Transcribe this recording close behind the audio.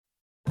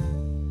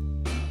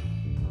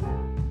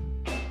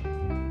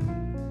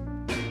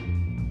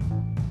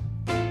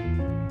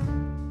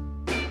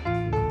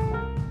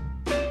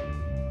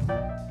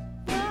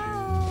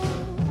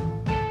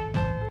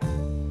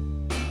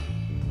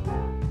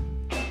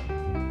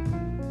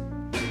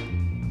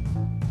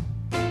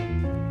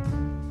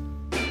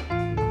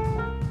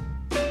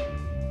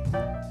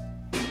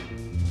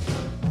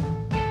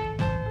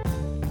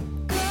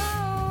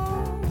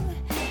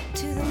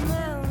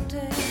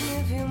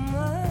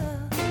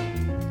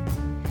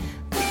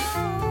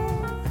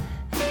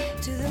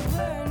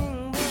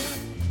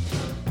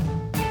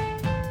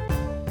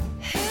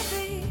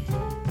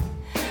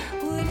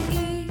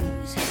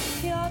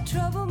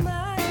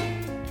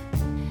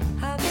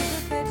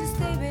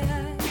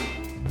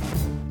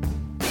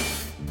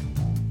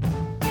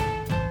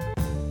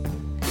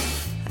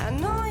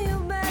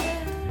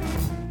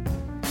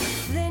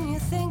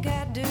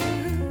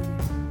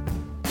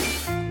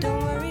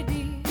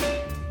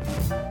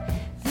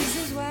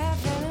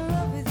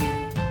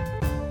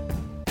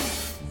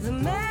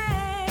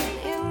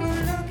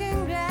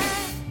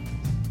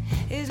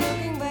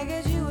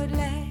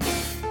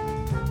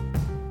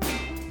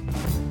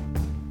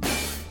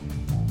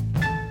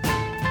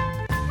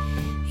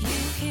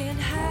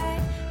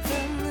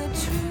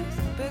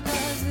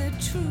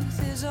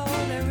truth is all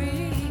there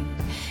is.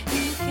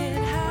 You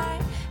can't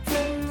hide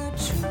from the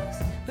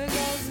truth,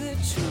 because the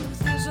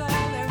truth is all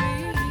there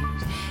is.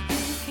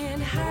 You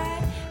can't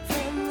hide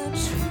from the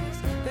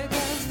truth,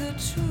 because the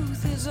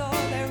truth is all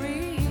there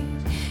is.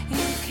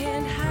 You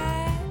can't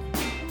hide.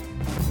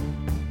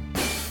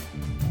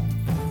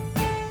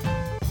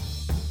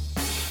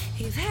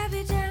 If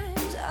happy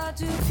times are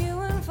too few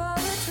and far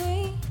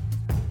between,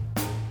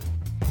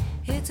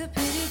 it's a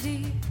pity,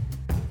 dear,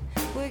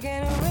 we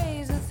can't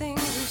erase the things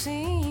we've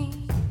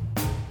seen.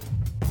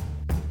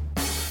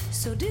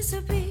 So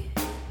disappear,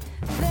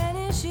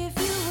 vanish if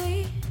you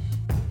wish.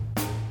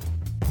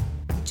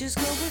 Just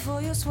go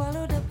before you're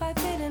swallowed up by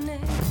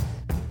bitterness.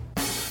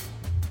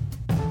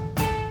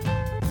 And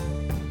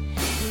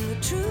the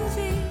truth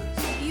is,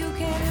 you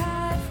can't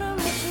hide from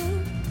the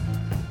truth.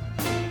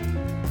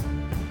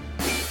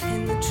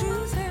 And the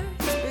truth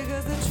hurts,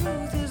 because the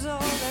truth is all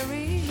there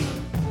is.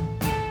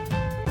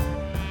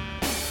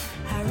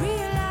 I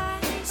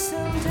realized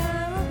some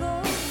time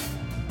ago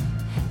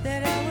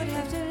that I would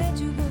have to let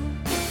you go.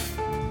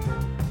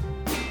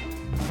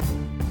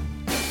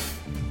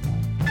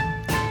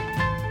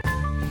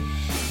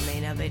 May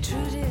not be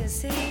true to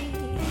say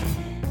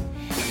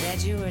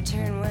that you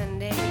return one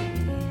day,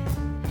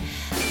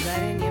 but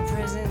in your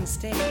present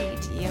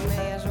state, you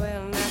may as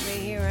well not be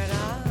here at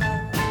all.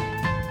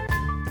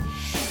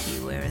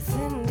 You wear a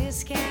thin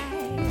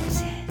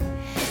disguise,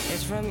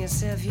 it's from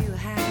yourself you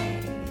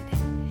hide.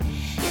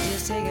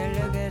 Just take a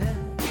look at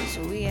us,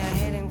 we are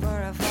heading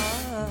for a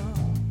fall.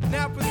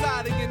 Now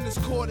presiding in this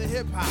court of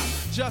hip-hop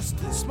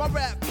justice, my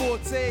rap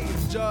forte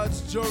is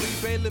judge, jury,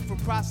 bailiff, from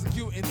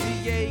prosecuting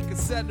DA,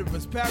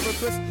 considerus,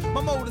 paribus.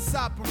 My modus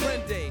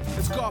operandi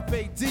is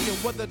carpe diem,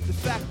 whether de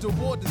facto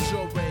or de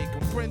jure.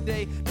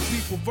 Comprende the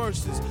people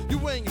versus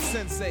you ain't your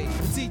sensei.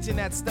 We're teaching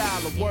that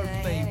style of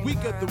wordplay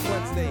weaker than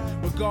Wednesday,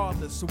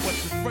 regardless of what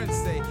your friends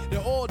say.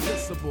 They're all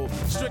dissable,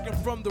 stricken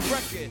from the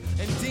record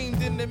and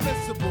deemed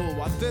inadmissible.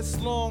 While this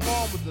long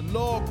arm with the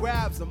law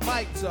grabs a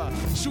mic to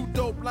shoot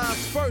dope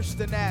lines first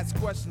and ask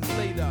questions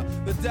later.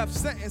 The death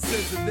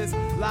sentences of this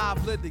live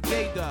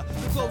litigator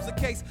to close the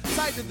case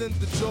tighter than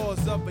the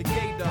jaws of a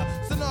gator.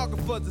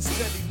 Stenographers are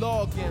steady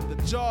logging the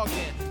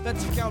jargon that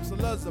your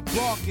counselors are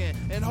barking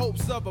in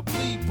hopes of a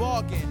plea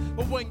bargain.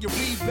 But when you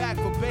read back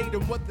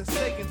verbatim what they're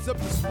saying to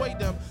persuade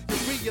them, you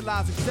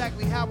realize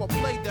exactly how I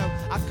play them.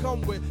 I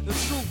come with the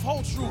truth,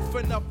 whole truth,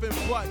 and nothing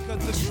but,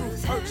 cause the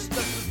truth hurts just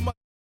as much.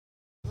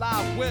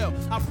 Live will,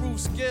 I prove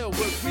skill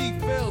with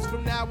refills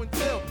from now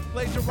until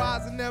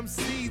plagiarizing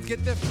MCs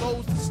get their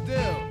flows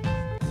distilled.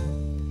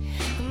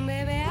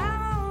 Baby,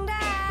 I won't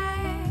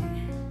die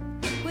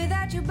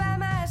without you by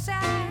my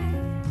side,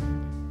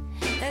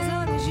 as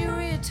long as you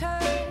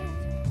return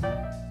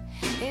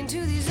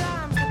into these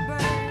arms that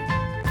burn.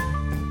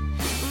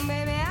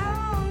 Baby,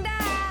 I won't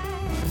die,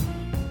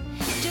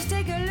 just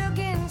take a look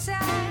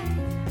inside,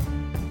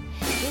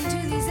 into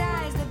these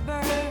eyes that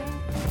burn.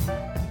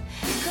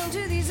 Come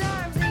to these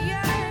arms that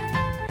yearn.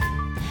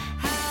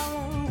 I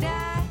won't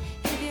die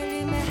if you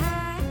leave me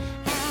high.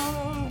 I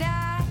won't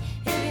die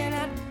if you're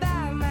not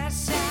by my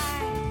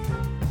side.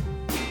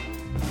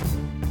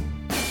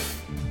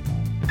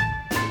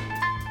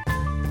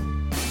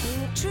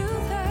 And the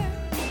truth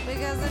hurts,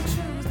 because the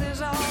truth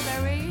is all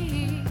there is.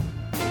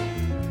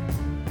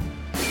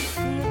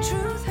 And the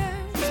truth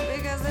hurts,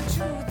 because the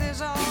truth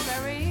is all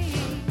there is.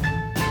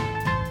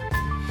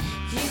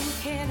 You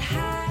can't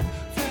hide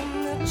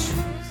from the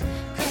truth,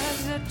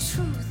 the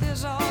truth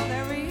is all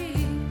there is.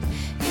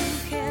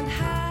 You can't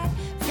hide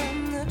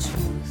from the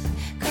truth,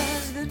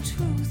 cause the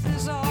truth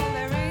is all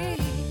there is.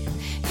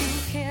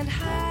 You can't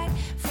hide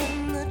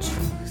from the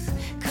truth,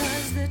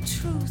 cause the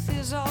truth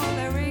is all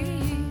there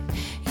is.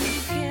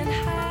 You can't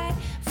hide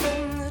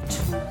from the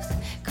truth,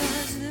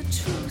 cause the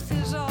truth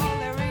is all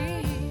there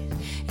is.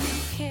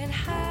 You can't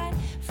hide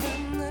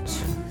from the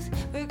truth,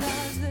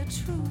 because the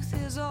truth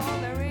is all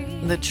there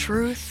is. The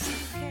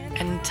truth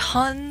and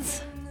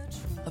tons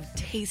of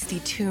tasty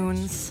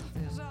tunes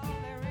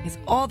is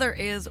all there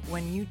is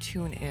when you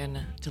tune in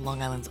to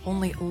Long Island's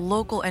only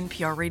local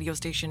NPR radio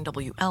station,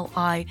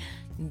 WLI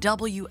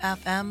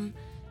WFM,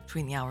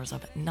 between the hours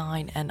of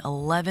 9 and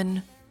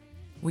 11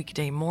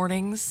 weekday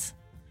mornings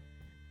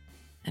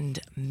and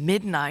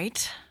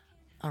midnight,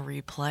 a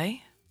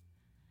replay.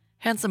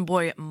 Handsome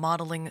Boy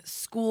Modeling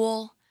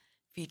School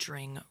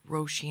featuring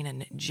Roisin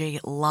and Jay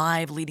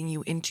live, leading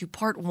you into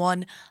part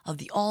one of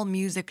the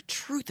all-music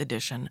Truth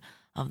edition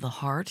of The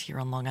Heart here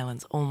on Long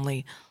Island's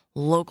only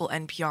local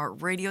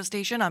NPR radio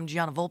station. I'm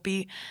Gianna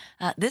Volpe.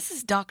 This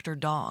is Dr.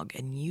 Dog,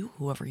 and you,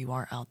 whoever you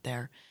are out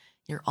there,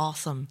 you're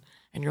awesome,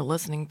 and you're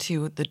listening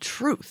to the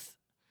Truth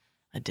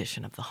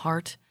edition of The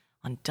Heart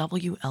on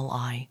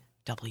WLI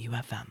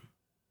WFM.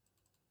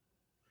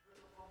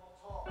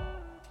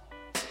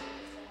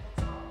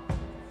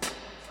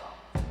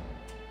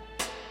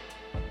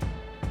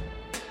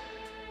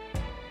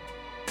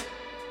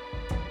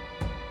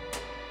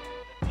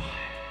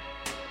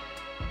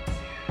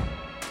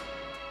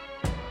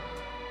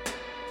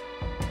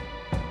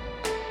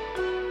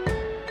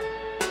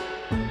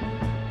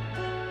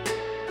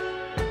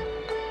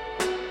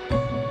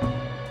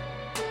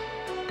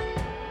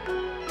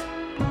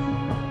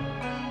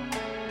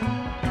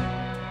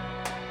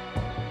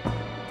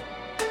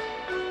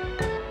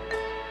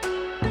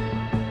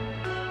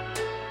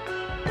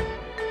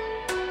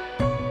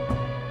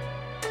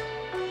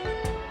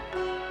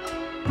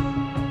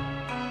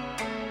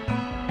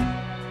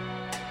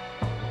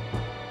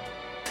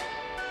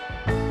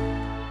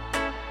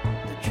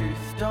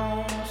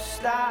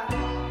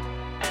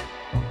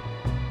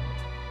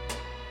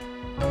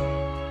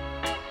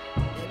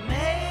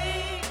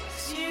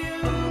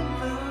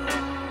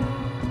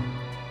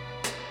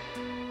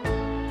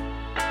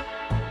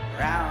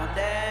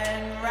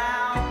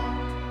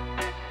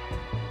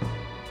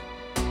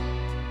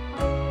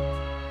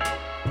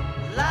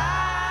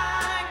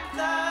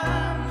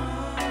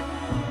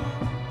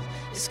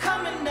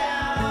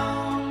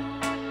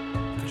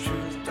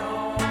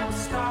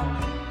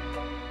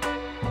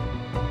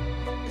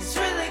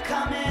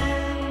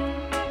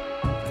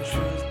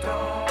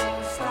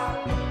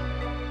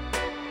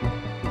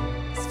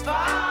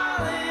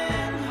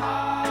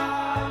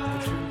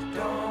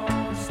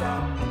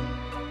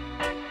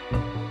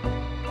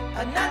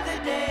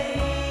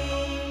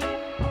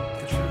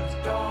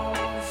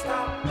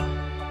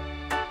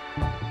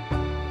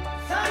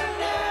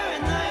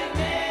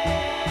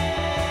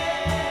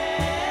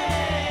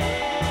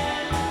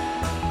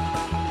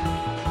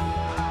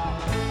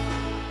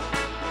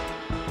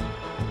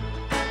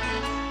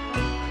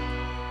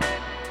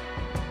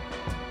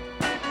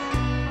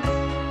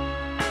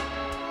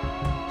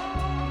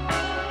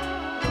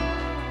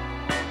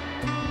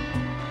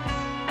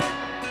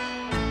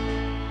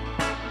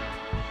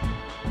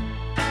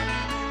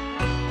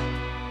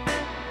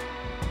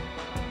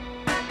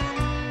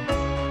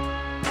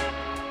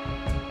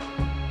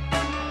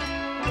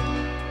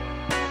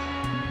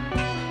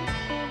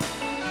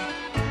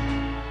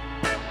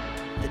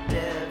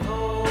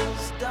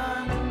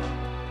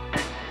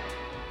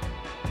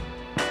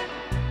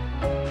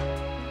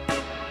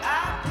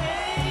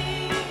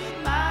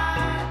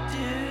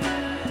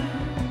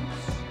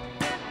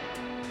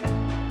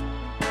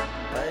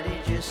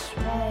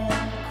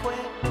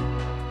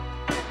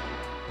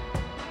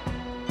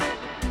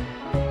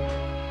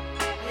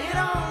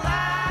 don't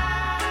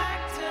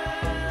like to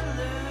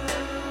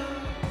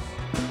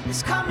lose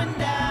is coming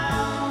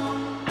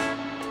down.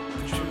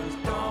 The truth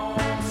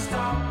don't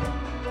stop.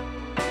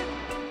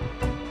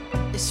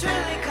 It's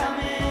really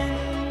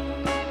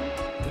coming.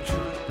 The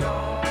truth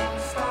don't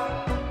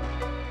stop.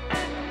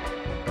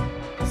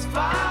 It's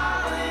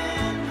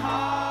falling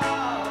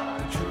hard.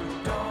 The truth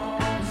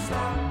don't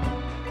stop.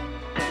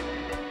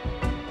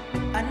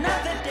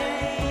 Another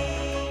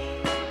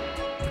day.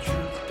 The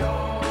truth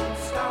don't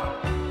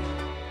stop.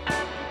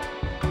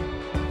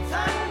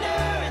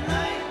 Thunder and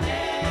lightning.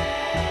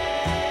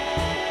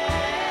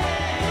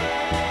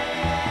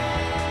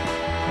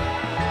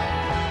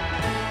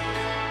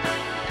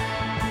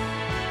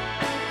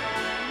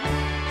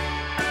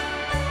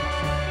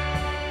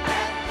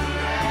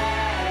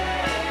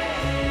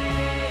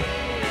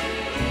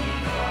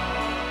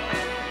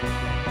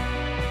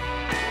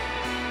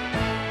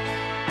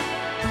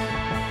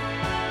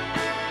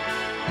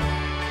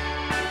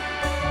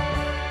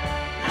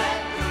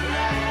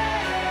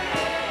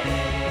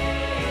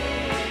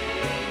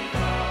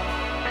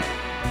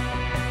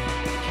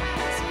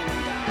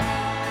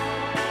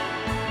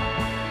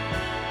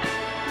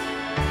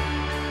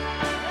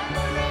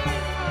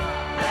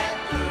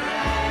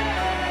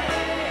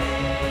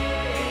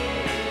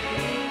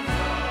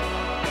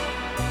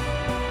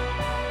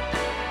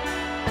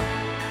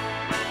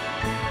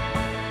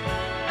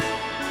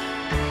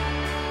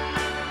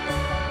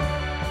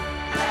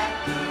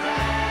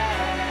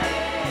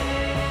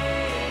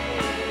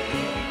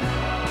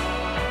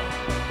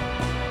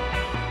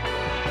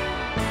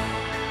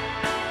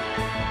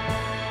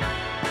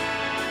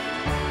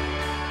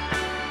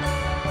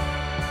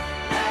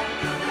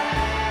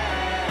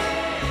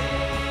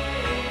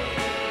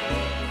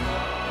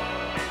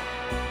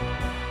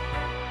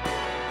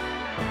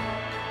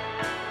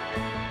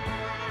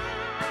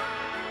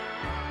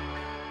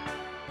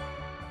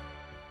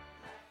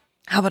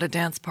 How about a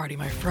dance party,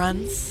 my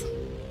friends?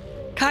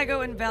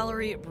 Kygo and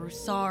Valerie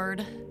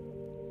Broussard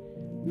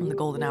from the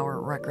Golden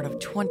Hour record of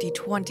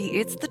 2020.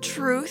 It's the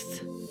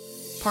truth.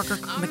 Parker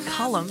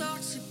McCollum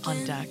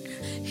on deck.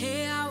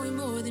 Hey, are we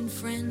more than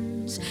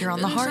friends? Here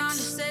on the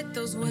Hearts,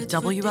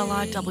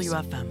 WLI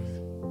WFM.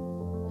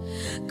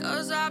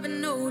 Cause I've been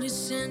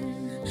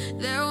noticing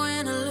that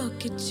when I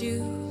look at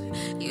you,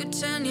 you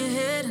turn your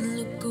head and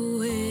look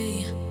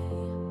away.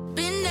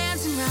 Been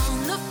dancing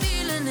around the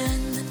feeling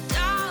and the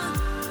doubt.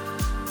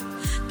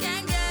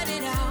 Can't get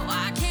it out,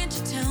 why can't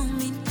you tell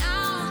me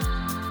now?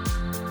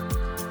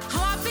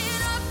 Oh, I've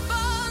been up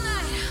all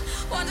night,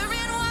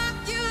 wondering why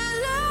you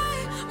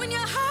lie when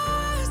your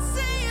heart's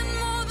saying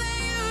more than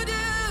you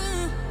do.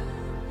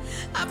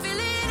 I feel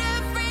it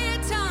every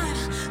time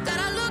that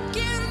I look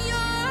in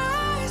your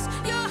eyes.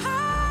 You're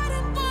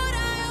hiding what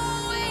I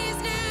always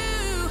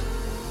knew,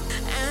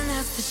 and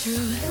that's the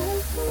truth.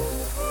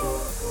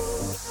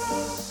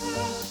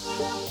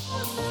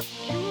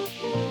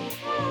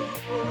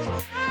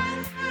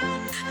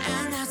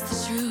 And that's the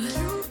truth.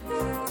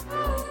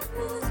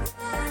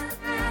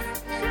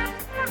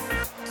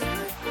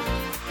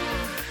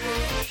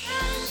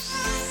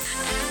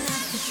 And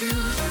that's the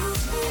truth.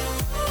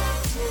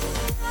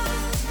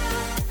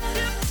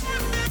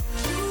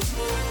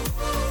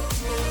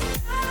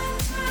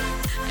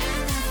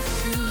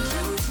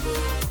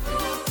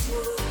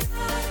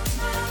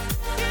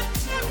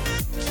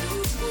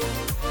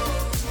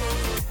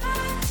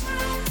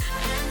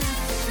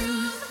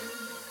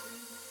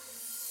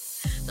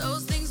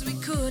 Those things we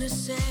could have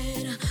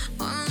said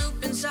on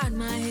loop inside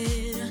my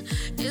head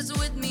is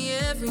with me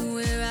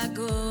everywhere I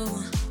go.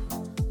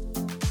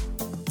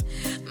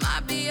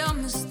 Might be a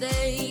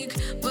mistake,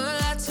 but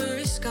that's a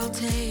risk I'll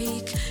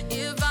take.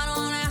 If I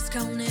don't ask,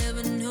 I'll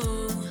never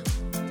know.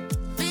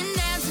 Been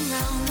dancing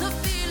around the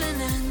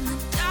feeling and the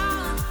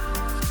doubt.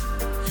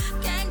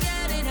 Can't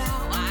get it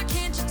out, why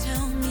can't you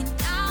tell me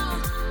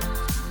now?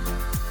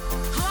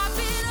 Oh, I've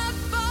been up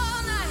all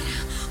night,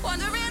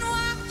 wondering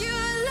why you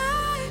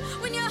lie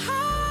when your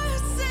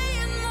heart's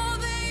saying more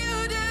than you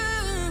do.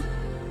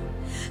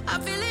 I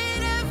feel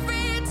it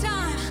every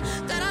time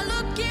that I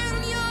look in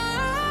your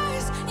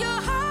eyes.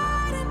 You're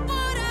hiding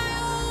what I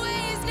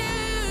always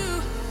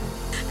knew,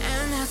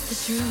 and that's the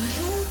truth.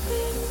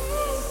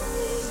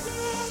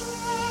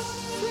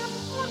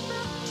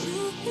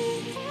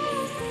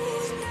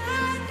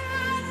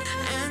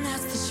 And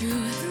that's the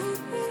truth.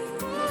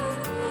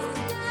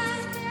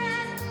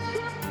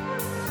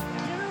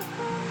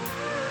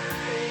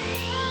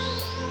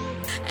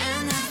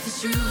 And that's the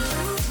truth. And that's the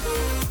truth.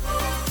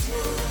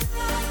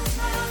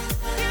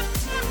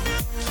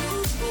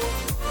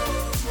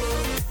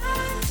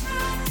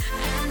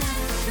 And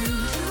that's the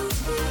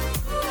truth.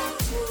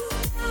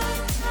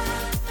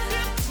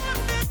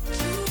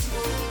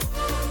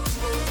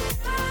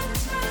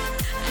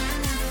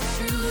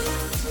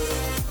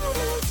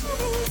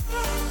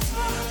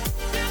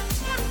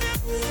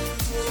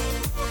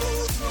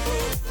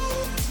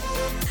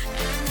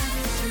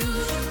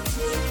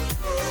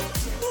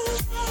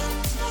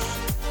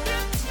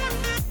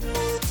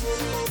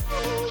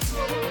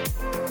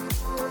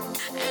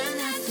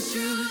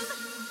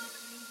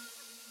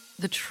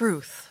 The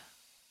truth.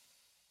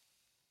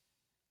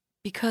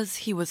 Because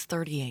he was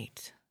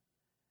 38.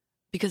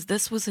 Because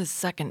this was his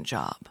second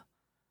job.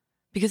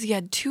 Because he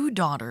had 2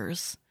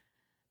 daughters.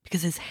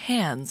 Because his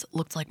hands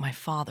looked like my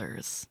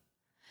father's.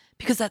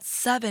 Because at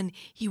 7,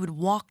 he would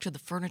walk to the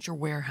furniture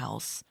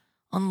warehouse,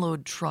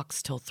 unload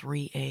trucks till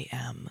 3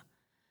 a.m.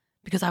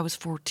 Because I was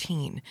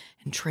 14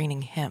 and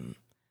training him.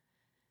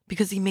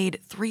 Because he made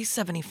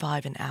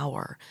 $3.75 an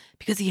hour.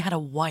 Because he had a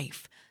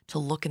wife to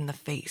look in the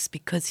face.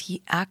 Because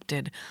he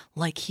acted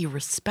like he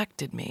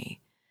respected me.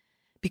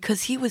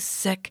 Because he was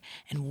sick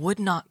and would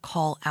not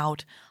call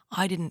out,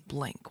 I didn't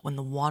blink when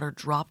the water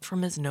dropped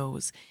from his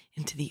nose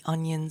into the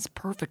Onion's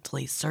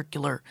perfectly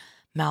circular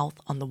mouth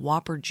on the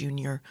Whopper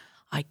Jr.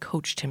 I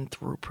coached him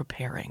through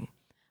preparing.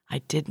 I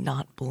did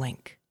not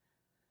blink.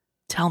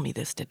 Tell me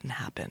this didn't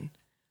happen.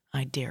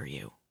 I dare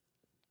you.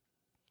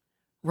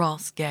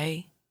 Ross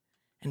Gay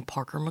and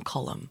Parker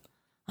McCullum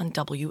on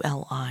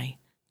WLI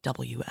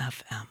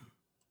WFM.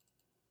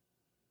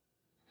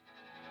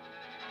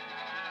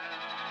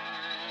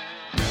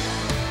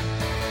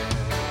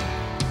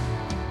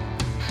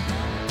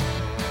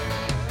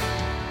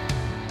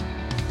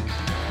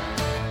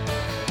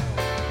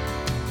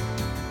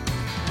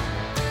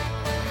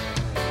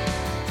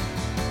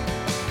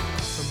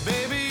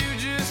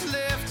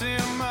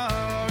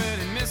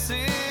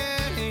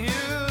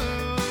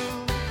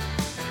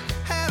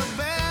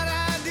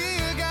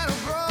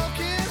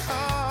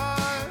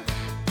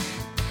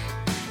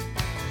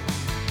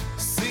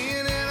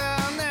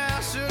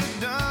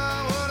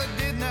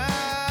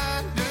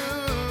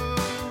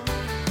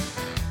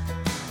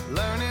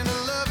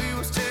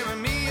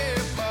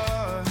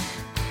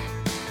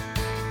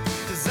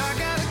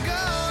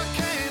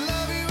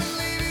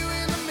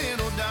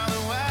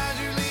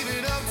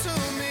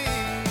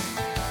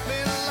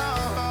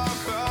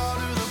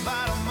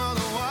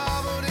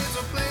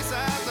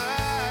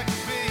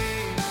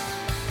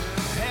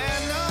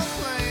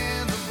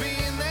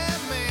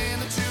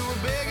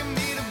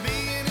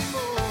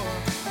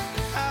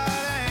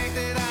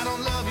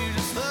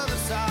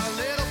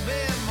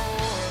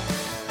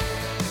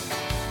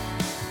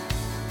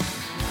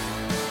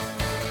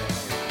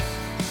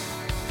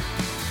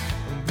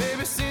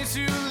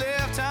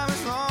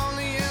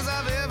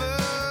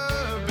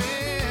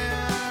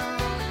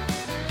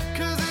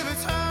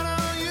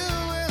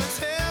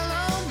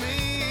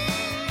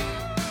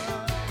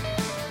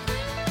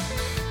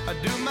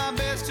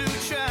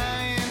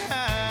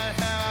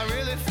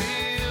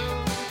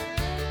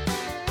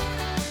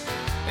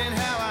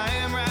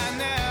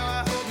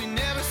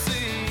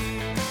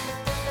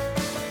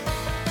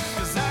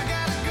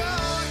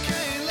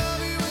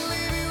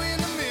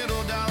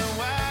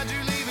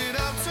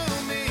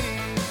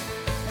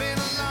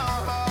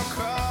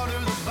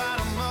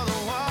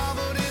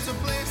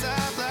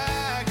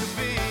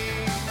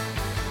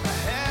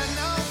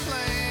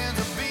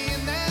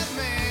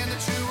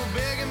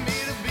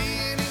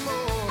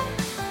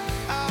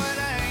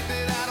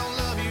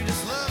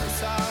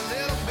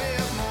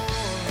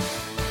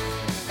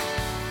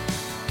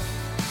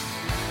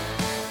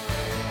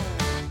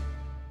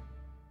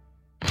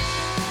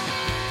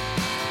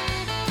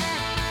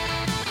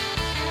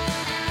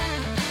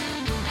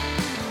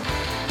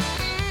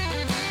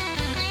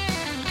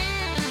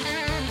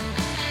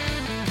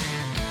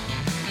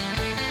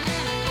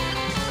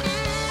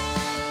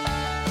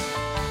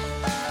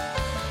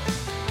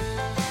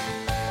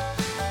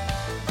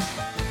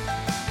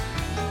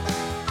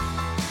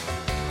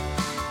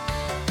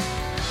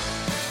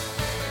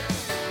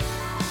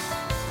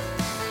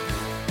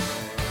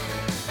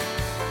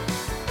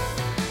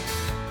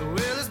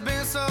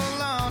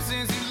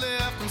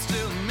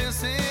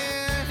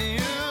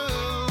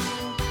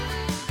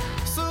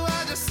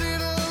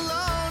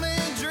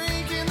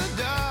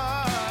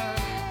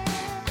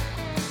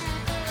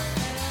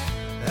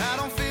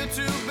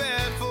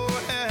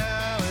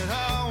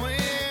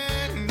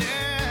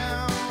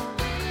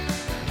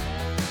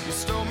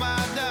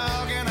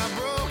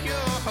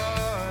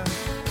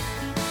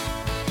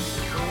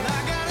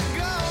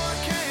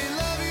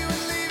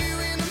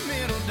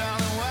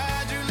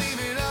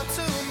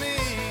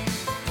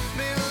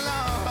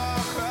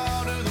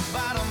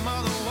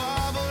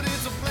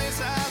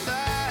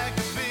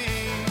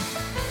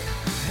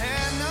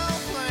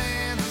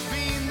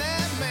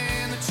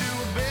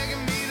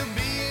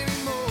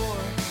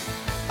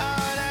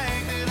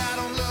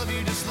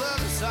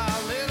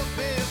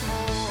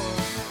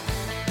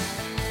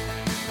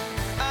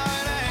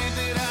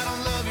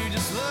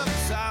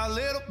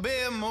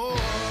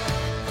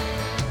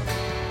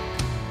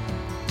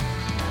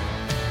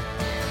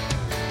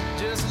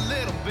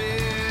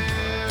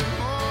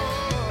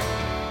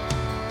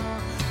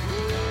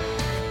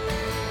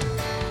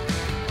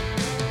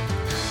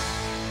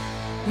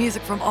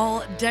 Music from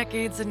all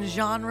decades and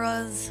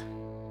genres.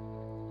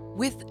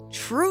 With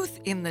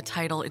truth in the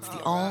title, it's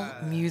the All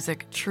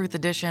Music Truth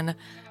Edition.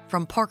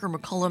 From Parker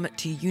McCullum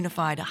to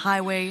Unified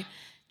Highway.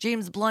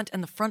 James Blunt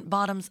and the Front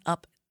Bottoms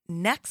up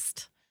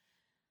next.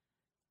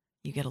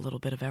 You get a little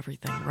bit of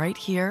everything right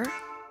here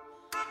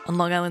on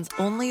Long Island's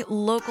only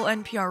local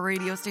NPR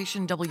radio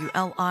station,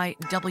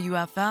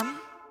 WLIWFM.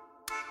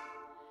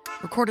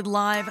 Recorded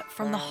live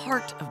from the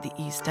heart of the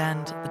East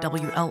End, the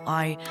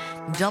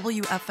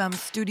WLIWFM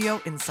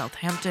studio in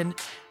Southampton,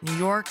 New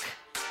York.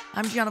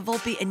 I'm Gianna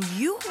Volpe, and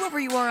you, whoever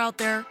you are out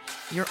there,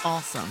 you're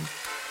awesome.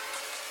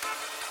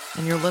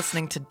 And you're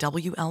listening to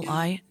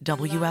WLIWFM.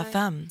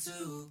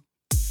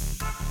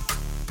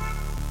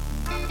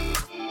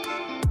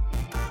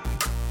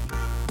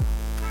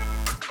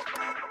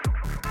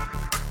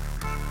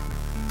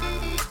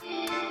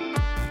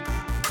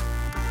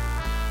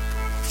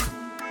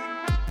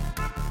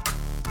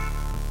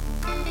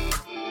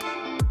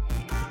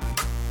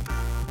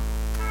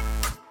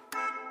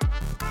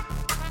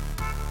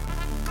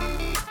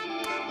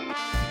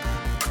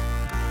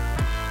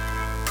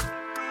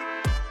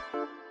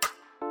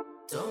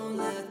 Don't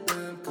let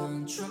them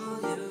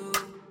control you.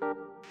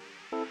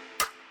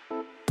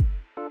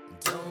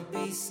 Don't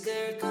be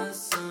scared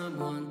 'cause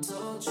someone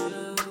told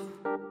you.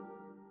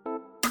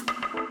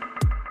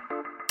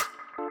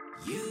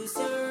 Use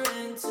your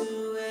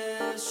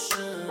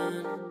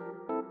intuition.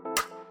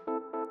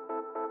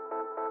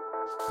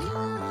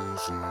 There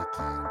is a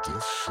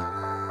condition.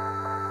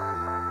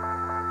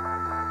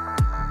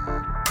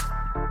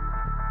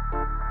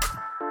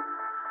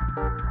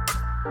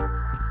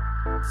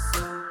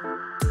 So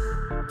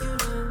you know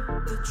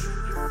the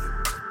truth.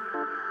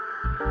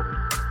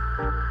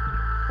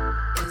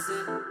 Is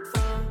it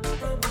far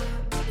from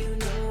what you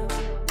know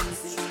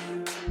is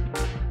true?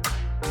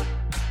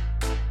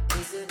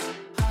 Is it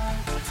hard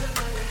to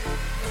let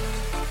go?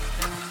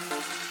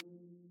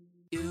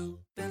 You've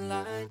been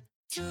lied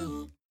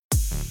to.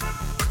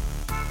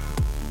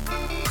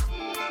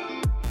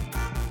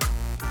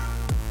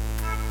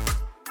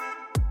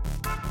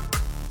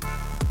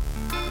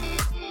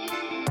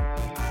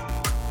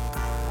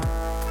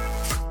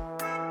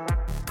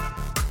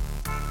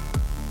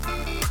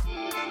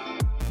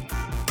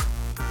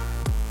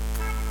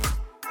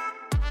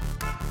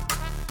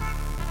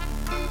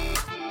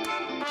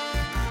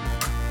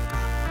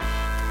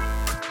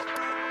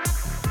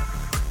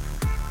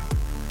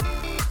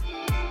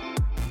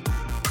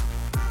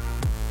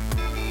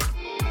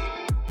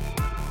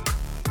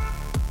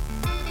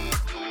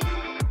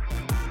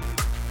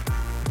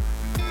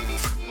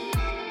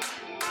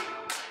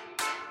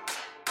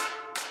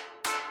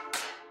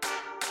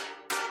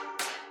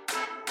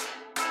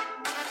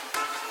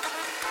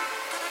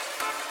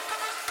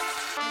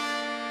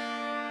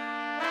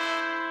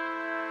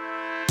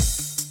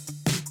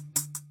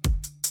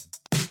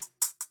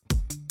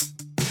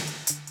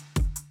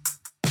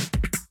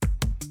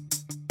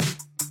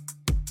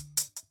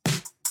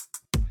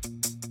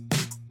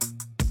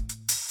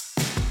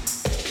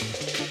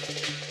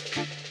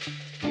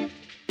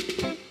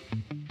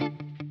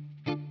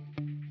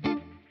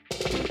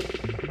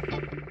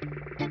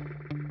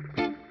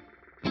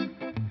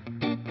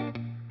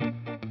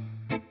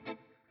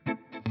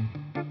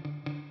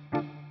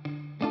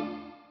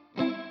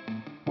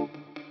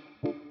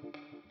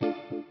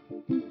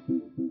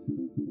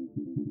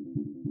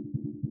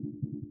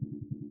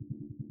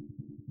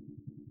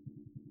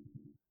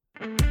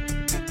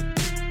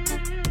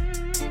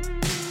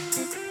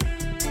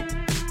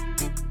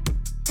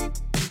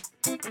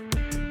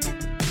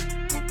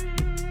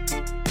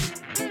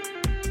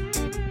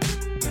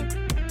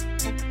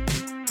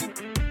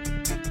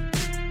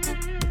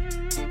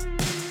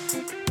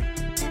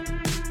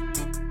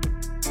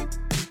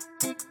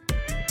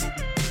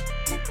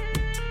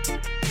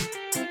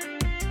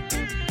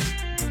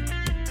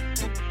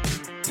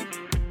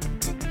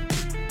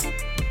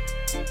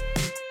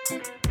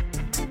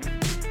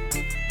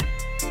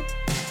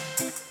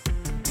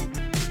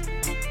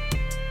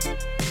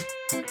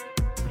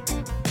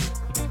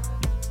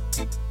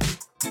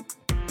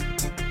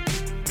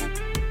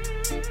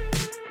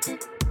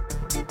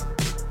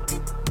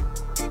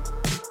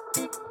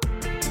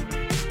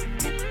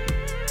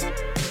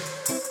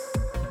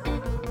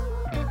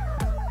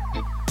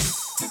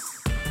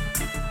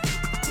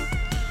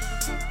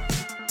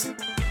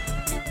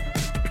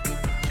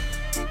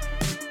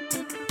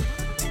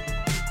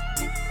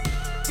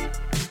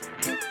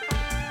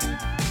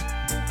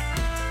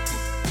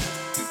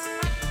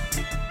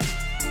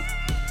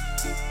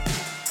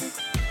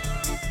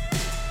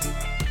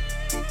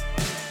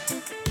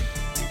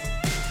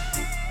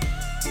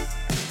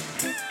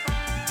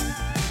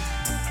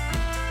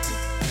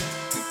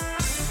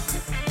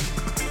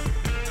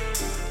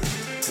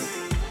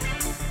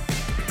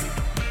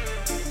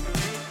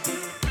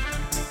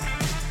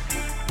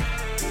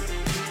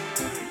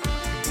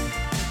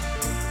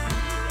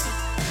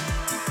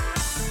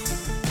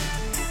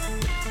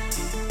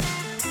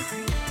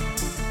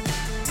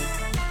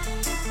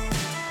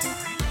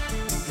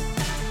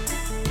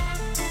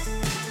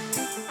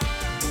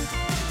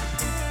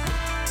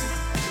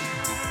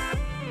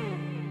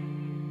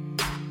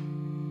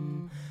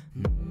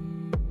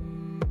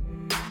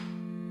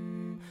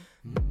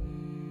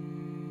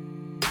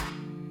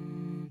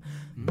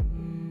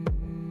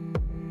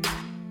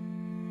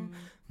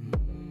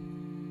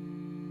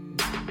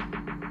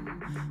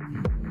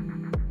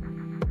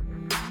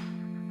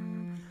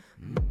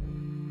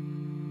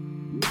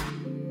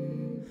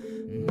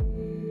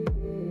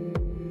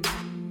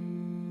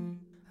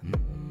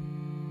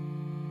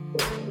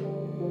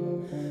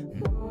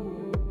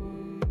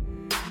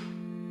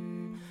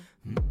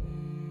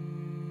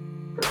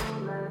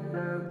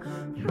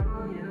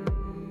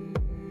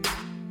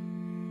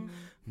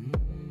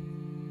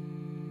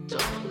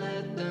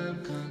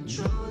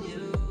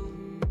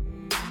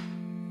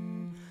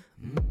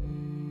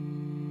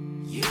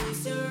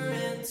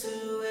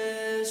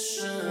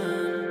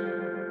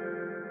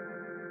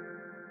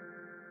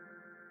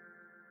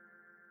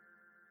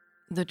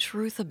 The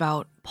truth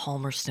about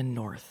Palmerston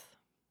North.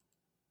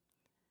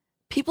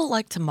 People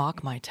like to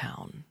mock my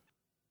town.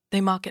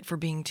 They mock it for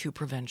being too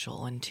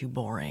provincial and too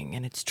boring,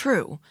 and it's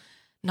true.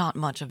 Not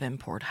much of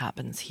import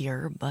happens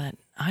here, but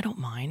I don't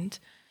mind.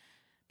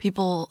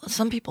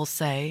 Some people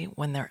say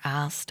when they're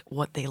asked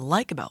what they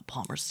like about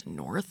Palmerston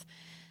North,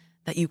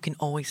 that you can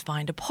always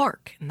find a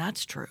park, and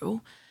that's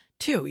true.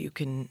 Too, you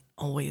can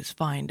always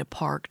find a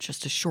park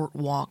just a short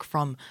walk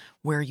from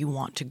where you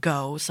want to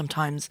go,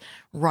 sometimes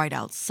right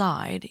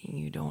outside.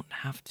 You don't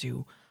have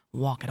to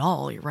walk at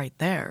all, you're right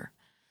there.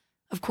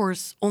 Of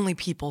course, only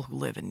people who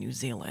live in New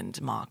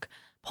Zealand mock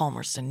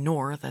Palmerston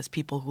North, as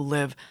people who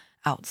live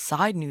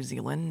outside New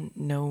Zealand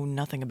know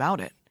nothing about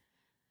it.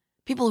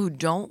 People who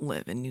don't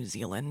live in New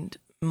Zealand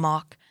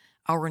mock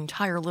our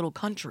entire little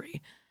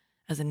country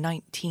as a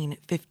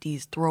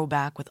 1950s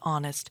throwback with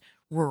honest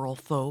rural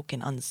folk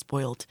and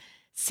unspoilt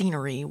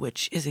scenery,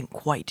 which isn't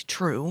quite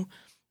true.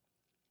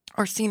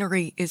 Our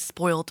scenery is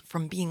spoilt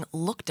from being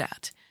looked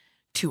at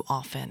too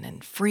often,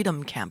 and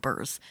freedom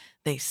campers,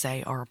 they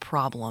say, are a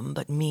problem,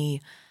 but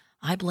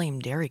I blame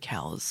dairy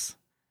cows.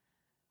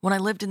 When I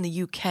lived in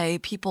the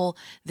UK, people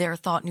there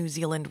thought New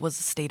Zealand was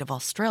the state of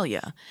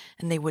Australia,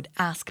 and they would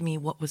ask me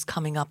what was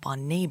coming up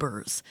on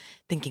Neighbours,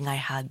 thinking I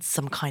had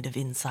some kind of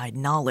inside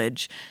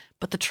knowledge.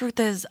 But the truth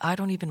is, I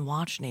don't even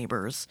watch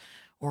Neighbours,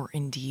 or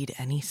indeed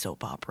any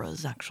soap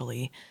operas,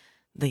 actually.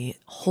 The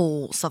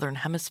whole Southern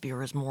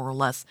Hemisphere is more or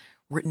less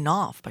written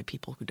off by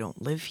people who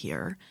don't live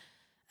here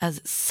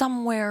as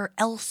somewhere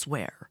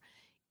elsewhere,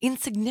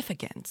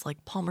 insignificant,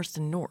 like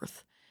Palmerston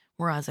North,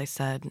 where, as I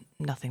said,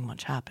 nothing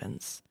much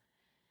happens.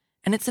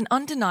 And it's an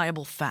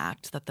undeniable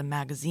fact that the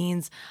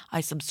magazines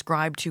I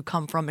subscribe to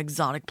come from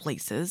exotic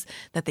places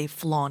that they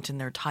flaunt in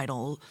their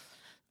titles,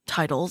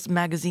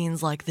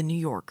 magazines like The New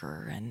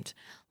Yorker and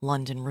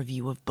London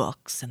Review of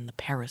Books and the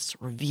Paris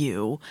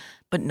Review,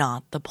 but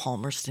not the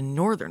Palmerston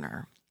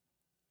Northerner.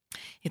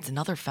 It's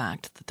another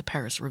fact that the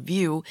Paris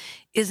Review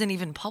isn't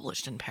even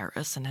published in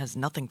Paris and has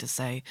nothing to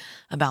say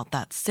about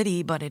that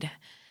city, but it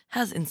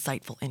has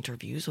insightful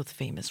interviews with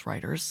famous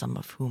writers, some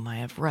of whom I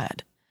have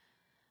read.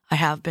 I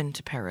have been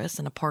to Paris,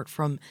 and apart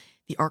from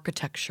the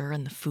architecture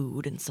and the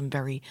food and some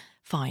very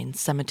fine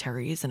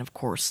cemeteries and, of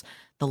course,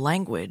 the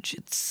language,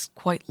 it's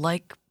quite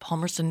like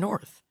Palmerston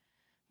North,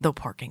 though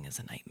parking is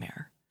a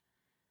nightmare.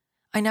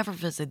 I never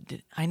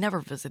visited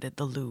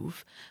the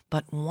Louvre,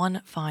 but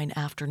one fine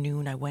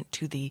afternoon I went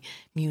to the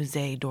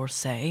Musée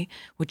d'Orsay,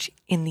 which,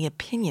 in the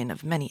opinion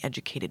of many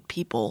educated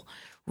people,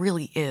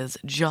 really is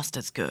just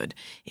as good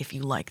if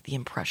you like the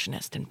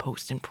Impressionist and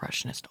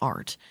Post-Impressionist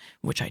art,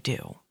 which I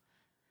do.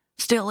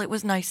 Still, it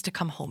was nice to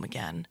come home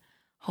again,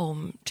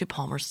 home to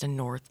Palmerston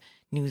North,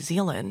 New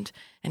Zealand,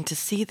 and to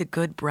see the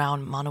good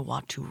brown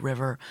Manawatu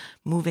River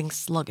moving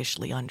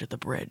sluggishly under the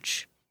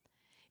bridge.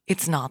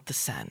 It's not the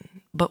Seine,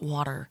 but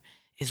water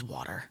is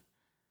water.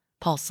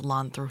 Paul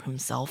Celan threw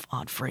himself,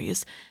 odd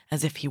phrase,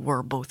 as if he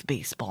were both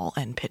baseball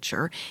and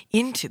pitcher,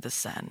 into the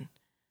Seine.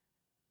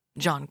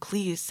 John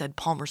Cleese said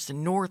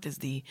Palmerston North is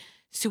the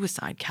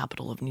suicide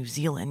capital of New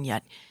Zealand,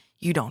 yet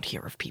you don't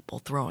hear of people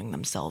throwing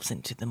themselves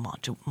into the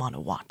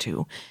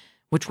Manawatu,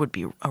 which would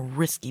be a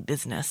risky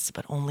business,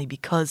 but only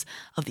because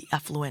of the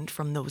effluent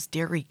from those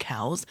dairy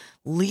cows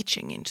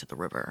leaching into the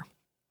river.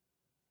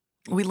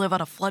 We live on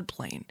a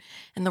floodplain,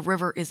 and the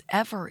river is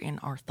ever in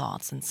our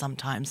thoughts and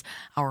sometimes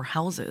our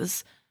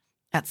houses.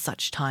 At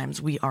such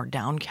times we are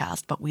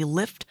downcast, but we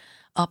lift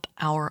up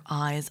our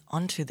eyes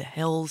unto the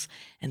hills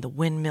and the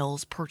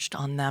windmills perched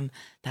on them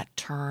that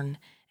turn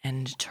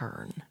and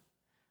turn.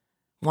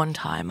 One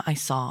time I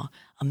saw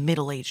a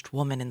middle-aged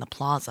woman in the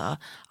plaza,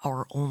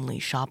 our only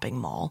shopping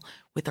mall,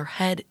 with her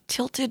head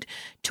tilted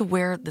to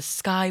where the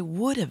sky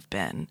would have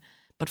been,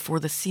 but for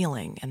the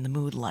ceiling and the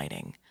mood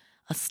lighting.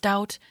 A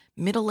stout,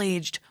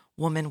 middle-aged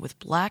woman with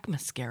black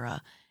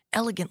mascara,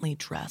 elegantly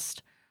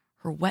dressed,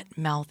 her wet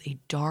mouth a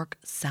dark,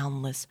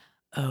 soundless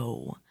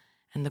O,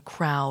 and the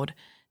crowd,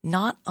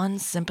 not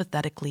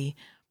unsympathetically,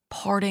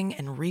 parting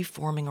and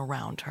reforming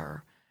around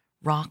her,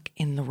 rock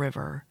in the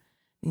river,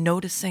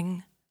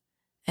 noticing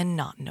and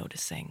not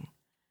noticing,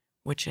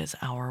 which is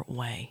our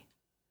way.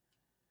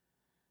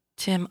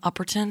 Tim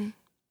Upperton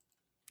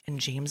and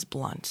James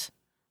Blunt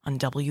on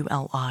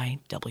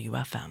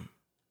WLIWFM.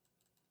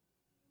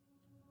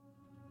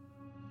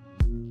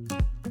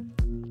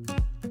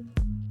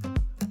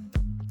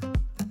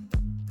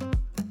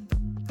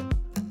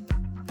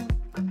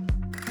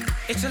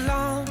 It's a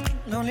long,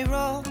 lonely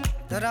road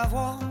that I've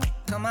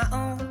walked on my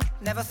own.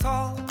 Never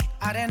thought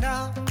I'd end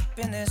up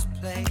in this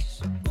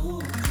place.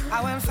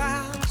 I went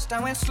fast,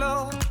 I went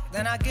slow,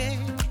 then I gave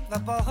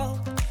up all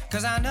hope.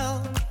 'Cause I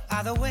know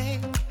either way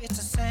it's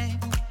the same.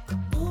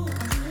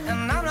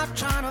 And I'm not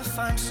trying to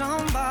find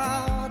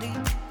somebody,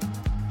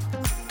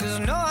 'cause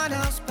no one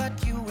else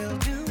but you will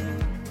do.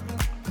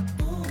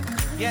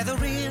 Yeah, the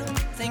real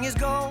thing is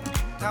gold,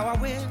 how I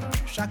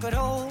wish I could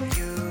hold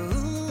you.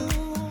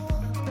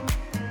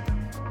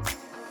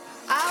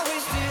 I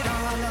wasted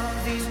all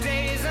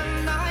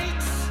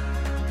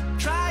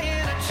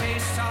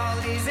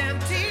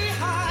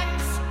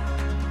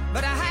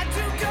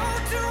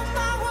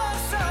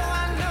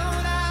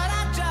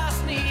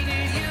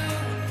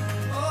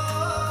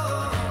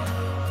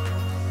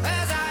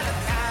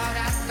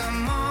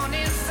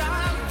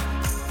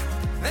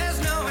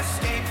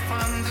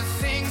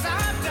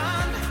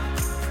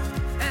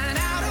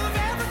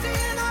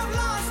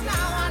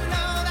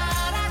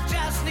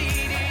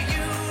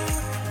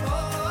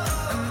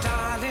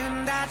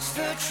that's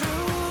the truth.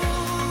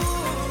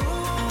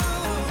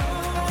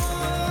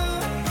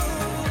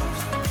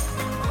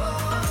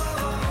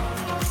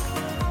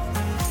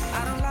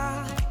 I don't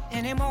lie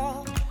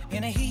anymore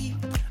in a heap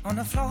on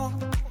the floor,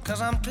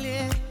 'cause I'm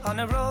clear on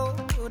the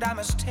road I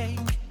must take.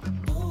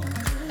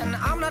 And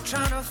I'm not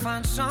trying to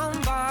find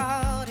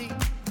somebody,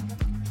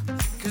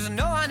 'cause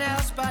no one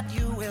else but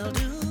you will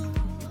do.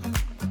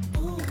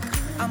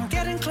 I'm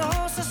getting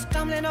closer,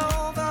 stumbling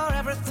over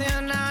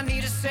everything I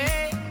need to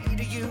say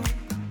to you.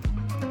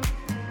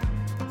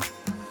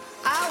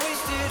 I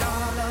wasted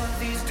all of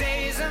these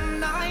days and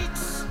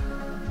nights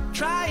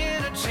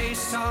trying to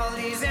chase all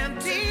these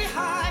empty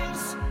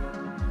highs,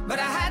 but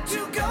I had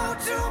to go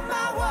to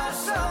my worst,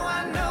 so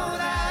I know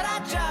that I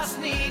just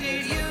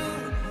needed you.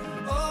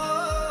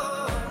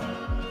 Oh,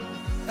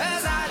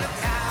 as I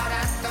look out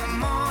at the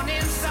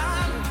morning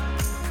sun,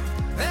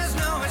 there's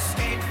no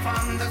escape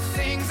from the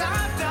things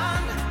I've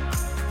done.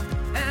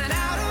 And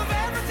out of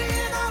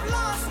everything I've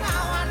lost,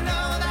 now I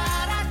know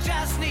that I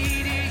just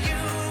needed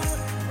you.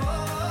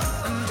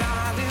 Oh, and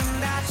darling,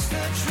 that's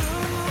the truth.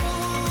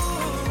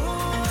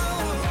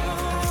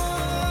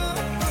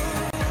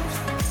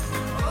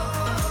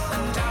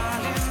 And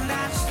darling,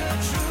 that's the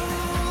truth.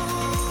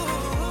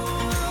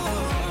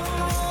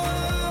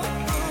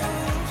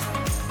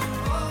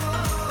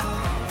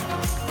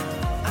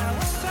 I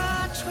will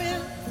search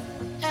with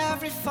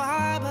every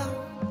fiber.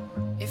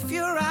 If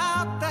you're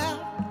out there,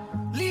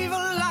 leave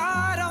a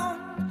light on,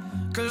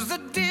 'cause the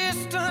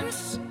distance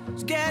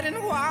is getting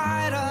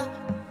wider,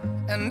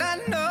 and I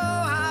know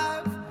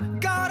I've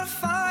gotta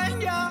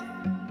find you.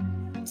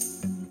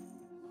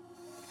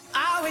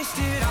 I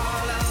wasted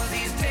all of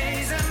these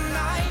days and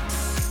nights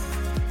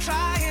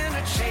trying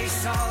to chase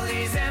all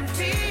these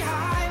empty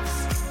highs,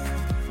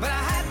 but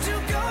I had to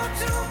go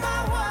to my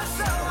worst,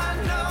 so I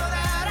know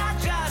that I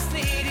just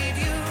needed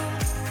you.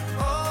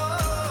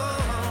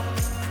 Oh,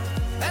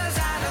 as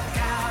I look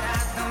out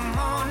at the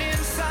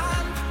morning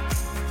sun,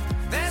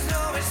 there's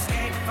no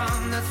escape from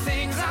the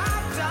things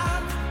I've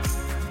done.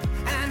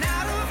 And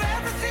out of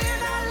everything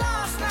I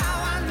lost, now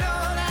I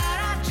know that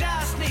I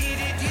just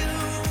needed you.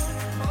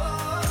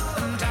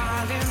 Oh, and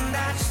darling,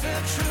 that's the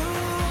truth.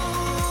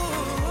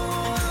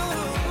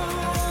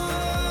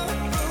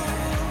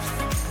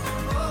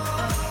 Oh,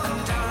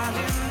 and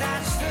darling,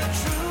 that's the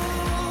truth.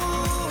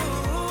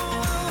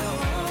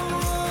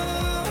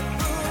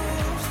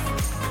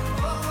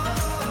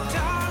 Oh,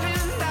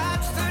 darling,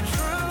 that's the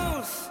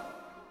truth.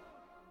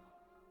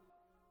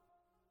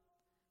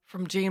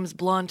 From James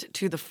Blunt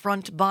to the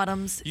Front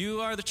Bottoms, You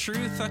are the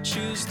truth, I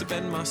choose to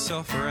bend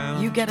myself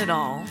around. you get it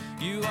all.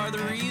 You are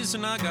the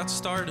reason I got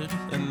started,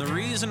 and the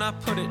reason I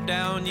put it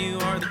down. You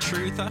are the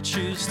truth, I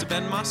choose to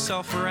bend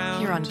myself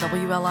around. Here on You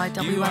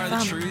are the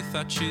WLIWFM. truth,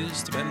 I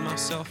choose to bend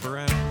myself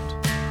around.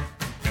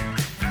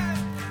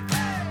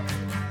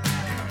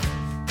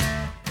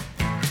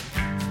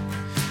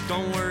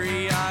 Don't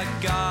worry, I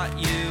got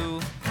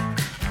you.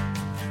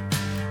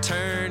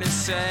 Turn and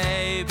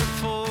say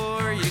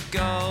before you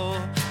go,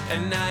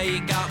 and now you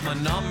got my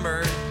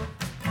number.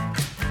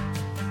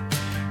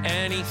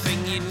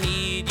 Anything you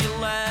need, you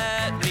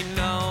let me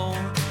know.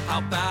 How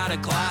about a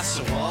glass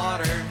of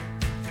water?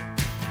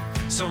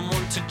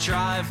 Someone to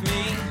drive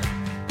me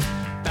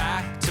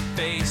back to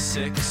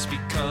basics,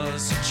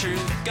 because the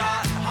truth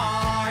got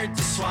hard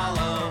to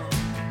swallow,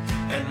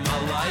 and my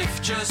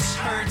life just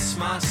hurts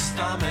my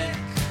stomach.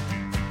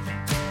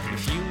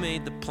 If you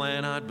made the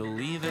plan, I'd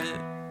believe it.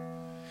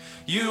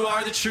 You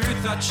are the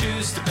truth, I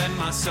choose to bend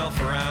myself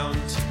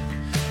around.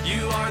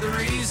 You are the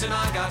reason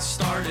I got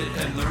started,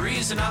 and the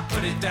reason I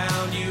put it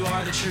down. You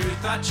are the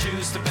truth, I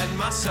choose to bend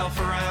myself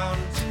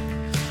around.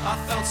 I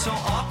felt so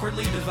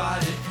awkwardly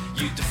divided,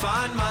 you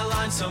defined my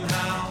line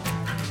somehow.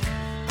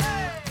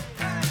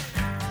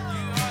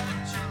 You are the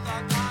truth, I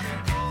got it.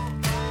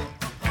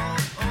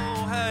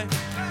 Oh, hey.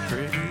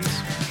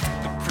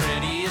 The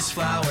prettiest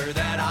flower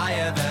that I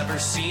have ever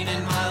seen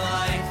in my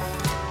life.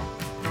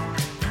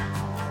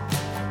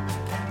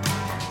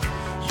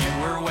 You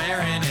were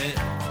wearing it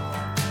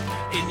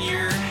in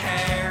your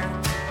hair.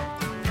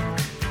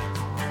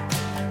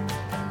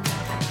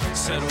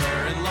 Said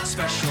we're in luck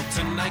special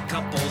tonight,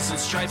 couples and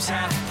stripes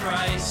half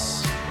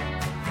price.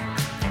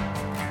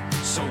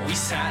 So we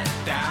sat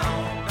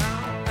down,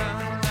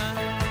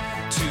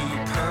 two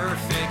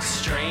perfect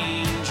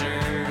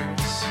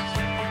strangers.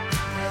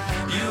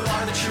 You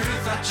are the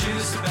truth, I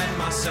choose to bend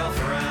myself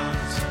around.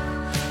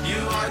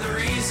 You are the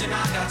reason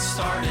I got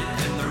started,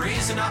 and the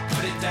reason I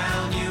put it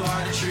down. You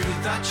are the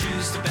truth, I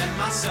choose to bend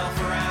myself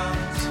around.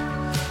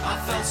 I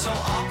felt so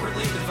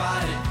awkwardly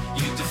divided,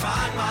 you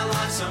defined my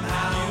line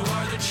somehow. You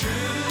are the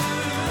truth,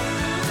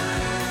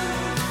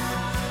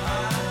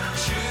 I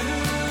choose.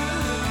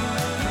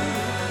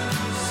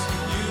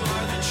 You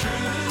are the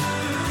truth,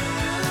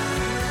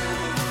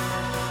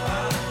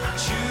 I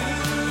choose.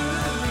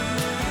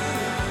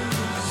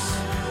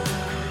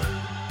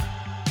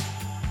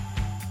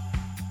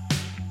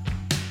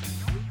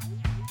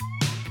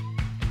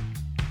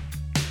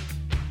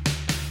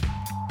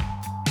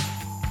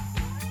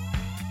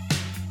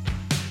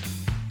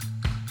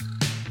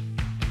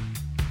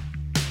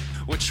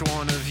 Which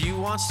one of you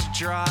wants to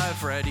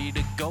drive? Ready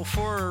to go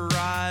for a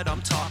ride?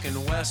 I'm talking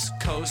West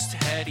Coast,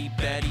 Hetty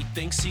Betty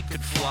thinks he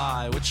could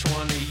fly. Which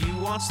one of you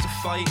wants to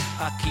fight?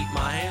 I keep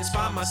my hands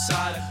by my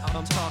side.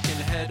 I'm talking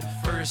head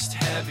first,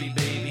 heavy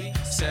baby,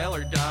 sail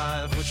or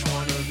dive. Which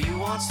one of you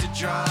wants to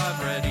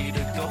drive? Ready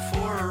to go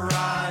for a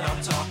ride?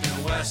 I'm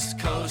talking West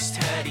Coast,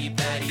 Hetty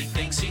Betty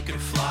thinks he could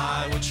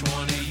fly. Which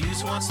one of you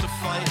wants to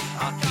fight?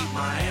 I'll keep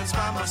my hands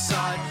by my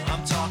side.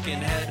 I'm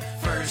talking head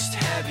first,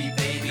 heavy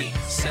baby,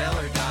 sail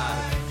or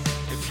dive.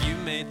 If you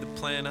made the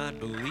plan, I'd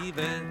believe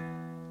it.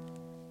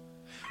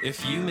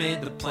 If you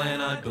made the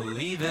plan, I'd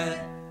believe it.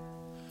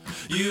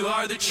 You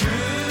are the truth.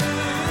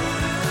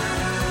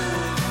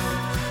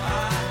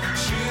 I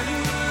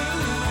choose.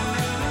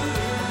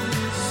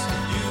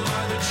 You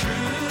are the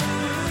truth.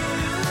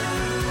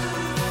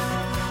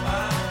 I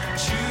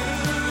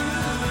choose.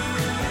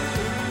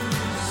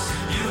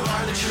 You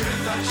are the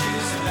truth. I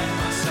choose to bend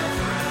myself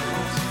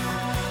around.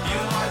 You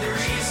are the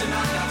reason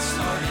I got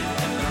started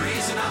and the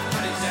reason I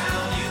put it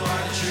down. You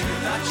are the truth.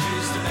 I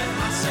choose to bend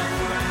myself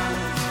around.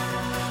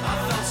 I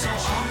felt so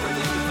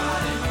awkwardly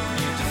divided.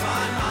 You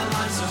define my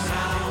life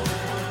somehow.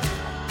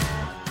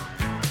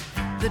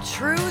 The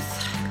Truth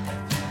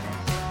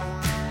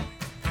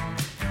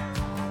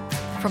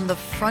from the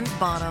Front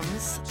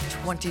Bottoms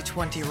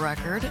 2020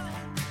 record,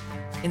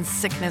 In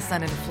Sickness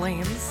and in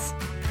Flames.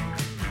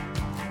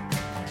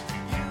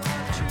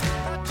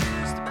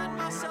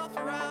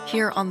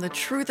 Here on the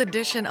Truth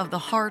edition of The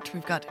Heart,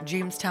 we've got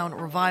Jamestown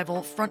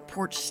Revival, Front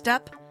Porch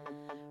Step,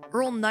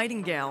 Earl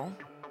Nightingale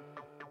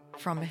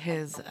from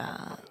his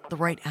The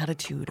Right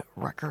Attitude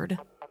record.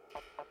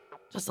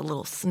 Just a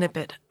little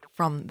snippet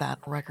from that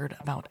record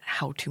about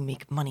how to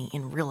make money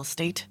in real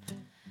estate.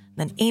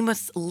 Then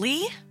Amos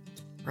Lee,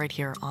 right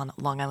here on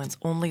Long Island's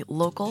only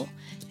local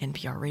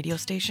NPR radio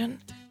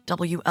station,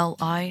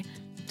 WLI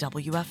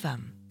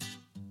WFM.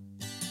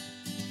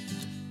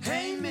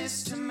 Hey,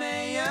 Mr.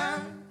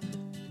 Mayor,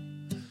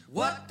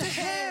 what the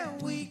hell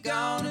we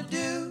gonna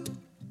do?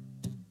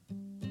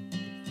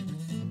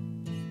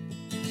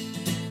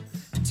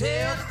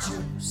 Tell the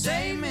truth,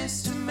 say,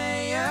 Mr.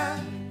 Mayor,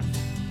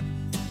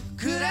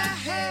 could I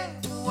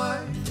have a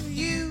word for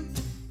you?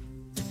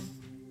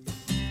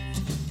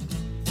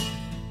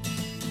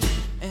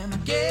 Am I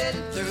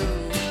getting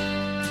through?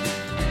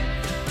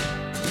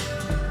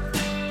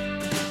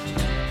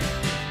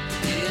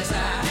 Yes, I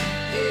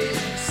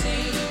have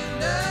seen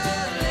the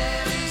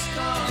levees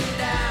come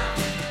down,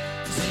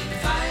 seen the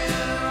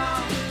fire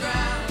on the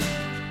ground,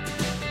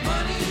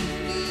 money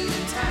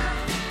in town,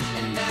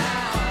 and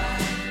now I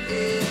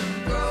am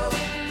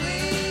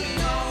growing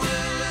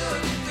older,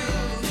 looking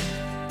through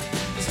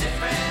this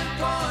different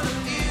point of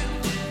view,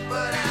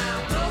 but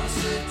I'm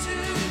closer to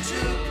the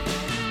truth.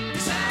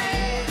 Yes, I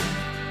am.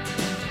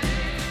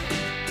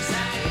 Yes,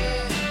 I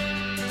am.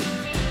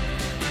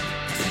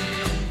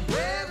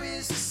 Where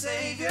is the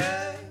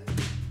Savior?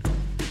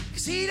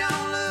 'Cause he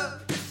don't look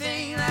a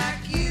thing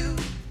like you.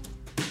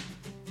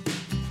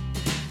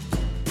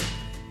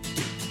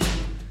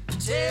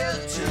 Tell the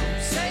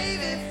truth,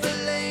 save it for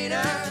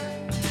later,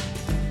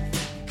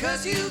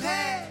 'cause you've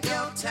had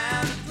your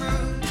time to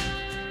prove.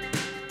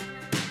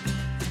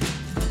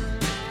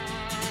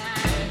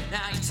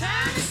 Now your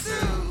time is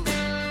through.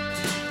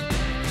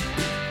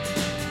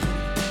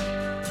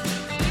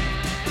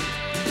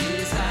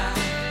 Yes, I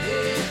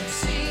have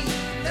seen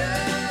the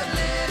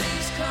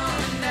levees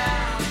coming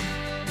down,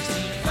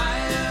 seen the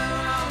fire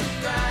on the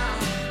ground,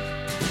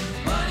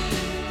 money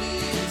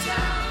in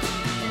town,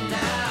 and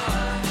now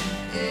I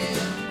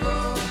am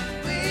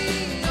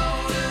growing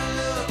older,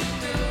 looking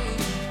through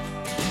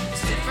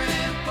this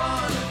different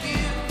point of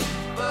view,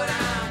 but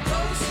I'm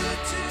closer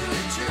to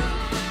the truth.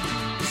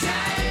 Yes,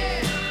 I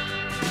am.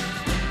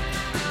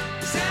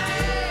 Yes, I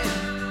am.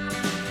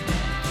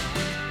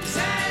 Yes,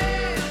 I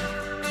am.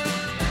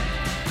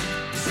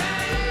 Yes, I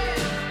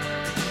am.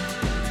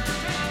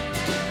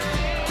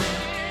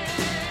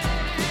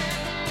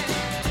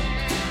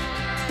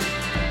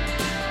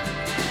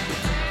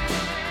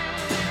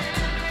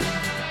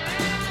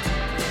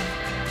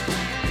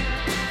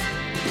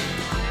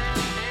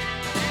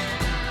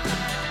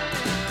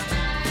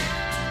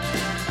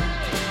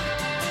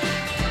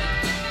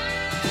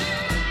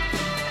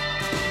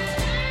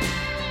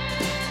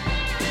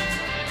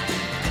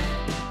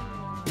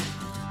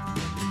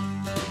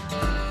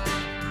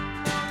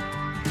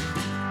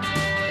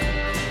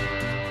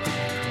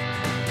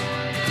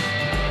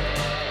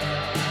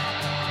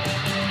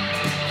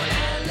 When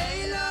I lay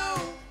low,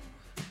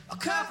 I'll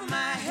cover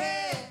my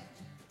head.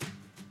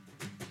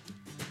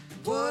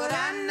 What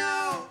I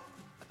know,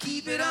 I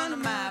keep it under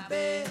my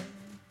bed.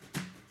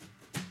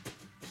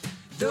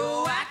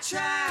 Though I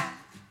try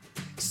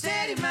to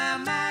steady my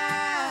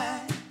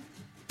mind,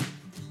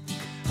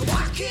 I'm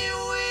walking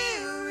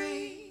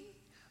weary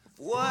of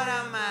what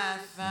I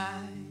might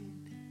find.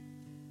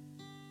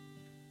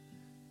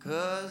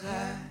 'Cause I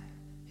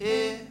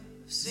have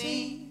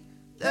seen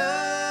the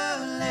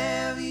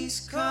levees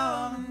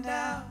coming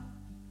down,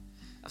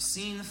 I've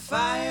seen the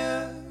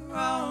fire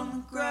on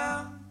the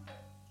ground,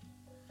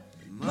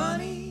 the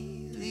money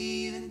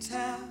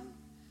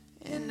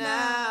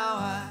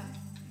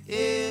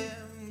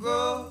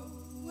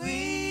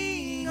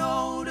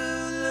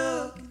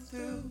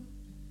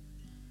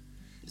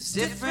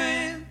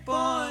different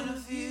point of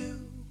view,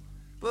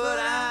 but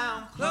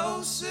I'm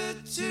closer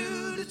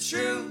to the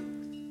truth.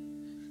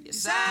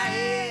 Yes, I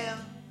am.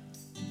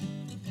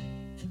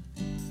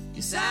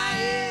 Yes, I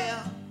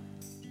am.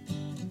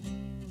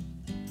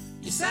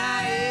 Yes,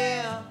 I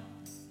am.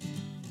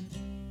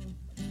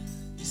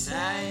 Yes,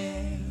 I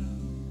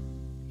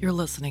am. You're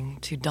listening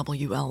to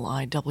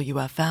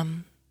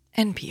WLIWFM,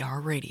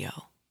 NPR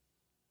Radio.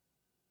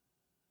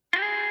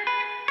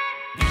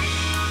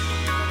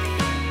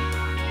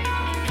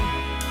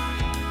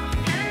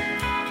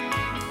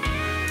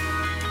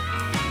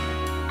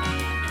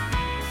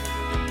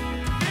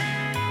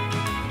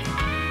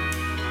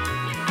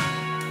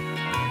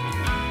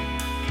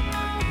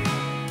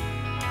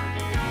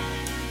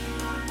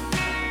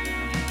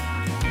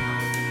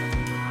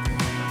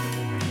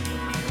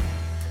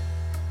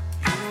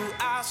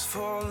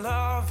 For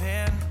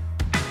loving,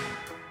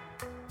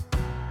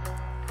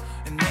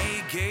 and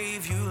they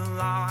gave you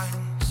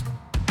lines.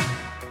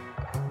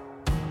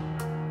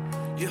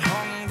 You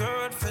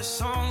hungered for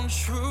some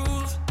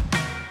truth,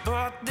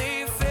 but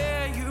they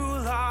fed you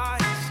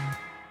lies.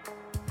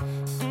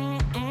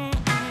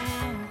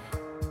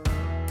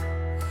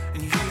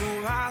 And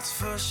you asked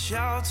for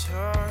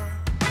shelter,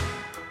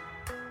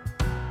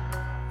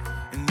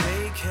 and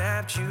they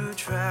kept you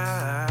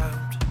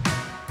trapped.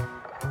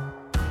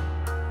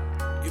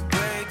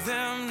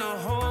 Them to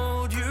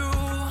hold you,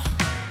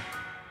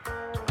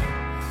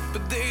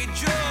 but they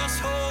just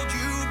hold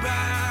you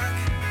back.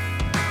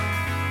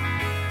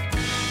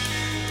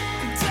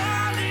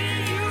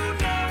 Darling, you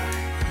know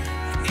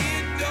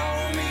it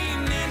don't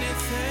mean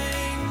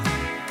anything.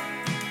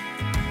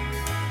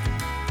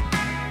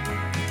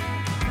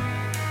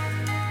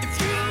 If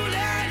you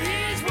let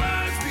his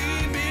words be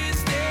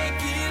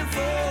mistaken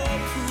for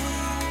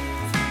proof,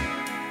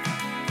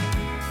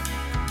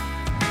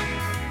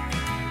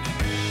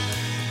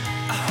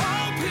 I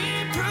hope he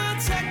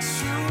protects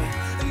you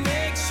and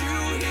makes you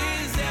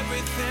his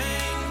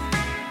everything.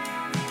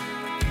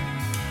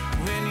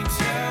 When he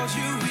tells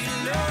you he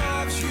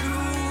loves you,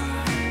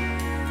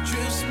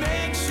 just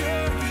make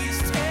sure he's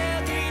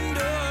telling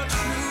the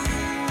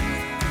truth.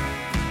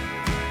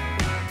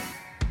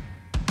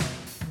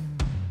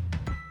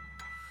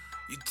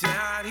 Your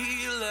daddy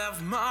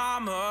left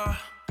mama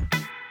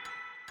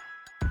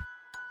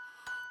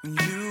when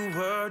you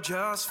were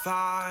just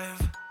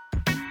 5.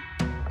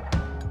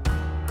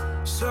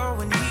 So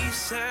when he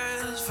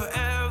says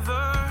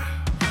forever,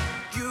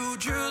 you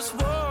just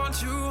want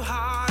to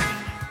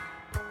hide.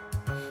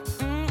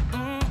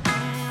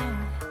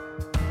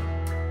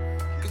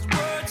 'Cause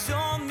words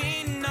don't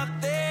mean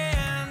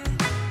nothing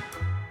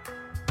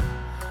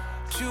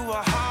to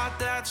a heart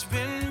that's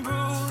been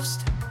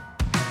bruised.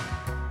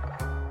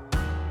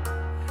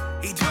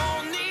 He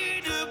don't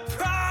need a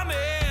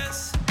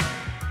promise,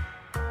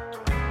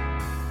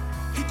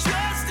 he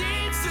just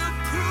needs to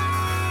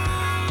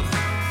prove.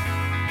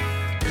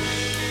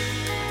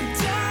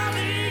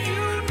 Darling,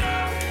 you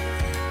know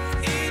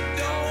it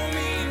don't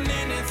mean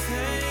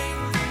anything.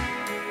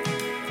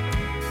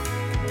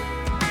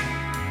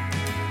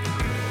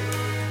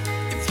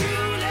 If you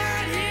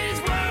let his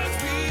words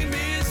be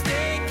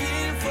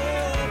mistaken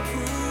for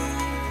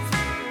proof,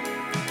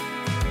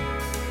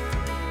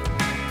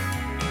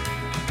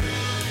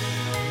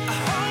 I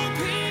hope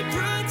he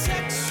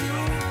protects you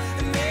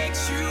and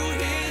makes you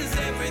his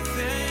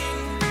everything.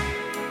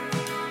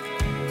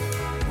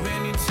 When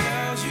he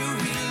tells you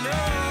he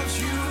loves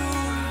you,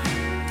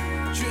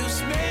 just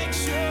make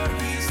sure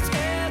he's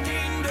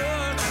telling the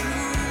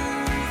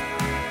truth.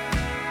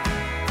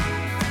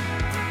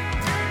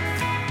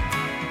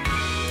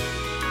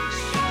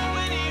 So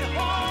when he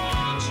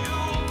holds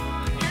you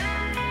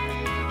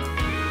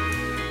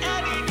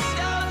and he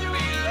tells you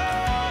he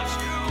loves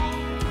you,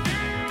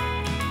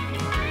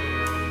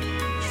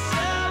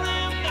 tell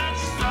him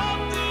that's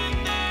something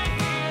that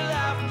he'll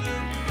have to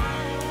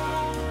prove.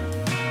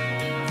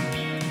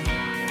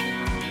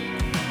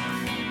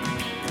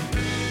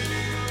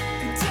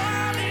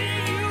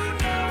 Darling, you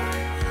know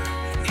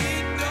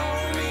it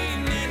don't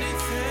mean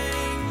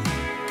anything.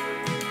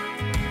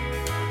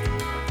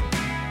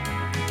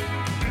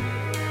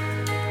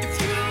 If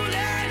you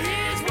let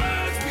his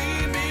words be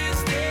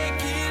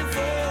mistaken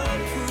for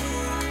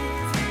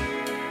proof,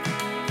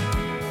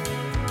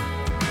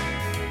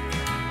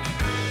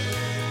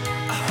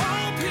 I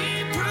hope he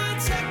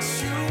protects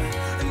you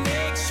and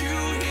makes you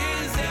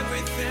his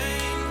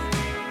everything.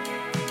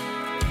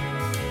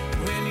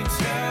 When he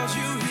tells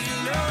you he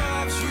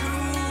loves you,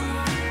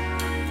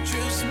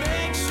 just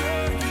make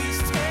sure he's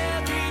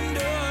telling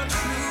the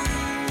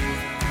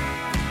truth.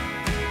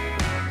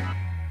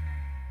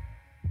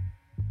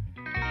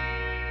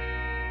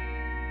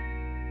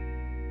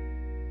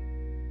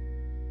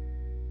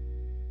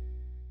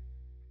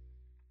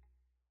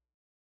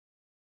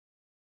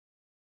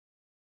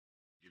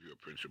 Give you a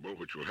principle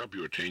which will help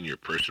you attain your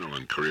personal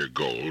and career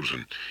goals,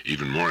 and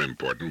even more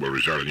important, will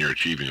result in your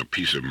achieving a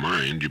peace of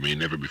mind you may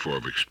never before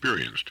have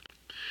experienced.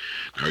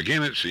 Now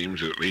again, it seems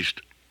that at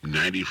least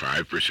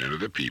 95% of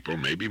the people,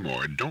 maybe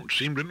more, don't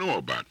seem to know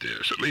about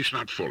this, at least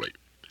not fully.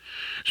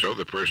 So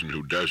the person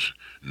who does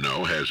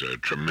know has a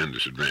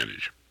tremendous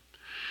advantage.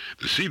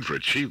 The seed for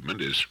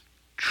achievement is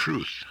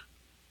truth.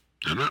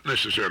 Now, not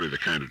necessarily the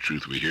kind of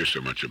truth we hear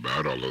so much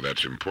about, although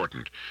that's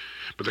important,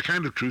 but the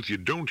kind of truth you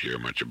don't hear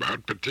much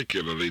about,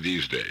 particularly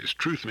these days.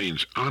 Truth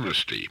means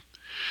honesty.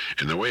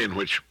 And the way in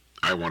which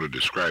I want to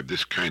describe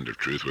this kind of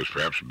truth was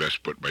perhaps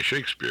best put by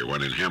Shakespeare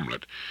when in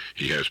Hamlet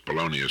he has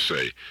Polonius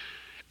say,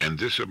 "And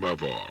this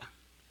above all,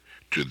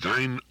 to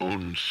thine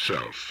own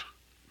self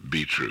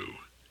be true.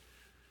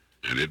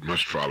 And it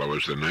must follow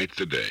as the night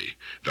the day.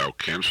 Thou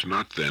canst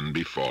not then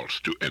be false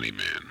to any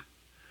man."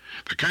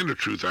 The kind of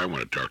truth I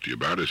want to talk to you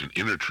about is an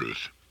inner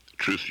truth,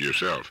 truth to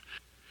yourself.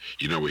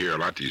 You know, we hear a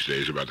lot these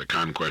days about the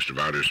conquest of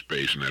outer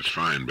space, and that's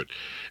fine, but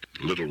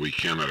little we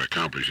cannot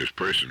accomplish as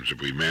persons if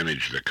we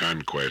manage the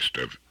conquest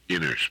of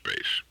inner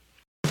space.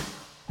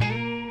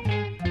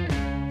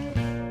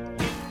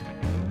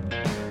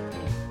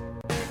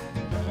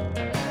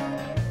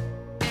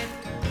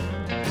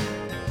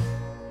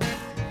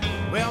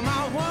 Well,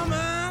 my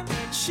woman,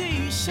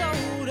 she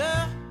showed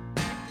up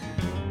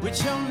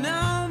with your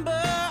number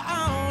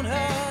on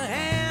her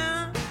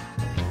hand.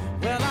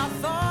 Well, I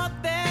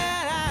thought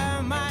that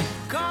I might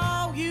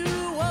call you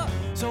up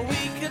so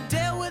we could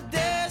deal with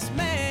this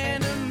man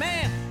to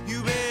man.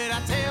 You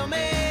better tell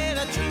me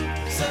the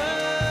truth, son.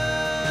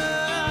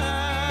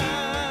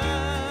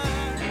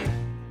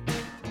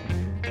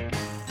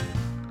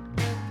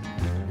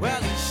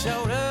 Well, he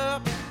showed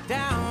up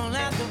down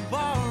at the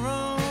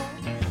ballroom,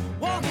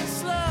 walking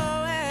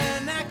slow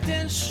and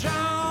acting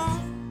strong.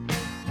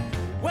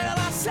 Well,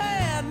 I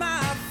said, my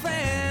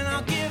friend,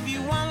 I'll give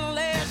you one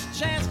last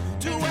chance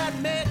to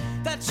admit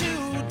that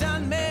you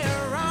done me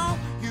wrong.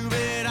 You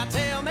better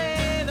tell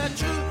me the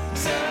truth,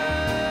 son.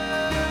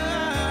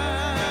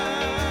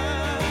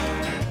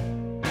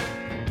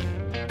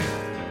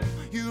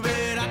 You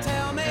better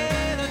tell me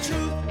the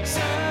truth,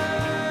 son.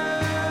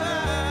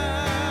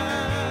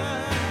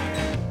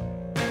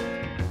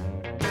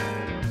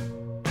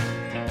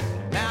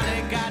 Now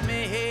they got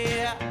me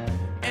here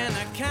in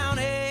the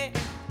county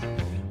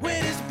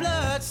with his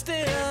blood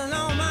still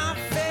on my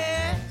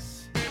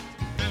face.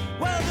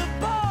 Well, the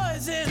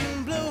boys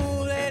in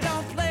blue, they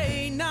don't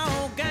play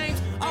no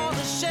games. All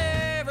the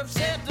sheriff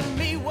said to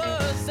me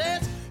was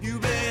this: you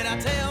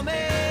better tell me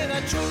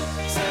the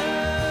truth, son.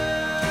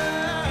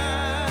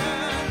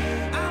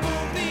 I'm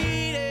gonna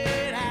beat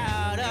it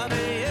out of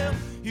you.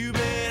 You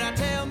better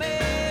tell me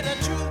the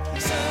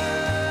truth, son.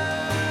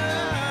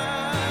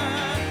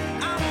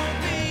 I'm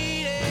gonna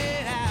beat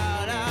it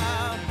out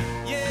of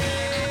you.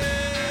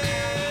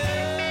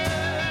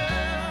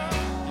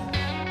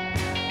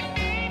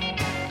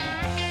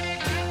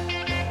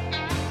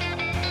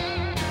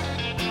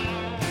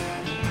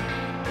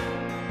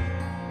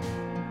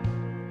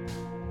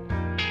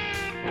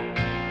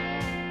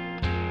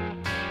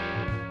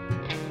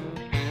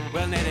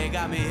 Well, now they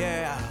got me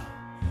here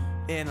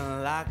in a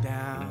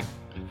lockdown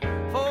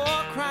for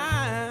a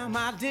crime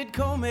I did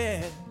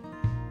commit.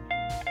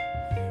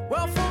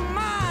 Well, for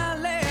my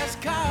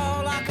last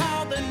call, I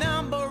called the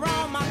number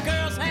on my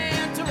girl's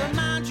hand to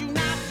remind you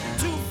not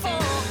to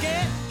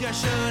forget. You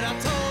should have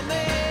told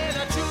me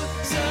the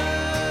truth, son.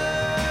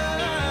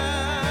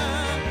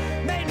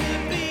 Made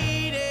me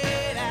beat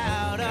it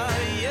out of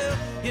you.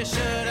 You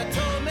should have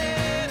told me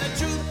the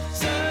truth,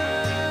 son.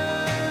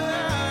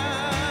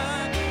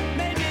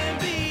 Made me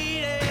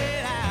beat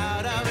it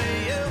out of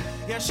you.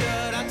 You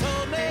should have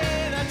told me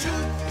the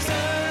truth, son.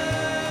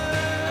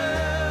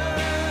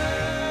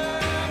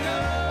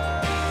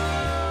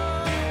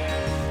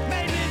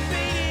 Made me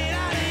beat it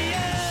out of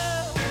you.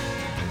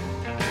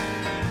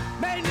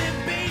 Made me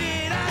beat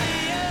it out of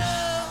you.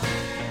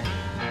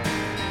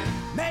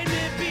 Made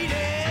me beat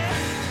it.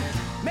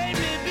 Made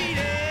me beat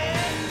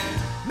it.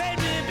 Made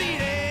me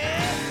beat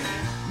it.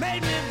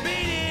 Made me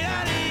beat it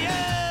out of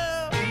you.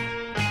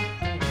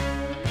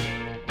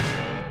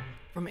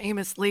 From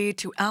Amos Lee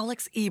to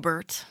Alex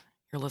Ebert,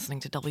 you're listening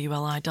to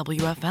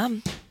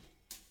WLIWFM.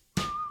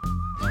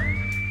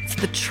 It's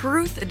the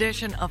Truth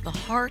edition of The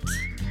Heart,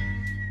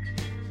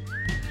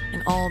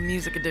 an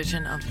all-music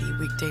edition of the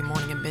weekday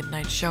morning and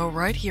midnight show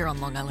right here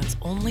on Long Island's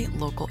only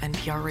local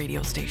NPR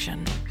radio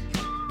station.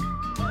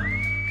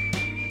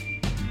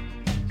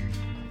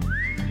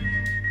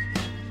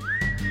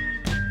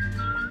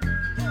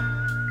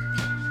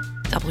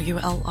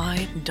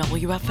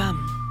 WLIWFM.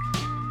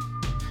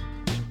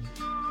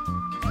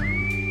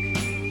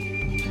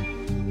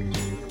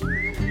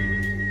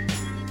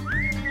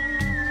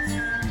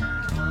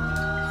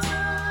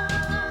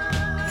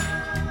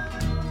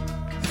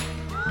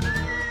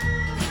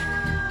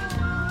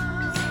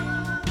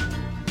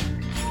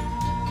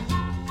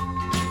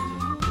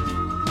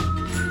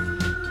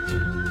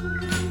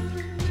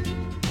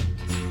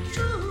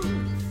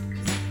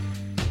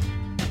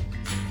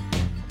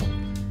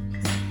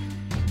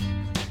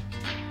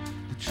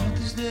 The truth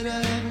is that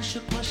I haven't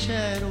shook my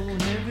shadow,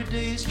 and every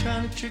day is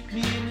trying to trick me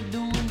into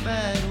doing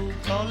battle.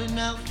 Calling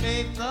out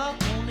faith, God,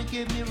 wanna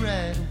get me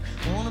rattled.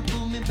 Wanna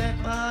pull me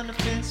back behind the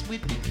fence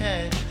with the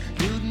cash.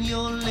 Building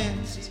your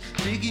lenses,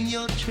 digging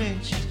your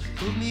trenches.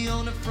 Put me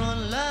on the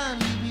front line,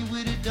 leave me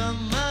with a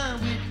dumb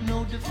mind with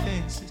no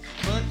defenses.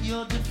 But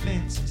your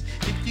defenses,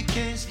 if you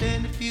can't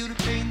stand to feel the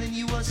pain, then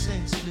you are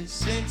senseless.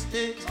 Since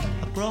this,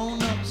 I've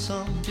grown up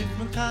some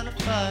different kind of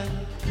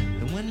fighter.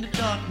 And when the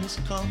darkness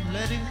comes,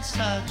 let it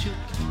inside you.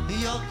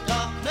 Your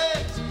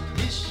darkness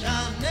is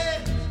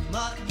shining,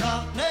 my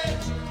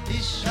darkness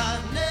is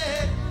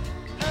shining.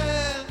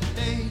 Have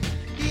faith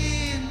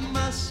in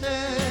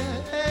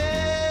myself.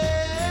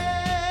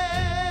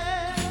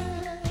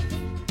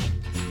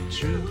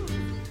 True.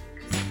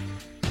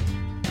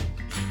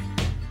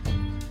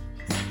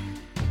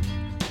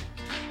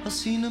 I've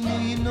seen a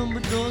million number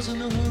doors on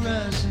the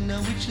horizon.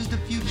 Now which is the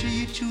future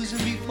you're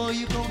choosing before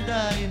you gon'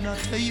 die? And I'll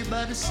tell you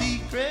about a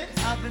secret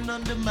I've been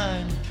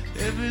undermining.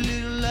 Every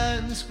little lie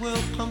in this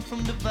world come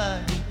from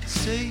dividing.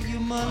 Say you're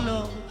my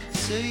love,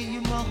 say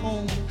you're my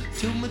home.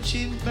 Till my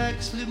chin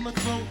back, slit my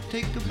throat,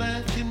 take a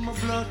bath in my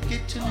blood,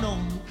 get to know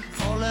me.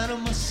 All out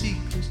of my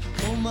secrets,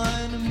 all my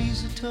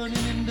enemies are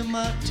turning into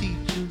my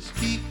teachers.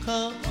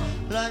 Because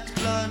light's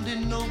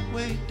blinding, no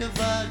way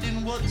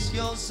dividing what's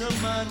yours or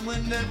mine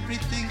when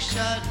everything's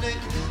shining.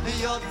 And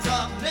your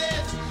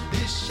darkness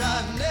is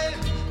shining,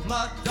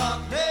 my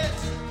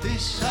darkness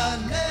is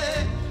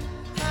shining.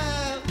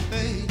 Have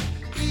faith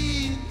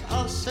in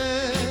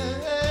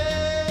ourselves.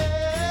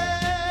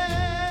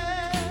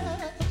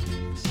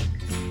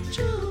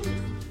 True.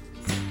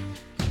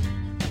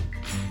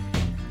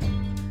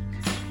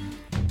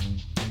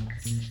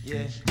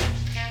 Yeah.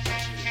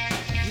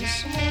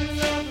 Yes, I'm only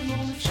loving,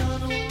 only trying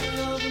to only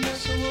love, and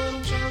that's what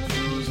I'm trying to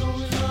do is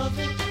only love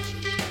it.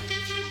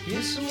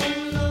 Yes, I'm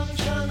only loving,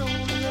 trying to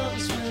only love, I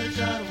swear to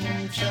God, I'm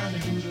only trying to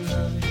do the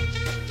loving.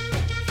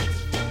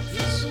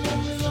 Yes, I'm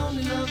only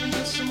lonely loving,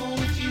 yes, I'm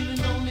only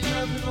feeling only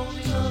loving,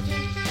 only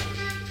loving.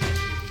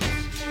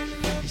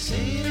 You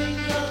say it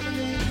ain't loving,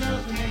 ain't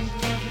loving, ain't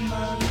loving, my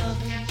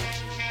loving.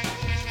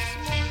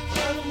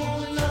 But I'm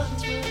only loving,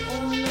 swear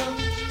only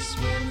loving,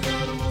 swear to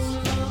God, I'm only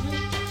loving.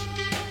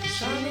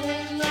 Trying to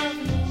only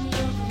loving, only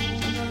loving,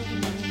 only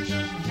loving, only loving,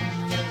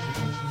 only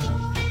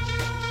loving.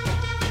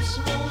 Yes,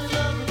 I'm only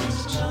loving, yes,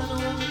 I'm trying to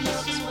only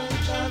love, swear to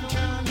God,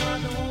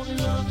 I'm only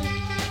loving.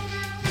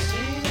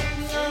 Say it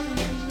ain't loving,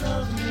 ain't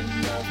loving, ain't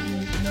loving,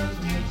 ain't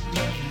loving, ain't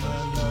loving, my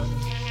loving.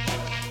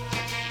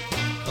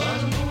 But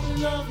I'm only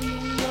loving,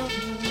 only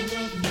loving, only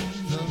loving,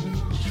 only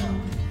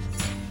loving.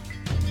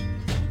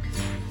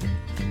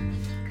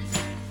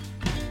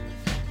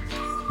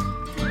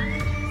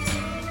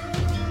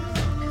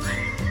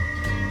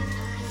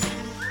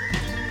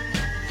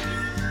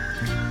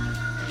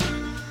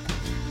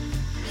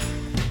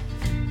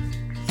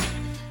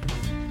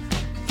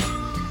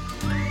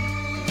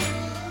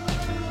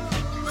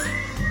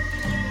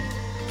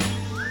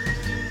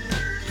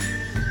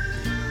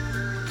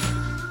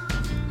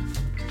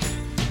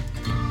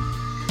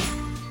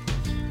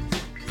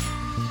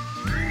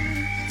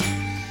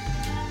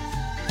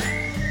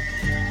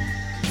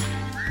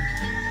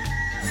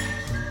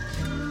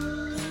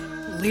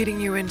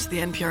 Leading you into the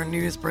NPR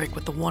news break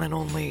with the one and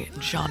only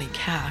Johnny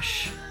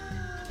Cash.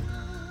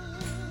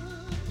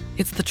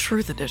 It's the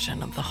Truth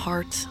edition of The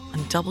Heart on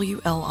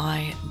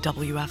WLI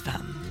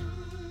WFM.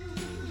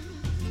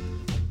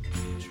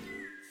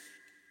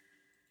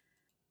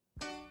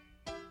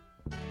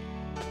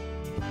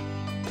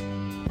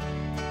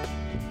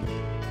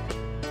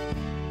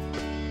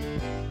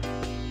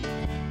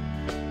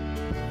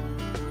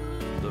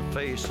 The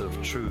face of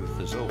truth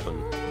is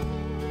open.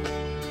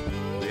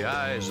 The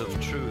eyes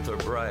of truth are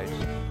bright.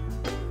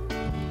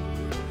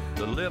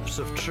 The lips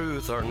of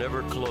truth are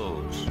never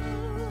closed.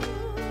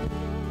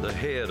 The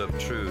head of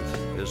truth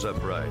is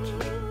upright.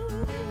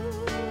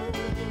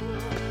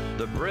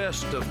 The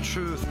breast of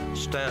truth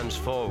stands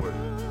forward.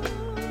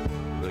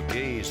 The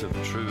gaze of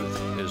truth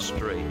is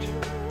straight.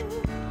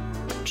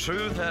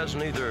 Truth has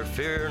neither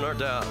fear nor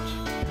doubt.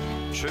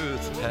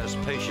 Truth has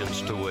patience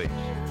to wait.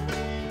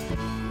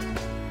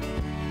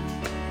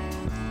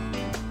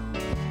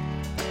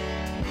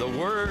 The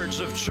words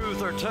of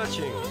truth are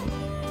touching.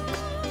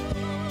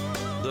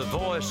 The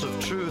voice of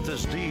truth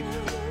is deep.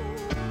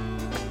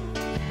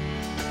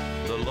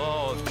 The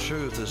law of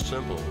truth is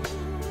simple.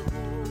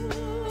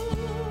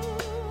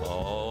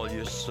 All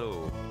you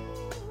sow,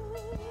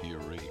 you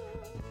reap.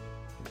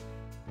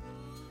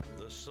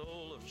 The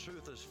soul of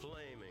truth is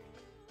flaming.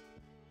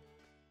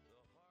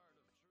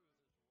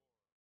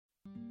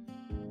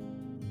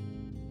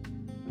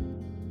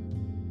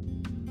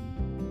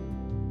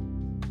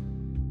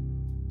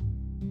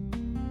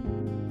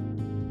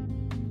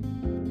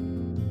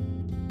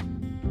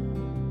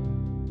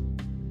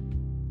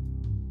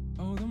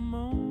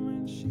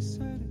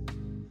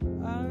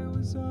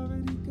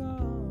 Already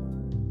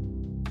gone.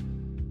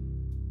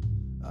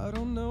 I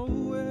don't know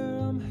where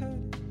I'm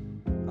headed.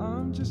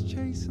 I'm just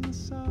chasing the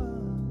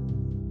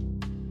sun.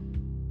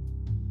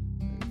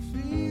 I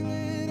feel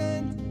it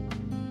empty.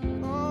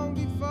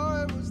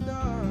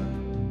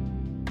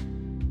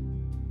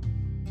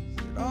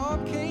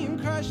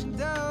 crashing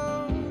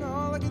down.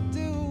 All I could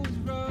do was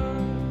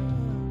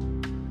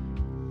run.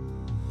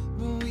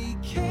 But we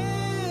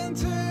can't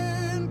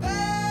turn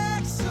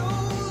back, so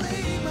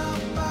lay my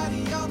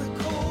body on the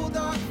cold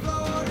dark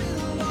floor.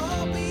 It'll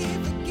all be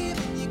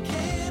forgiven. You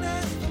can't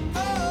ask for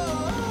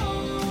more.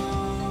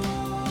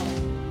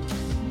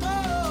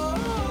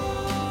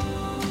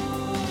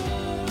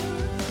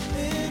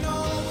 And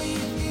all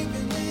we've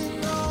given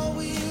and all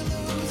we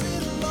lose,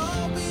 it'll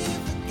all be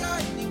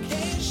forgotten. You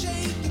can't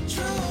shake the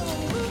truth.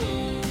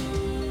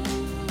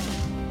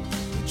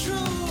 The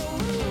truth.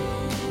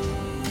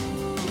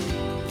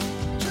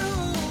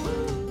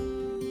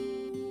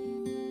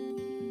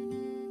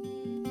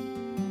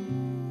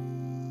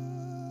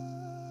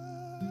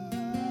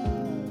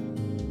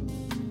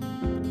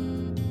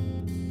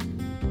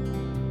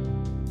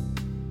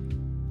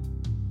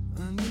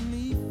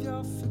 Underneath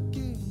your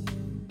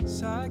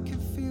forgiveness, I can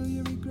feel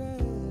your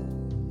regret.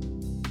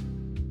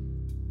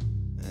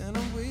 And I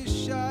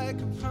wish I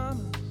could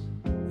promise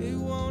it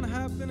won't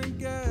happen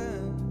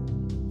again.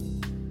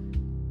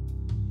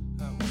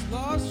 I was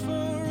lost for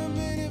a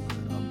minute,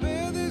 but I'll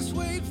bear this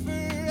weight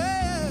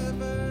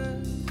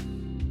forever.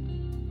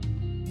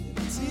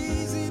 It's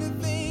easy to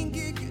think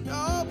it could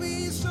all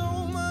be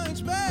so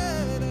much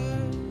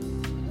better.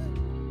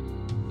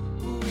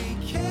 We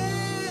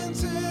can't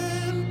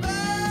turn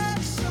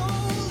back, so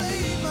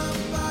lay my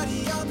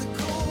body on the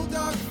cold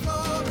dark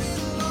floor.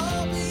 It'll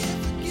all be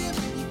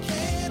forgiven. You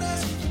can't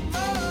ask for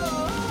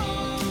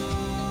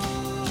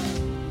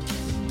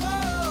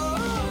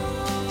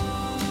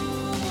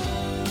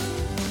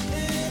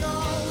and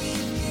all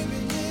we've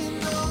given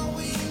and all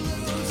we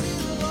lose,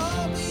 it'll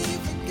all be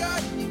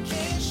forgotten. You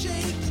can't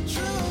shake the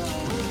truth.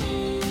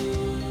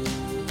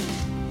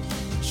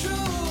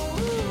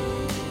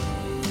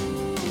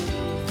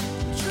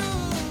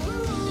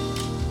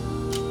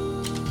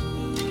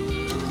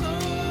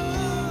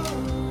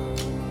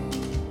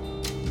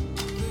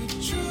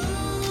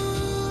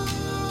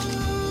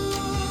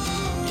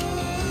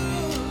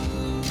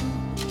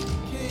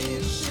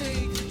 Can't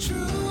shake the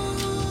truth.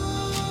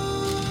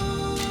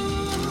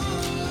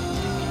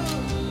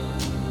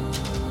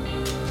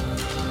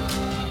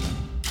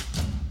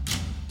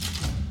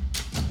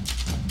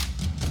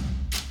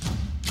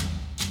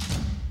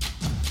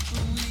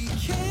 We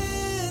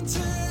can't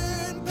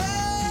turn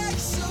back,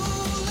 so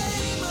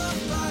lay my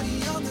body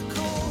on the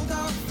cold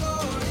dark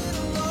floor.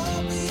 It'll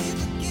all be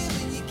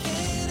forgiven. You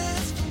can't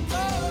ask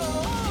for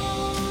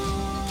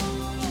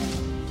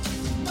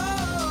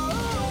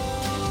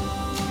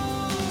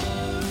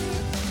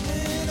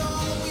and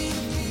all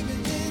we've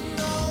given and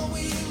all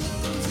we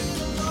lose,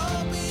 it'll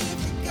all be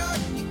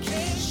forgotten. You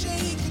can't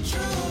shake the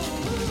truth.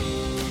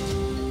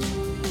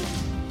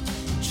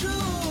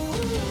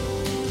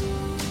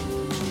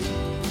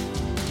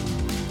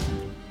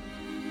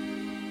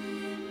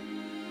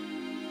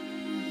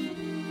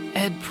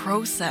 Ed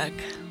Prosek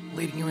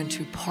leading you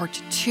into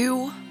part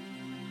 2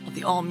 of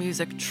the all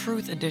music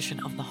truth edition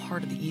of the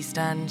Heart of the East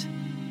End.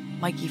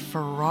 Mikey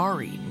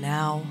Ferrari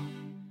now.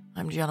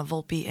 I'm Gianna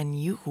Volpe, and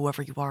you,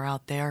 whoever you are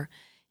out there,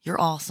 you're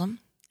awesome,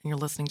 and you're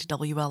listening to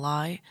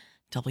WLI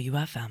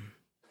WFM.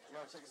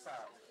 Yo, check this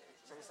out.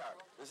 Check this out.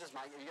 This is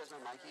Mikey. You guys know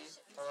Mikey?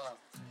 Hello.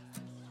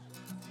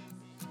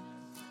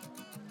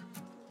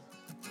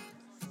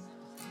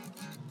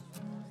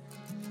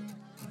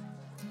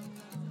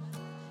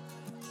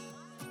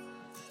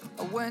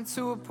 I went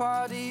to a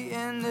party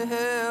in the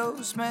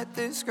hills, met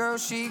this girl,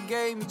 she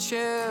gave me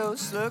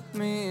chills. Looked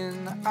me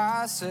in the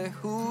eye, said,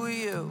 who are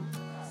you?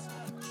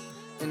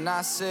 And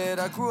I said,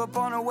 I grew up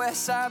on the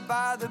west side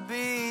by the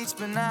beach,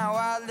 but now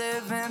I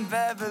live in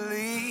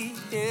Beverly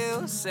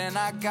Hills, and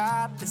I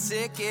got the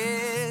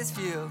sickest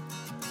view.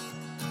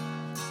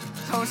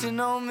 Don't you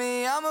know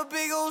me, I'm a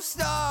big old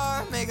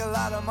star, make a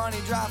lot of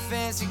money, drive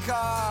fancy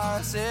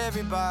cars.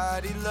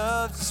 Everybody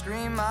loves to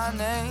scream my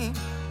name.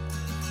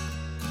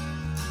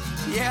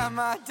 Yeah,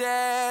 my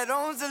dad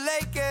owns the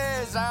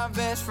Lakers. I'm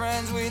best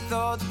friends with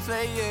all the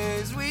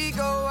players. We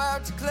go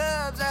out to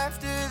clubs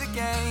after the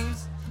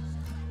games.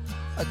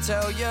 I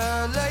tell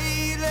ya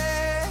lately,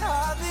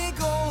 I've been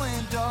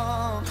going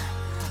dumb.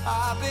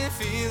 I've been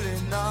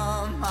feeling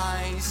numb.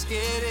 I ain't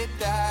scared of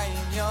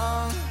dying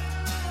young.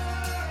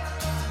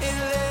 And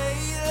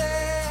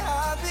lately,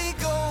 I've been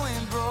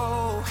going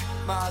broke.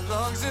 My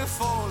lungs are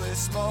full of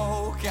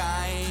smoke.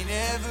 I ain't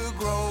ever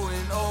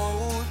growing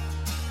old.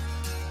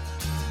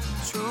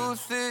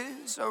 Truth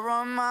is, I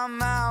run my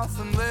mouth,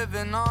 I'm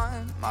living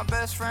on my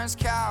best friend's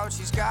couch.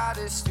 He's got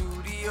his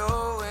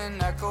studio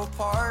in Echo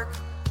Park.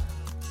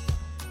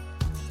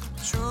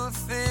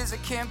 Truth is, I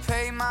can't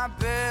pay my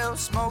bills,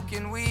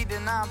 smoking weed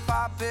and I'm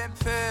popping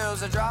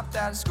pills. I dropped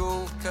out of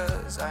school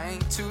cause I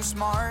ain't too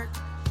smart.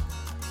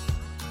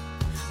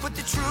 But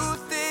the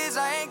truth is,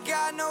 I ain't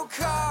got no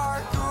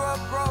car. Grew up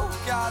broke,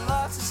 got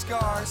lots of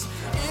scars.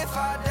 If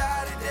I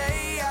die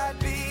today, I'd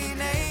be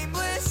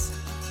nameless.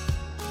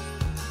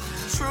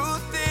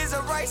 Truth is, I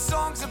write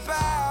songs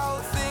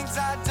about things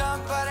I've done,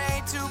 but I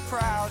ain't too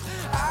proud.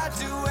 I'd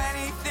do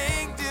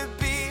anything to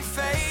be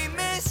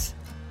famous.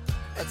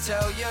 I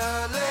tell you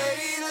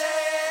lately,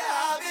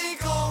 I've been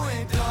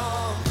going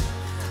dumb.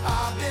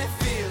 I've been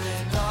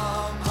feeling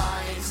numb.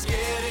 I ain't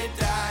scared of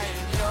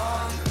dying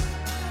young.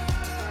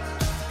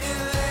 And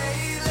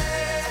lately,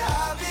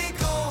 I've been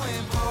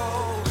going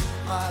broke.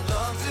 My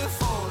lungs are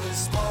full of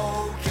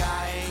smoke.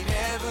 I ain't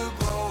ever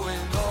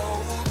growing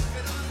old.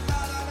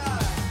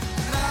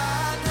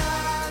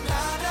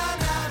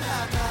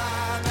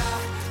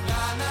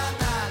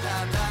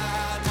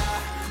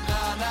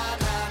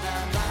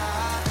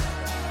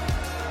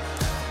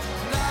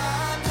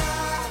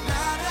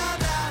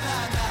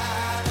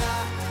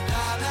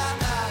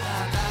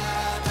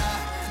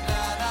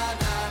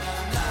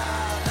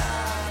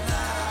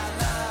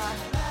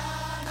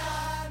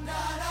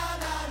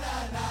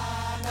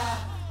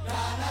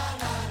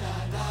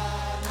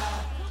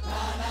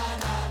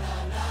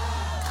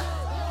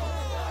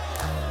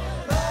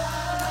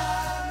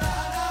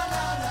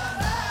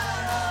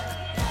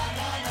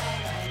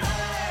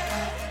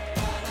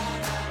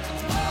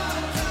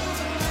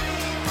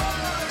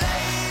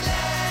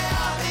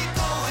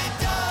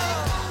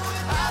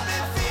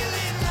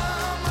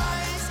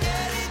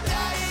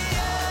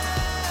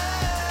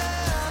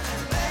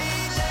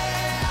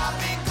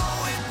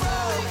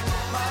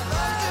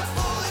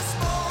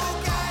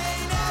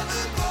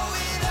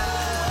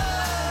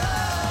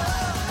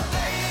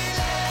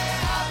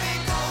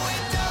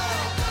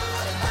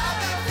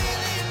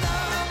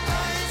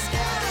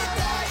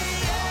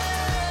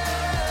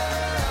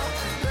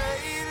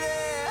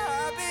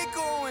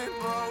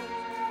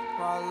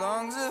 My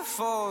lungs are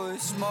full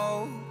of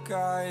smoke.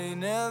 I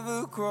ain't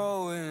never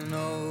growing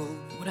old.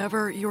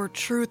 Whatever your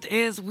truth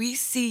is, we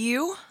see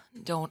you.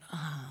 Don't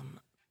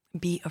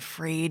be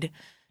afraid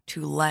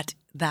to let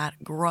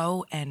that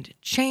grow and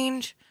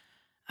change.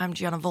 I'm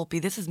Gianna Volpe.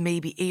 This is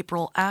Maybe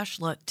April.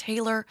 Ashla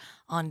Taylor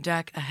on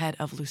deck ahead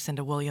of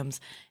Lucinda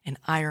Williams and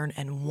Iron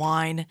and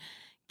Wine.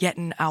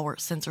 Getting our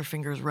sensor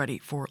fingers ready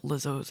for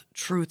Lizzo's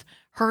Truth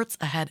Hurts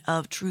ahead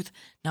of Truth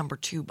number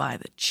 2 by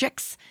the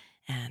Chicks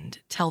and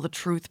Tell the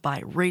Truth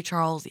by Ray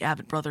Charles, the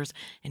Abbott Brothers,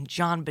 and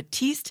John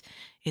Batiste.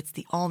 It's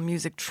the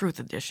all-music truth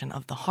edition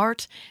of The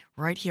Heart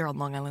right here on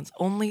Long Island's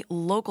only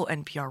local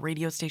NPR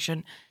radio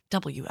station,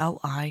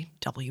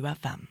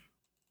 WLIWFM.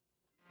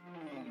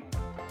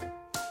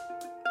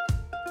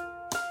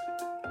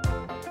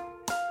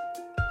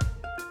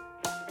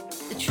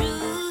 The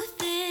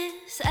truth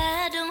is,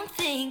 I don't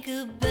think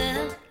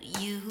about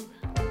you.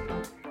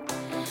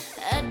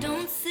 I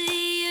don't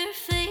see your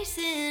face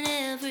in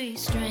every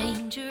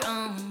stranger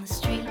on the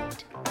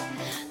street.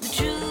 The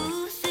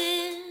truth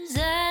is,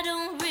 I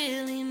don't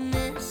really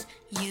miss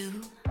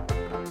you.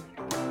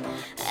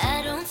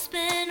 I don't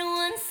spend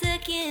 1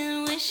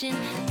 second wishing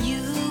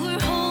you were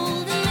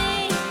holding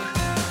me.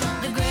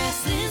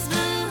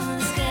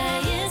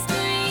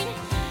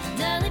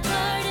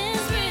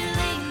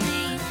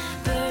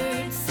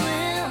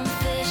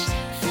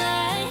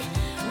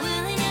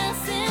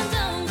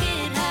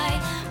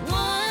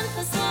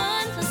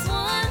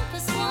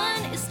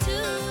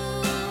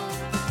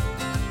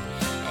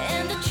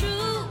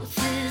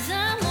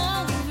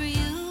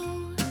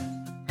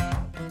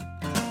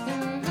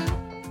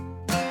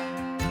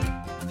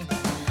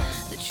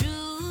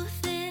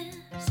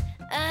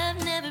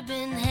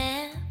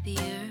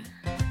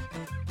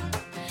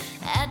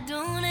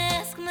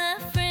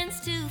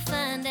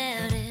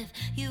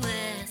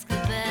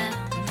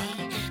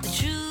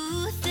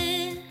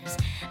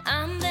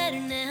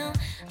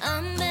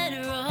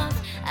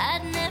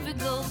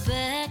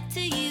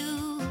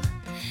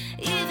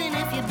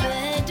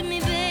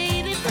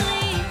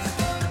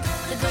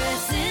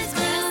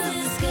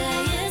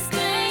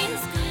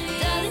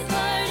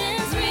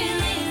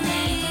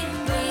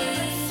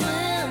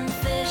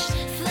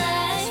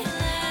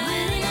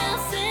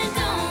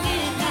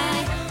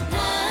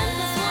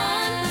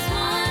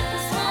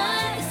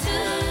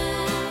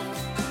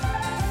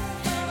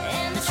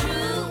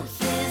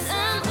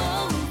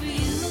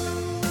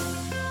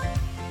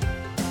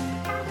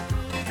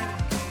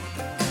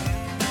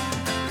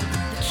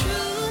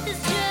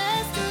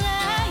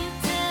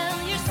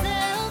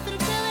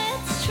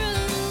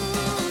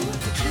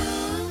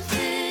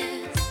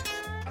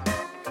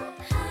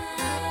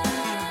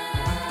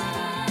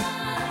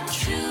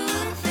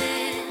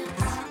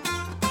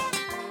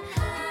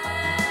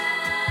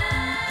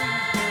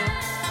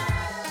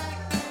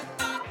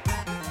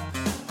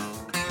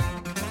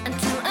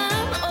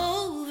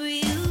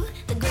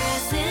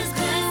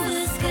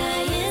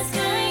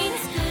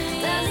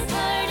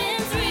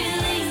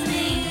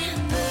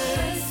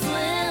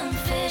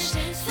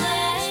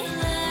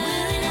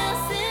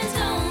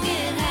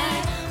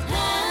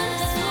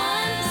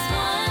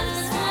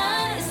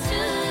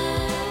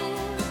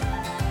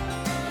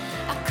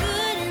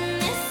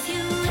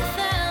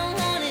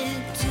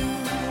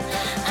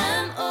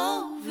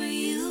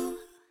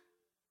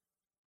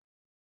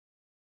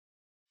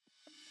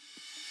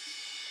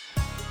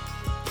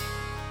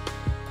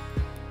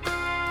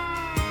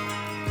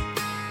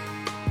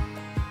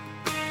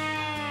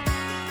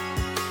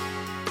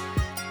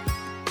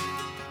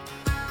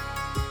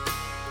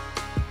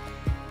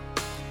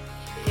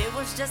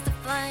 it's just a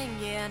fling,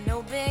 yeah,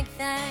 no big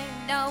thing.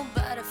 No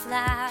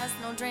butterflies,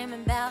 no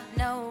dreaming about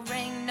no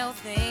ring, no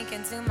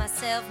thinking to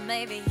myself,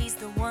 maybe he's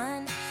the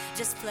one.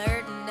 Just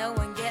flirting, no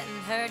one getting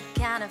hurt,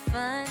 kind of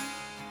fun.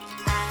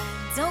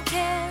 I don't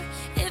care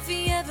if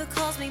he ever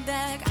calls me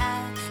back.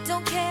 I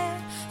don't care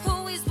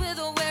who he's with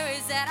or where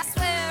he's at. I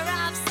swear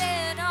I've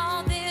said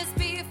all this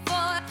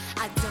before.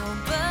 I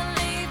don't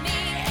believe me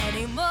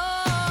anymore.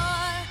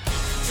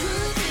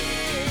 Truth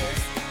is,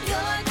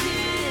 your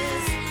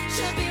kiss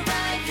should be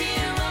right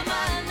here on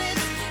my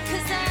lips.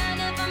 'Cause I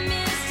never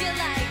missed you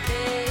like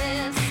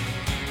this.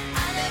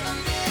 I never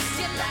missed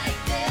you like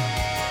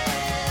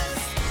this.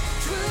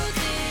 Truth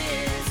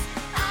is,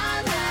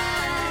 I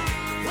lied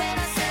when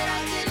I said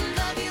I didn't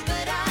love you,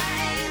 but I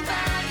ain't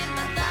lying,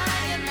 I'm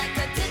lying like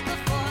I did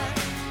before.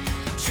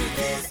 Truth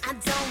is, I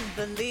don't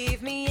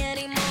believe me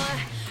anymore.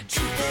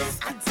 Truth is,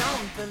 I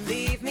don't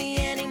believe me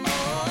anymore.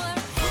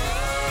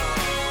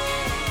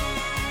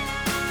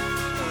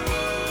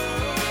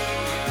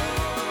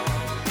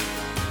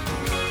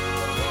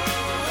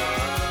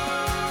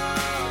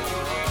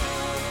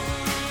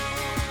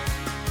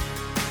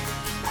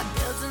 I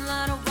built a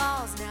lot of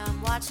walls, now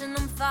I'm watching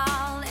them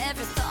fall.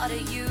 Every thought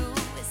of you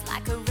is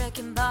like a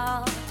wrecking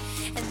ball.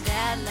 And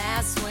that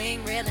last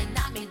swing really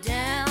knocked me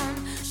down,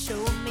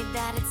 showing me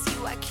that it's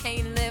you I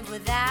can't live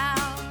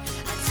without.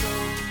 I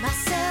told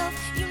myself,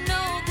 you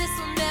know this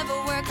will never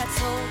work. I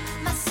told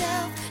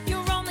myself,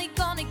 you're only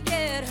gonna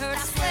get hurt.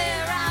 I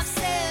swear I've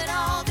said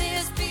all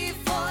this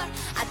before.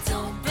 I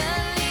don't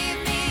believe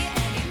me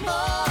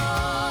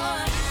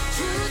anymore.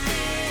 Truth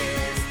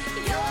is,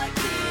 your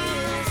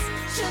kiss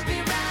should be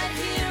right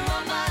here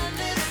on my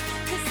lips.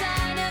 'Cause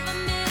I never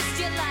missed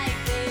you like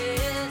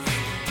this.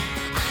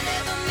 I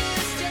never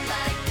missed you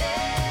like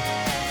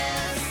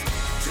this.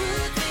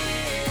 Truth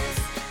is,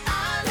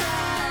 I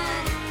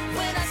lied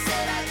when I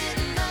said I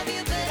didn't love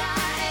you, but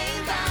I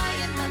ain't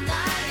lying, I'm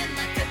lying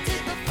like I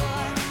did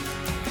before.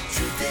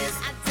 Truth is,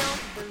 I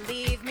don't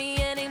believe me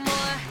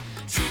anymore.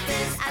 Truth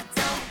is, I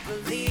don't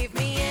believe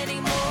me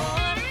anymore.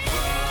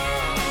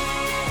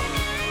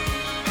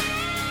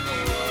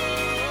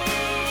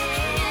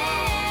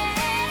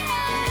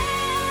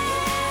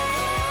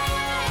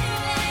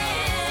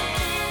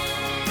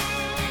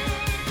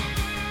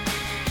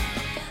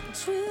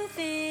 Truth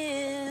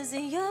is,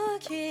 your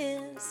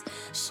kiss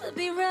should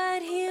be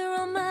right here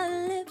on my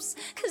lips.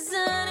 'Cause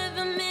I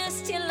never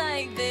missed you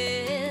like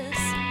this.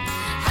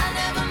 I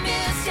never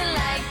missed you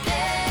like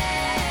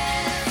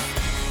this.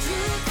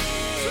 Truth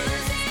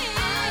is,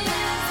 I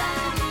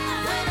lied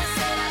when I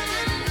said I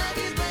didn't love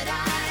you, but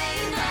I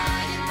ain't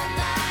lying, I'm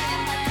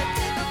lying like I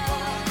did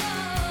before.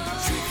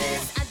 Truth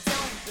is, I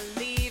don't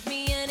believe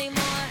me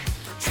anymore.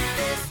 Truth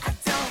is, I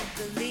don't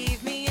believe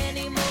me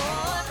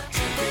anymore.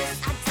 Truth is,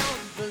 I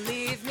don't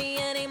believe me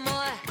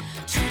anymore.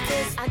 Truth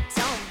is, I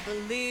don't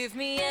believe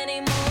me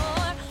anymore.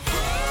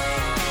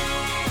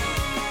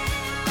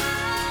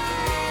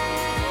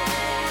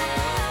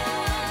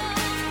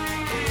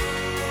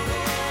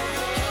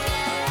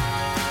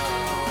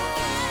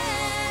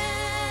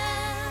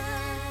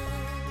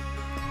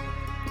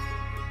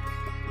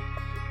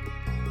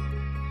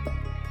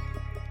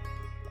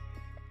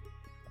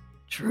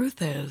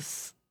 Truth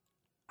is,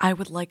 I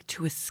would like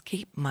to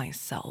escape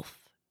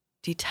myself,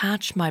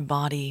 detach my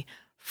body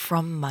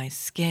from my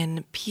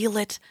skin, peel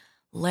it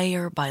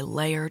layer by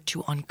layer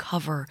to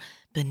uncover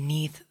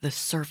beneath the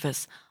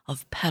surface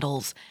of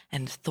petals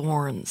and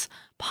thorns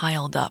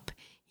piled up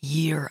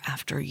year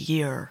after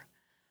year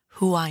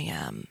who I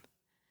am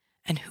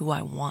and who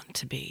I want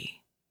to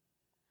be.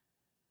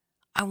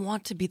 I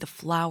want to be the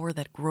flower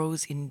that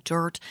grows in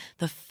dirt,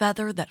 the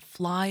feather that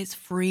flies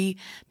free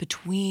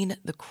between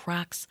the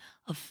cracks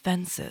of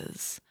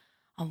fences.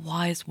 A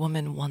wise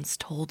woman once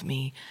told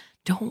me,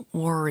 don't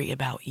worry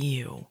about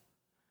you.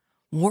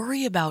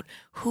 Worry about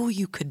who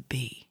you could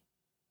be.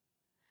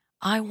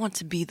 I want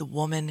to be the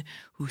woman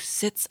who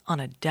sits on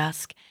a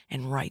desk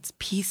and writes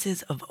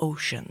pieces of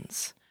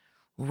oceans,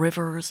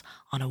 rivers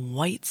on a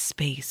white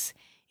space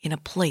in a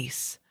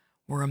place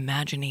where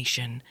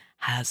imagination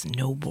has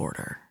no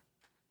border.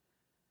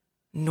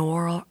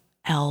 Nora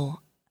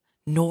L.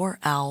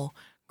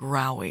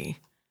 Growie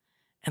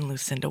and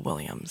Lucinda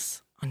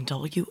Williams on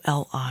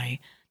WLI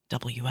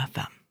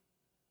WFM.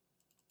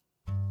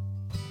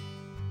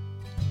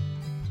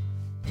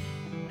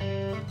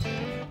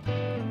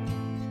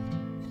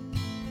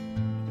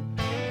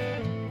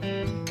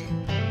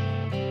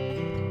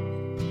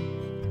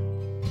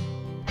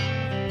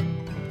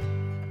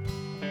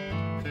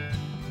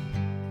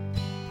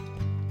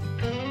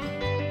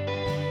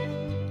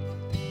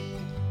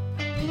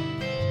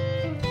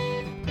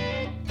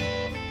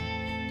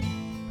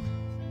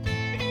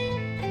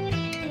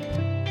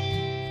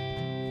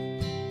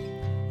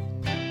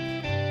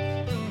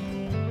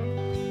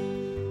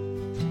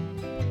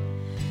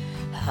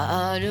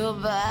 Hide your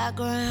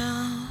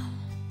background,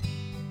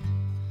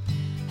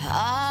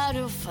 hide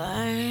your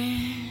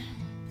fame,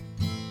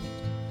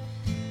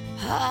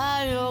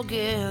 hide your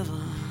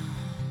given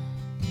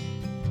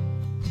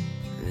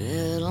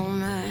middle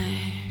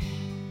name.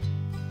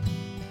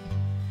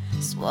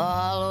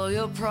 Swallow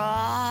your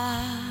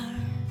pride,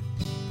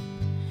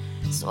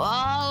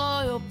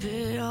 swallow your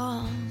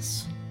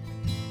pills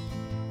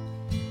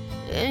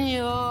in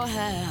your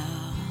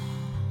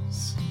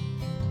house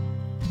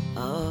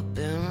up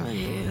in the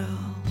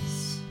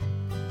hills.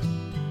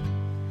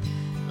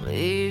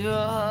 Leave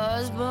your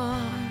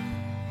husband,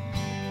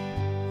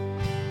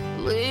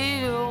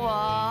 leave your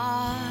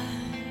wife,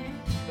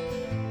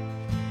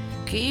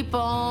 keep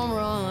on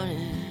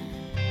running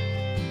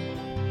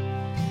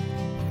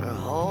your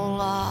whole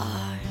life.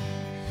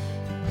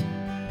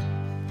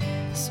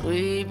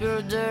 Sweep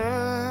your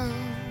dirt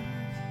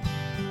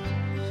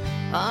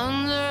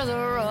under the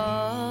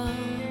rug,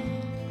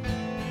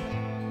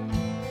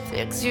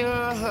 fix your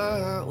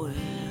hurt with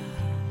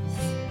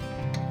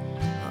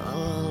a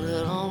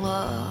little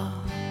love.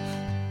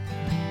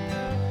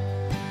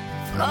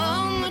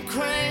 From the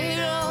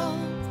cradle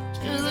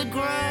to the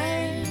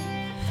grave,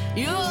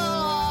 you'll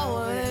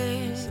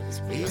always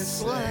be a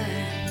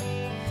slave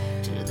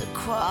to the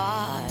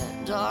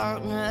quiet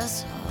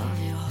darkness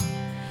of your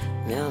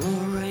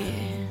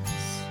memories.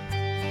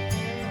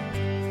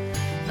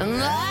 And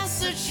that's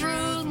the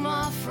truth,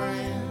 my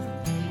friend,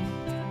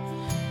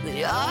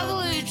 the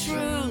ugly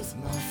truth,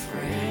 my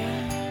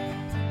friend.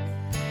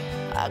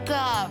 I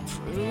got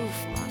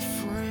proof, my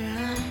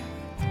friend,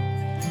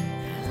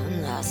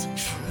 and that's the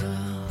truth.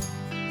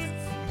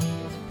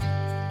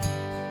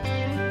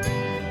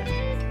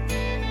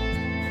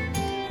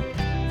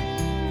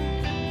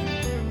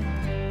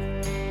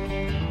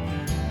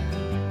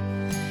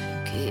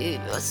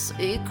 Keep your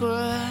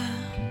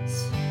secrets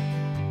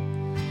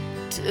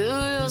to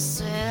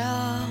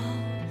yourself.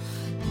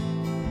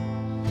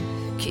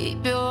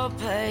 Keep your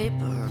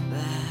paper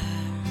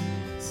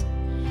bags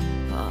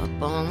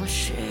up on the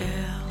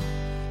shelf.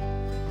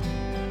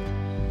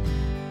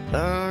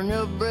 Burn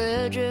your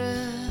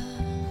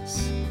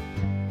bridges,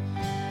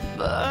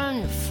 burn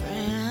your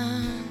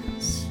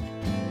friends,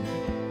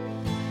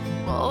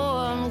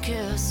 blow them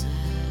kisses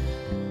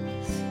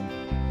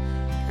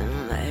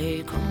and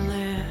make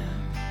amends.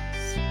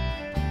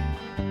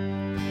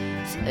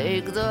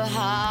 Take the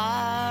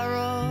high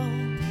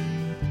road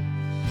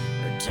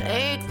or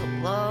take the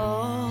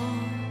low.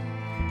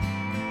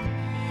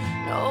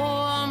 No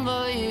one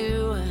but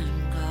you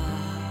and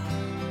God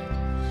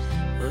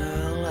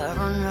will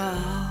ever know.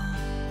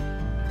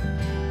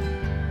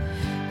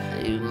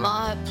 You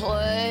might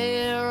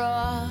play it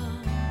rough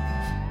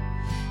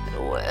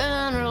and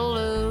win or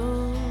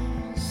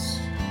lose.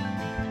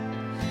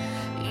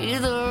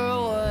 Either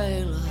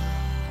way, love,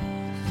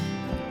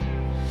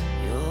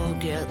 you'll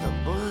get the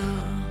blues.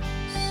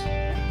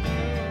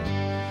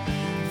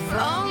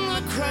 From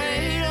the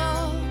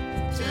cradle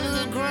to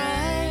the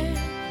grave,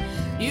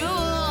 you'll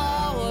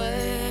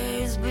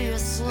always be a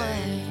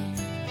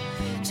slave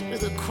to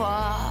the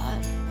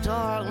quiet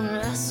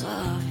darkness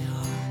of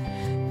your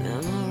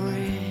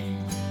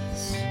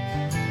memories.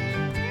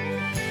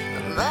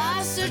 And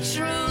that's the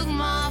truth,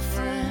 my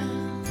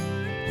friend,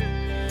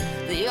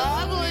 the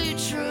ugly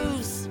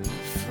truth,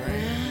 my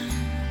friend.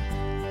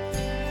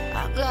 I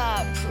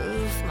got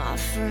proof, my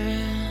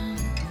friend,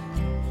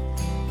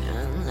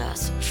 and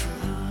that's the truth.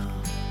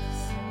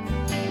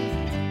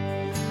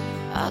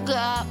 I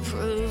got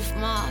proof,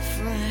 my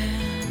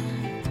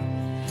friend,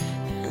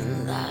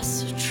 and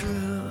that's the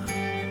truth.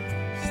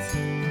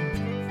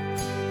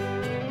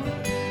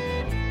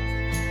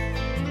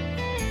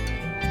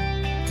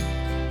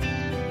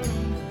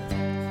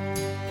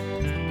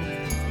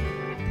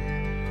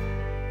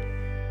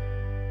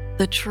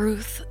 The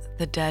truth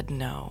the dead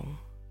know.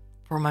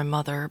 For my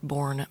mother,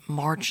 born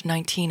March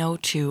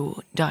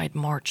 1902, died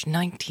March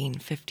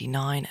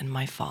 1959, and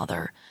my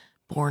father,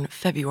 born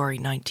February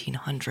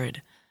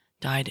 1900,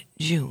 died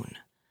June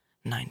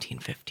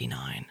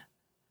 1959.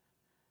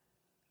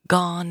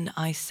 Gone,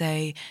 I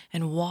say,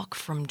 and walk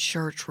from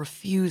church,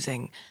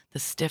 refusing the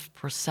stiff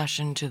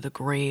procession to the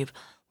grave,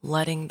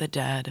 letting the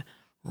dead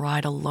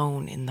ride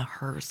alone in the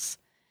hearse.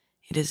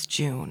 It is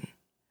June.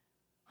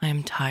 I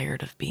am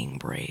tired of being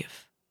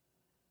brave.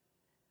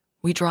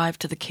 We drive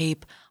to the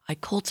Cape. I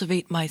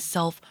cultivate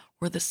myself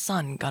where the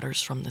sun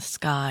gutters from the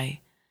sky,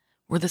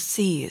 where the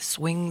sea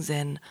swings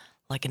in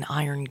like an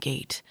iron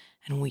gate,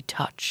 and we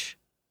touch.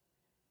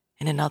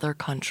 In another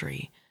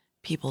country,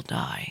 people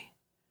die.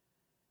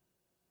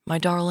 My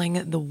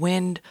darling, the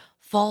wind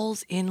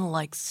falls in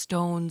like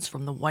stones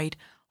from the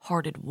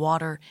white-hearted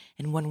water,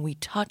 and when we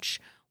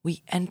touch,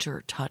 we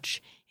enter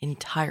touch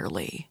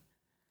entirely.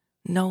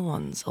 No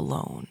one's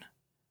alone.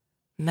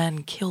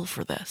 Men kill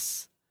for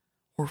this,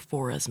 or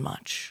for as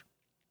much.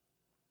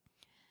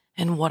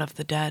 And what of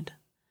the dead?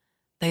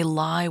 They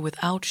lie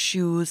without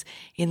shoes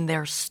in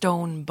their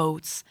stone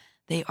boats.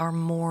 They are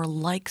more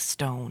like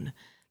stone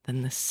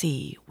than the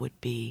sea would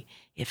be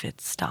if it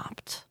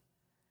stopped.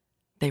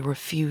 They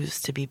refuse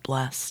to be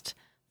blessed,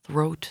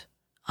 throat,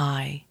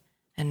 eye,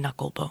 and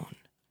knucklebone.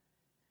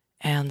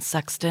 Ann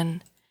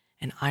Sexton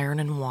and Iron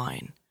and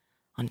Wine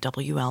on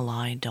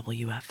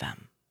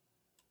WLIWFM.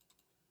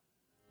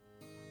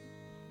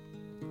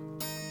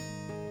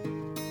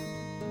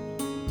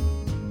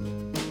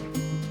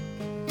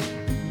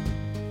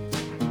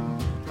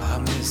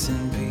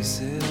 missing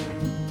pieces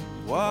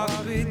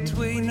walked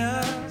between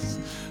us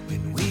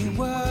when we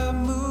were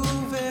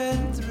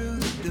moving through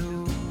the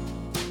door.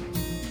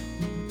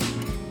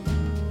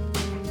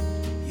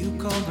 You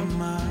called them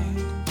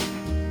mine,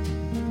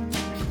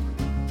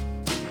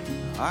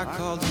 I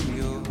called them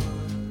yours.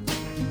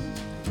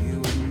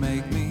 You would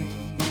make me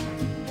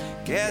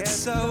get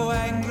so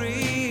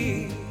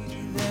angry,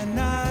 then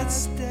I'd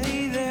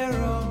stay there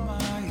on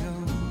my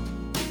own.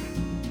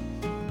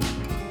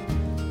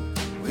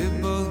 We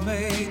both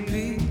made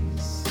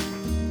peace,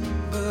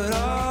 but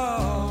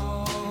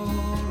all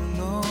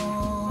alone.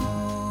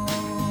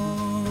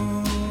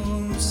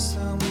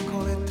 Some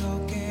call it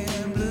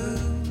talking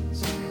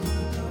blues,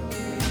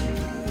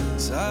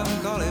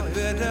 some call it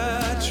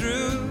bitter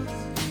truth,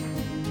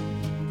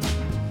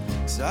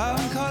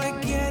 some call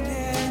it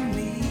getting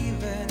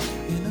even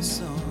in a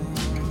song.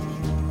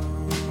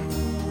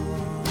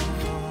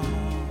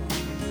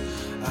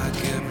 I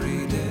kept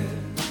reading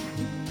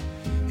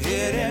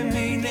hidden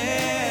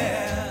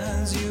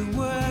meanings. You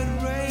would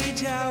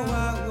rage how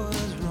I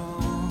was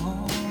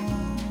wrong.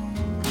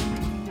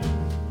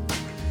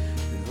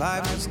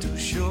 Life was too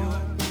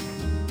short,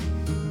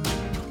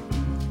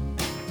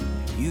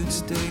 you'd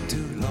stay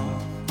too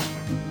long.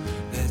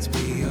 Let's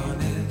be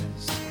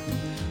honest,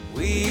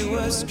 we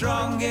were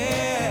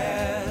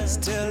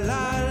strongest till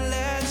I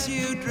let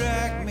you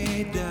drag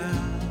me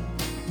down.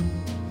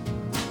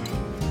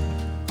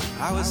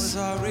 I was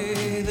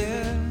sorry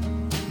then,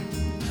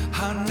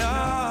 I'm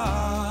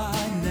not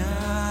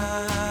now.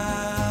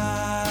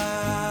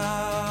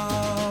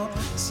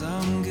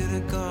 Some get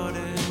a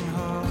garden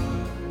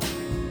heart,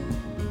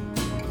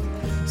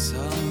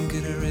 some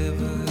get a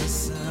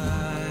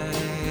riverside,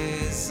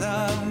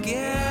 some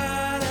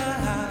get a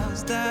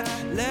house that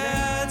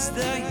lets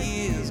the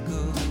years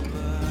go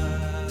by.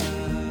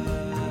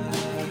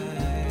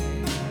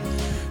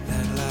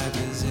 That life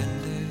is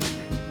ended,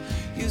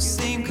 you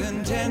seem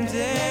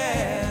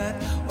contented,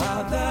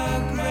 while the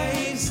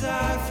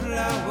graveside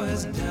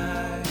flowers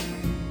die.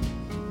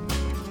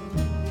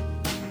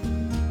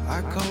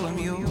 I call them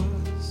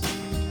yours,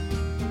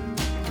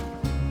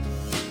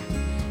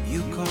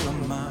 you call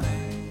them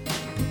mine.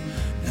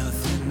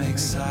 Nothing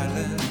makes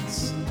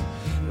silence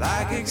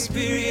like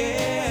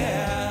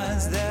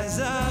experience. There's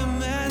a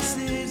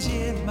message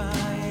in my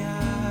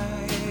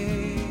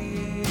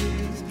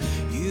eyes.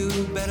 You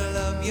better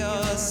love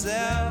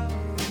yourself,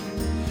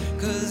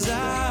 'cause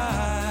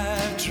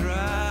I've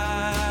tried.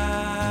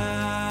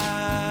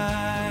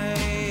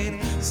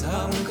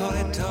 Some call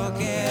it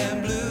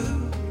talking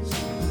blues,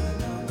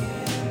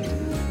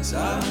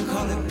 some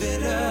call it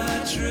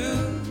bitter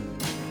truth,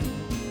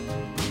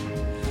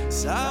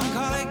 some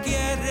call it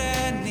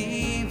getting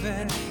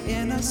even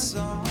in a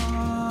song.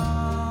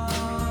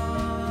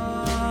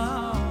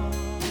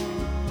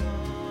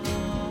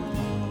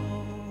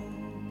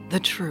 The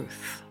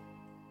truth.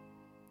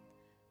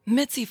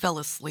 Mitzi fell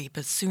asleep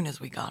as soon as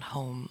we got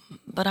home,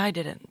 but I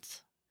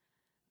didn't.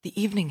 The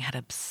evening had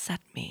upset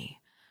me.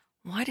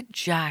 Why did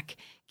Jack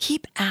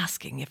keep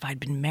asking if I'd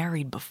been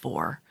married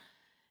before?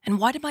 And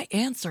why did my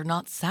answer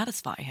not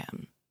satisfy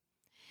him?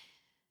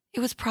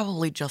 It was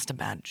probably just a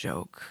bad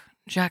joke.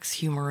 Jack's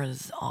humor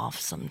is off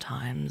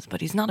sometimes,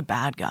 but he's not a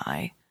bad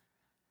guy.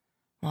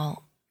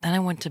 Well, then I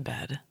went to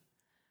bed.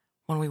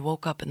 When we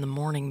woke up in the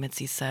morning,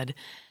 Mitzi said,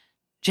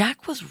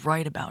 "Jack was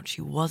right about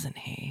you, wasn't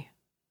he?"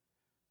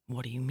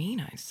 "What do you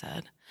mean?" I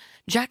said.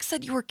 "Jack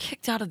said you were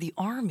kicked out of the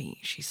army,"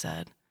 she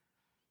said.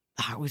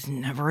 "I was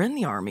never in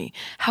the army.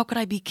 How could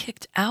I be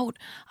kicked out?"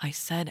 I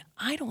said.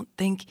 "I don't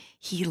think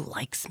he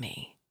likes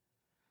me."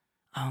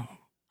 "Oh,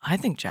 I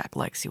think Jack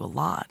likes you a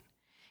lot.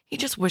 He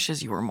just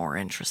wishes you were more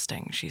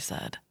interesting," she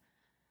said.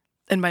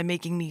 "And by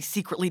making me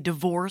secretly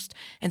divorced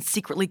and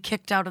secretly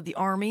kicked out of the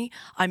army,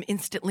 I'm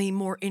instantly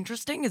more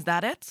interesting, is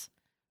that it?"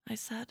 I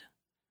said.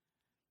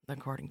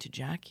 "According to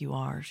Jack, you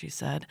are," she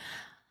said.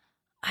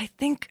 "I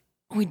think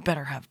we'd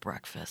better have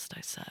breakfast,"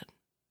 I said.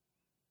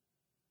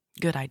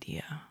 "Good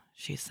idea,"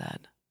 she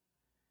said.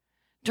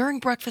 During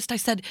breakfast, I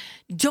said,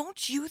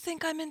 "Don't you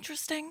think I'm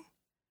interesting?"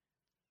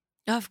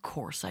 "Of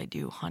course I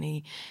do,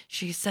 honey,"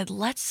 she said.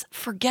 "Let's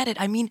forget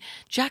it. I mean,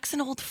 Jack's an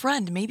old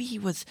friend. Maybe he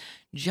was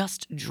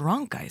just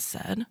drunk," I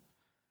said.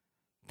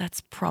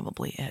 "That's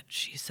probably it,"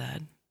 she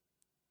said.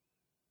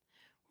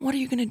 "What are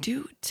you going to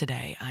do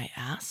today?" I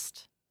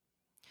asked.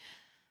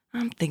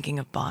 "I'm thinking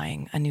of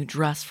buying a new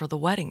dress for the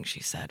wedding," she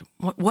said.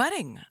 "What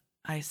wedding?"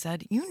 I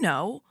said. "You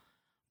know,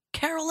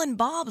 Carol and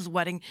Bob's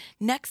wedding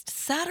next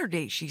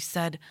Saturday," she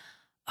said.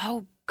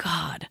 "Oh,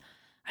 God,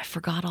 I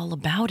forgot all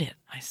about it,"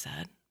 I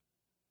said.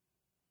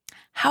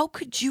 "How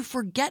could you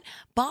forget?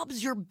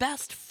 Bob's your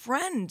best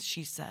friend,"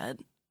 she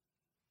said.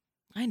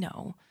 "I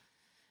know.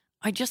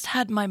 I just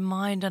had my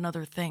mind on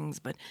other things,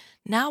 but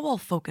now I'll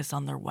focus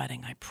on their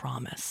wedding, I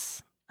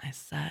promise," I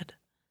said.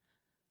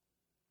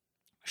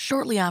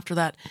 Shortly after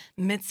that,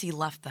 Mitzi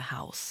left the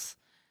house.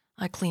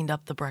 I cleaned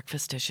up the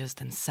breakfast dishes,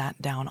 then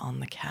sat down on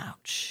the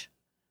couch.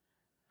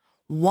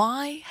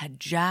 Why had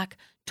Jack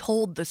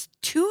told the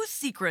two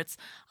secrets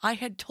I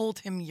had told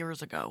him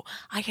years ago?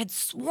 I had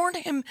sworn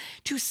him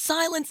to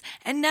silence,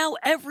 and now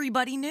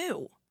everybody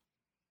knew.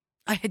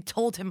 I had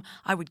told him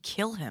I would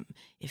kill him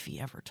if he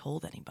ever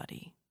told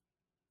anybody.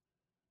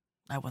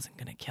 I wasn't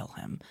going to kill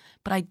him,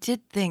 but I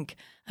did think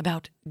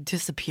about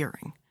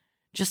disappearing,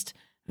 just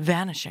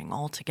vanishing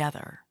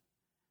altogether.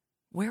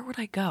 Where would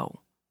I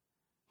go?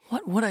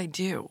 What would I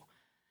do?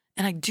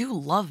 And I do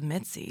love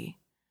Mitzi.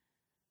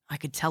 I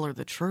could tell her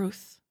the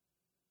truth.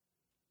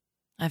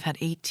 I've had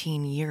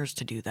 18 years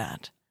to do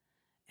that,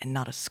 and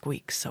not a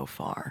squeak so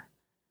far.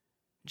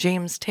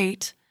 James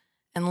Tate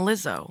and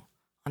Lizzo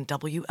on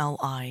WLIWFM.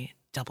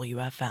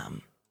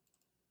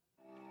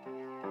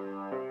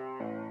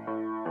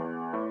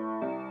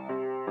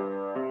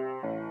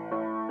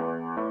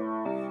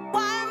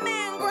 Why are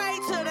men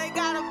great till they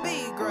gotta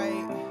be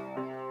great?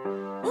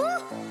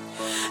 Woo!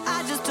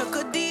 I just took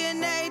a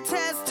DNA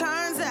test,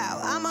 turns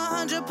out I'm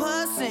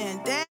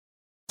 100% damn.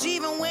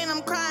 Even when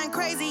I'm crying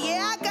crazy,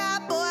 yeah, I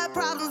got boy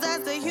problems,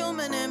 that's the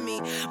human in me.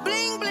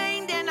 Bling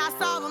bling, then I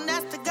solve them,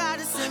 that's the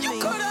goddess in me.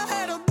 You could've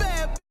had a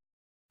bad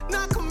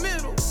not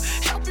committal.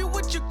 Help you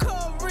with your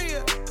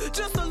career,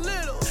 just a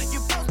little.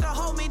 You're supposed to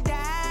hold me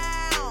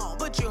down,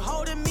 but you're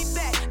holding me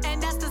back,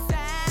 and that's the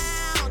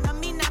sound of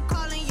me not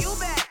calling you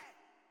back.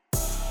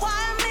 Why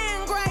are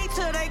men great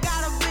till they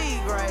gotta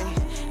be great?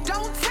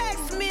 Don't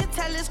text me,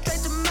 tell it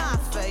straight to my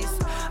face.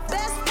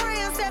 Best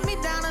friend set me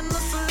down in the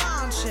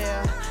salon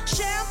chair.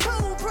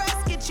 Shampoo press,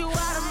 get you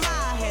out of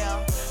my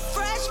hair.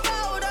 Fresh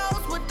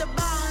photos with the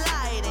bomb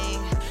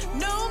lighting.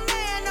 New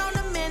man on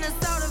the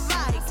Minnesota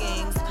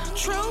Vikings.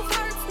 True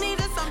hurts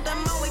needed something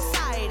more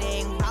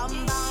exciting.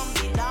 Bum bum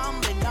be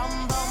dum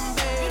bum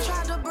be. You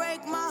tried to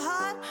break my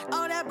heart,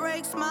 oh that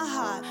breaks my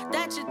heart.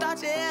 That you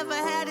thought you ever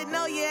had it,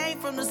 no you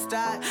ain't from the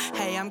start.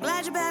 Hey, I'm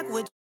glad you're back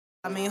with.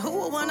 I mean, who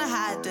would wanna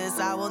hide this?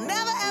 I will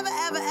never, ever,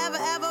 ever, ever,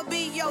 ever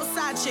be your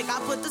side chick. I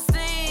put the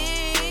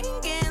singing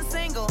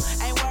single.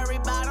 Ain't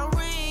worried about a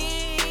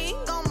ring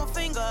on my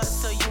finger.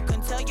 So you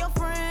can tell your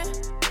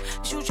friend,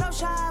 shoot your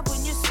shot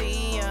when you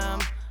see him.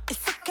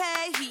 It's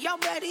okay, he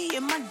already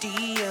in my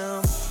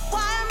DM.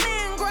 Why are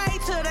men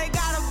great till they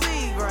gotta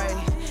be great?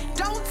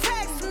 Don't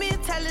text me,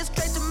 tell it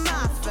straight to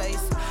my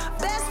face.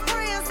 Best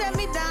friend set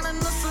me down in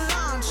the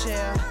salon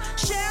chair.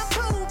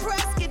 Shampoo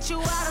press, get you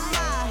out of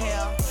my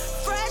hair.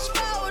 Fresh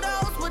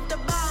photos with the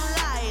bomb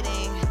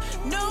lighting.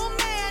 New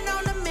man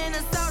on the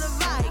Minnesota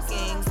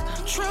Vikings.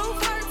 True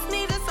hurts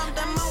needed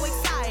something more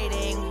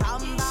exciting.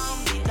 Bum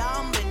bum be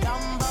dum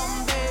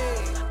bum be.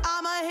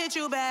 I'ma hit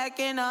you back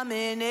in a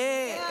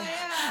minute.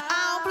 I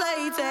don't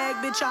play tag,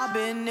 bitch, I've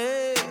been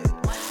it.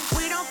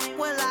 We don't f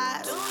with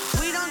lies,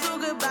 we don't do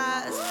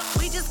goodbyes.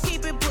 We just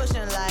keep it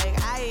pushing like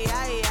aye,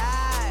 aye,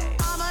 aye.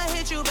 I'ma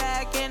hit you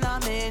back in a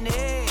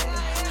minute.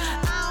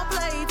 I don't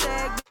play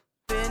tag,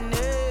 been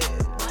it.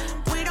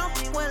 We don't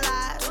f with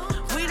lies,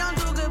 we don't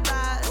do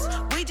goodbyes.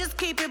 We just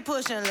keep it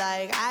pushing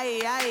like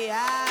aye, aye,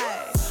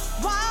 aye.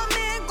 Why are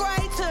men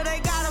great till they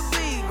gotta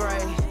be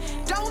great?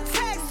 Don't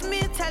text me,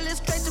 tell it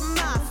straight to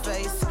my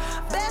face.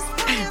 Best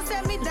friend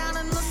set me down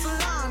in the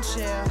salon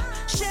chair.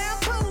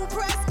 Shampoo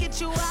press, get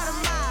you out of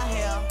my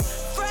hair.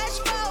 Fresh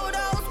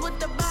photos with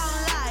the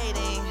bomb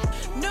lighting.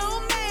 New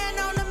man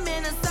on the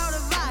Minnesota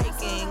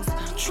Vikings.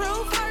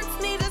 True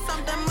hurts needed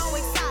something more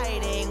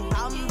exciting.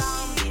 Bum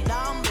bum be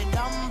dum be.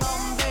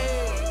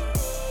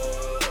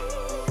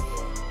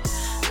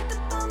 With the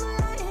bomb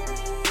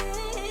lighting,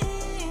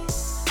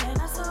 and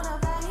I saw the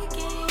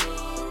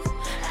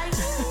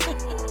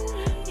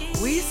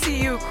Vikings. We see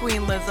you,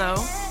 Queen Lizzo.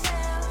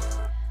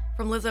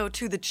 From Lizzo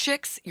to the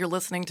Chicks, you're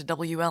listening to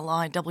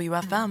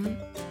WLIWFM,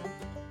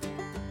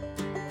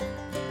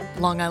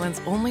 Long Island's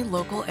only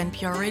local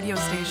NPR radio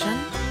station,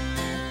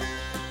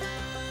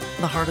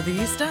 the heart of the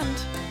East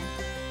End.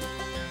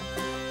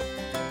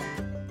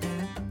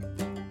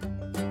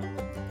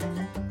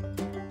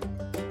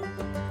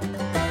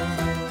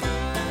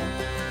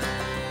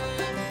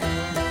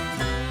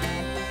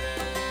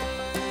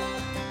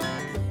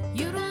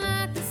 You don't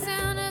like the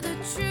sound of the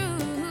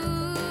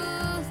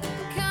truth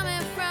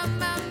coming from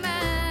my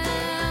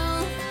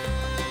mouth.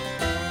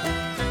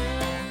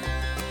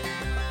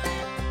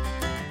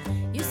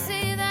 You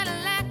say that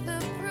I lack the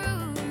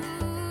proof.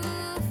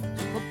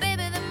 Well,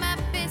 baby, that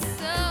might be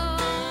so.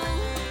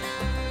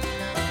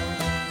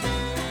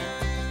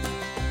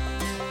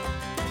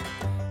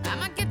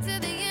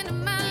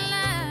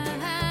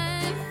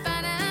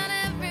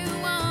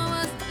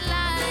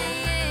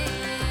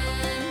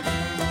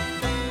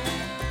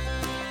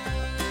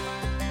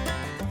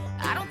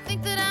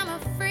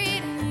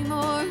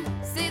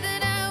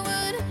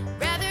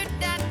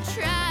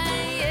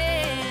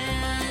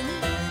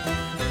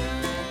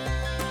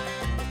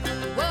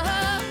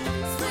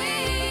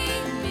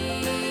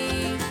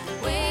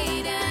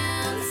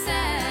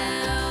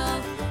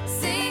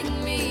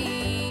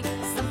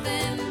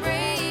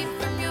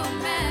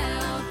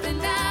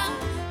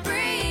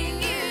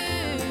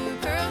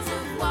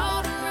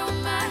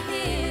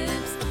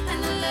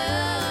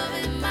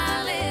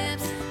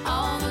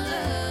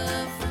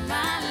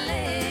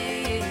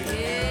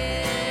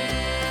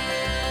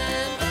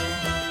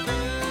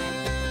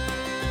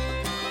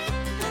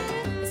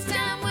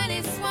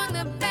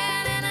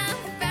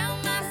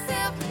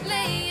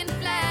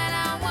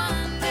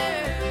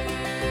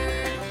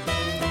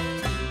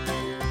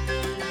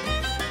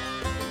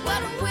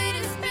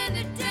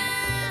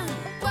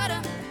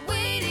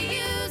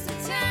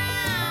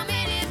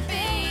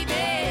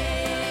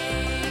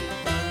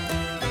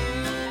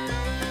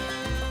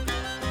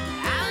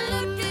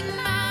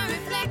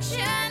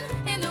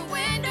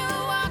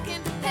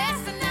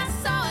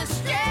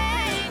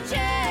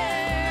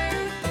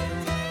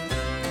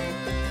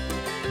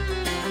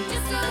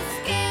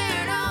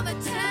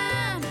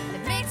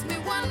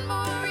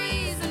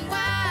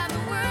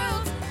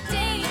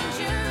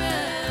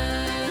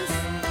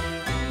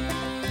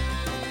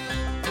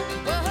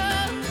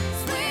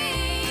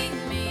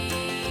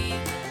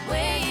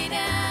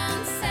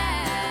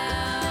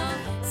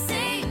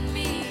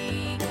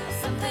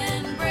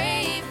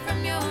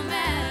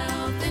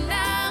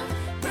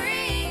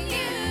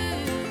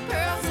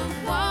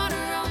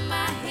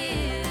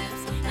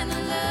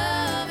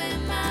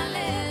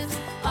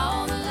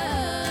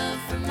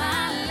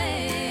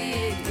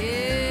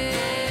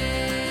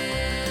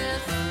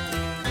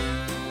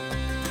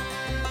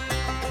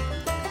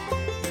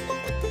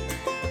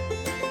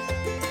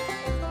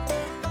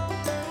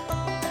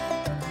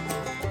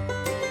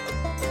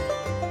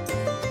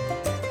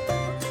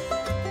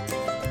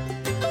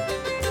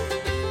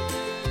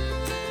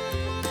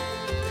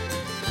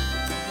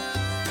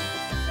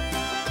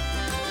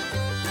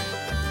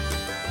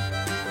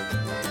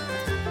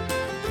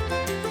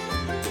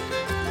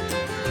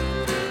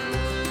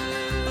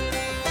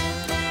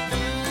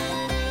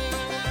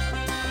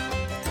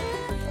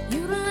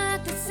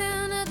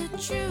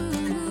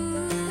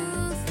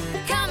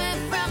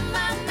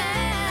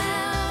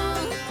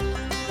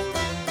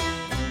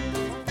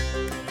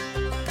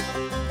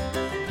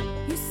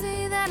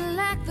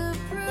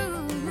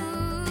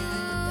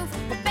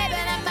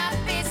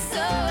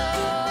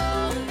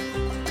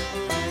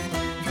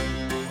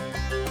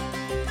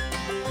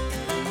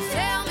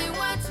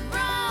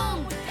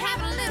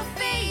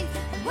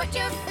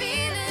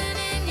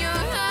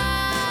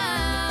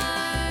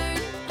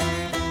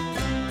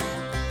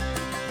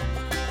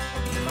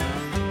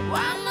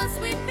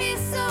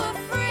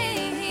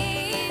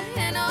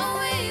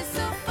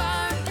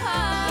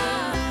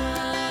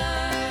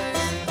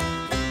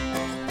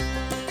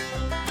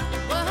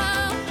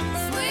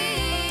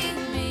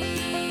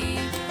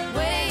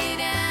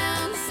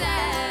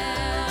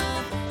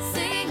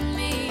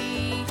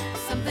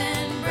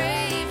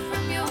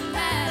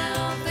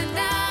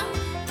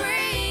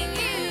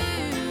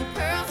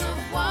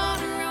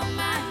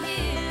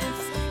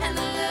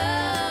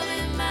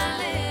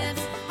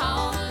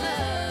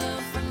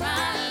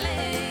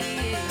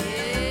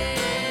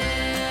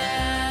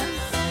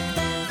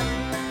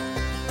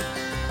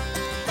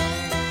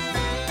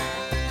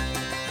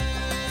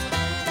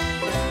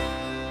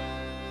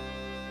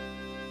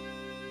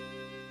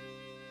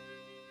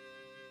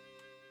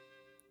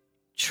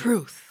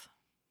 Truth.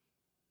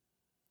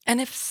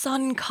 And if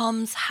sun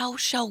comes, how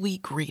shall we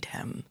greet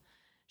him?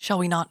 Shall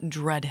we not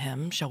dread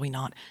him? Shall we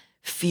not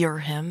fear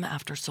him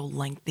after so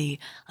lengthy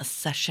a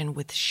session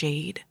with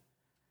shade?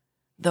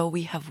 Though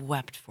we have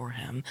wept for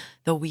him,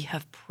 though we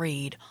have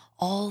prayed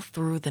all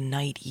through the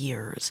night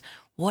years,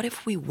 what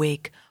if we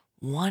wake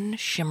one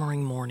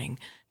shimmering morning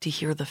to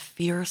hear the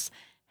fierce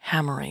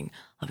hammering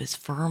of his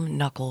firm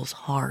knuckles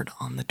hard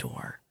on the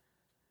door?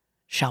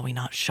 Shall we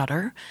not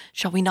shudder?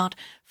 Shall we not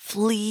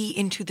flee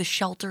into the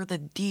shelter, the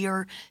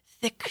dear,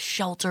 thick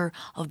shelter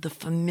of the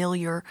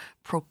familiar,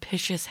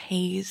 propitious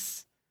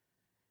haze?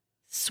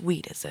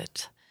 Sweet is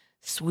it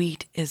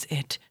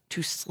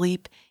to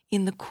sleep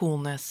in the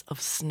coolness of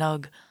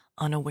snug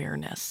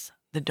unawareness.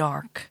 The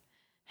dark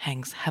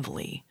hangs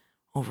heavily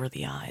over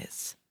the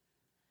eyes.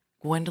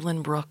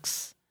 Gwendolyn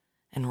Brooks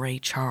and Ray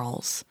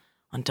Charles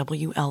on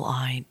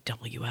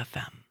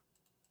WLIWFM.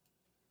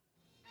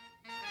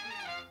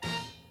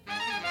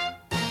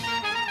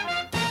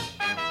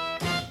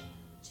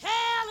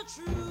 Tell the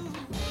truth.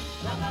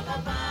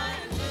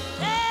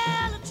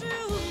 Tell the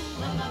truth.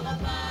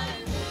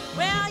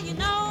 Well, you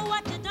know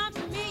what you done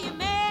for me. You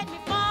made me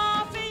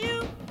fall for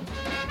you.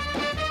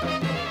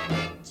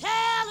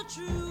 Tell the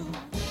truth.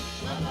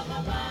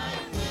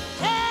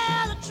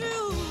 Tell the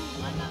truth.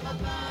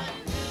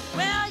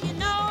 Well, you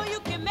know you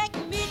can make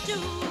me do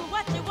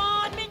what you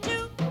want me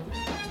to.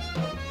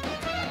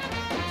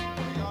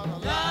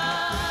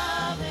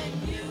 Loving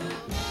you,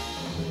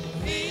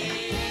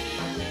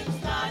 feeling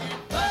started,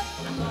 but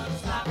I'm gonna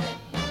stop it.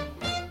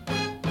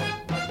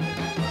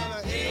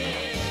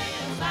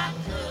 If I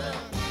could,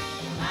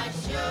 I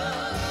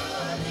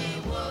surely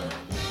would.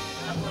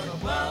 I would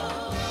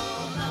roll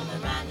on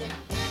around you,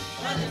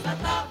 but if I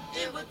thought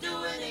it would do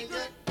any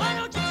good, why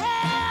don't you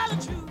tell the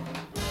truth?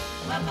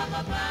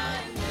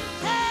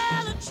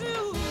 Tell the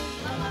truth.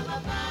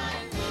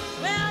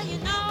 Well, you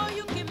know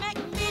you can make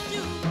me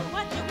do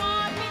what you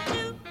want me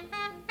to.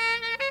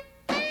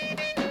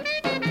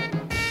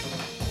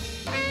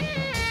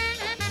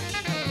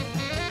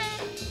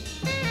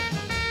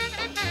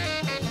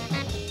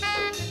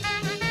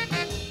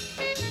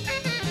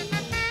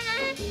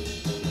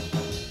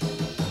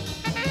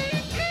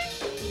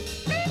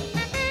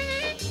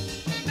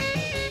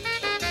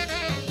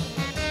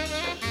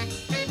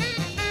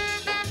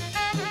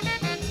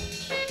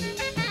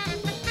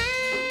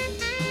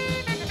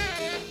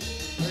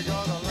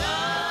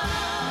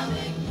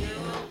 Loving you,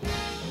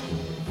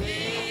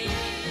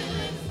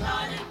 feeling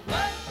started,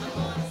 but I'm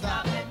gonna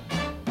stop it.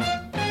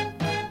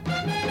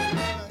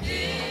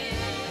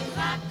 If I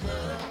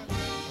could,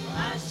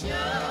 I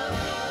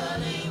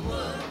surely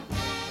would.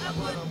 I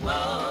would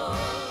roll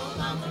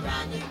arms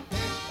around you,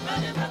 but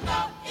if I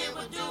thought it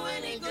would do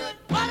any good,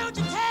 why don't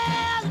you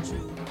tell the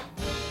truth?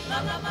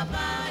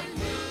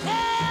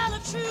 Tell the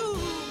truth.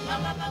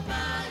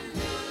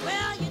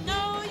 Well, you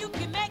know you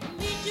can make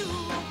me do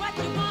what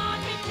you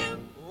want me to.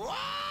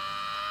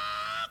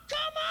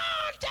 Come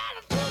on, tell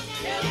the truth.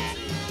 Tell the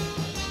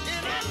truth.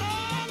 And I know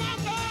I'm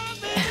gonna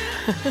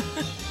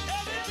be.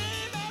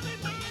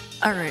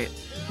 All right,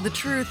 the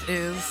truth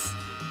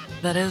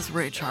is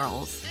Ray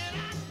Charles,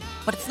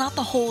 but it's not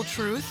the whole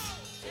truth.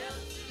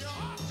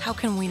 How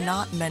can we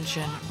not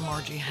mention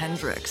Margie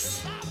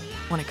Hendrix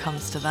when it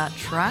comes to that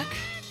track?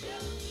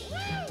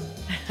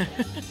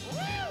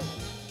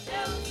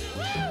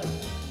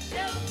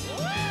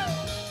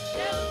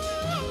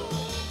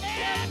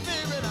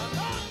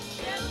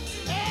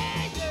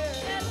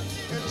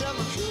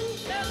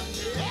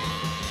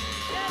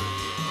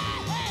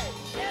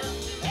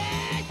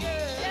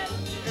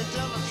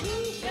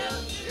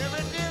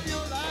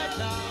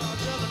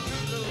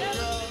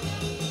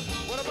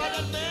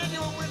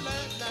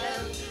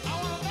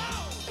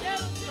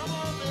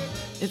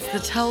 It's the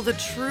Tell the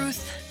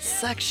Truth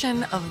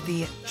section of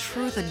the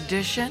Truth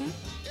Edition,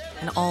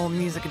 an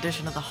all-music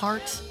edition of the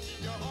Heart.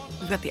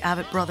 We've got the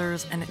Avett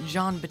Brothers and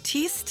John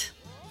Batiste,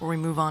 before we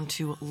move on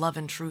to Love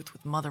and Truth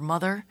with Mother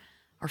Mother.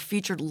 Our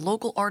featured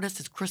local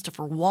artist is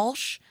Christopher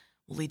Walsh.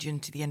 We'll lead you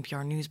into the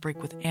NPR News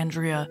Break with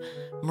Andrea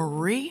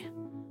Marie.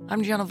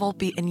 I'm Gianna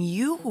Volpe, and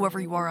you, whoever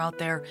you are out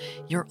there,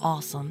 you're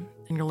awesome.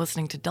 And you're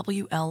listening to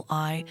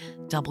WLIWFM,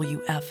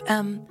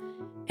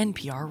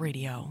 NPR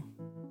Radio.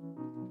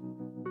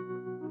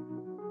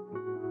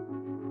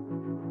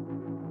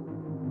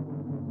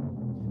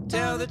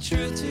 Tell the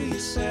truth to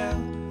yourself,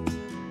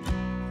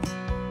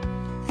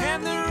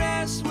 and the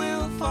rest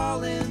will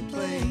fall in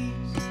place.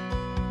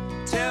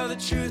 Tell the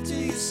truth to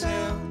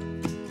yourself,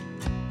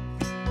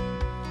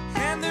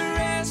 and the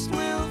rest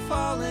will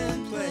fall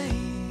in place.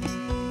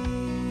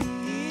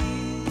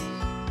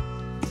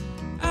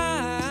 I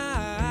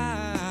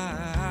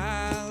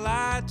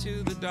lied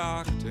to the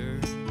doctor.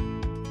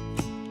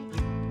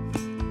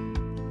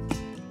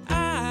 I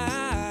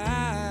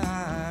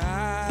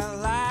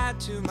lied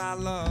to my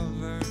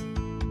lover.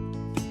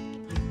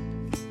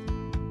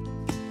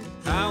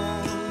 I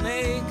wanna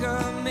make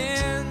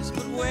amends,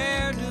 but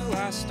where do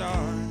I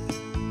start?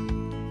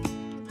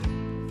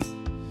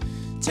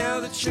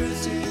 Tell the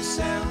truth to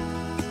yourself,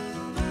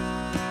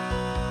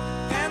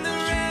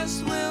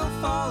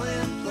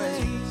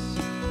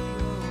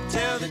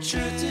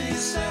 truth to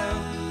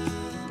yourself,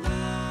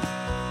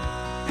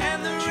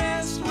 and the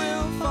rest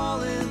will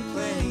fall in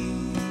place.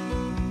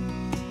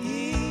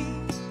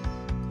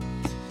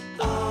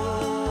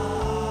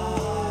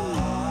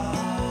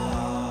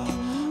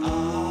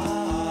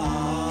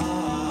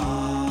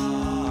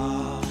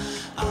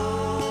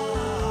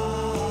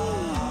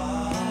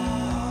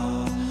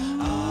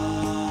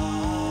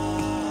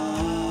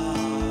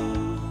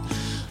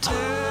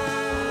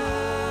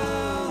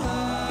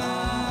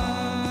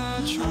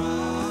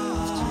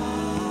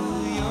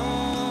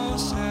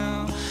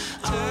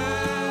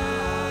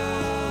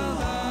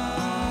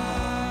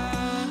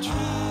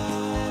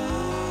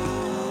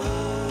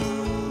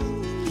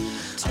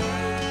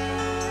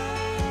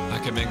 I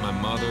can make my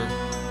mother,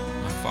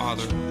 my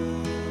father,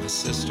 my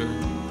sister,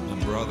 my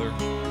brother,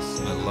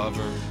 my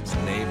lover,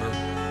 my neighbor,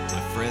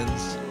 my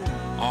friends,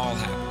 all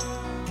happy.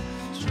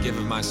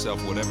 Giving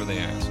myself whatever they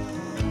ask.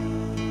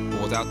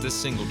 But without this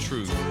single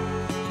truth,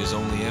 it is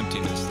only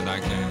emptiness that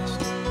I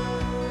cast.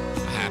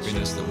 A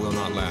happiness that will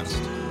not last.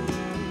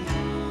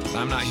 But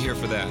I'm not here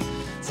for that.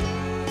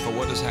 For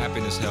what does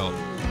happiness help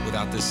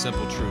without this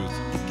simple truth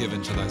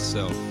given to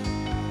thyself?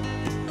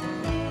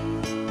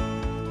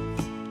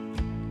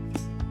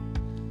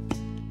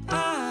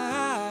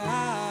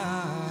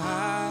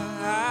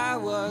 I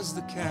was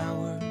the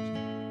coward.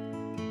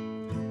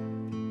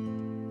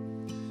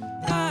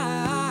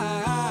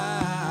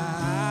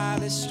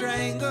 That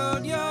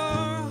strangled your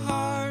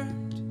heart.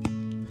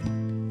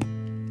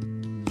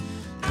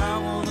 I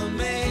wanna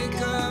make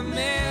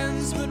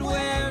amends, but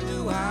where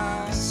do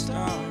I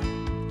start?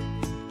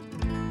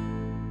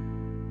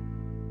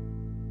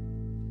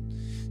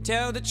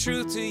 Tell the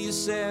truth to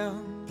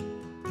yourself,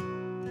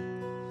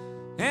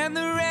 and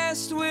the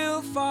rest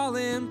will fall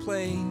in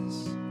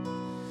place.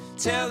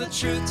 Tell the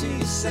truth to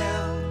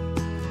yourself,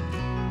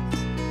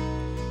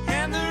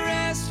 and the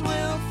rest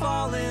will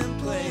fall in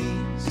place.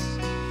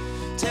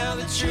 Tell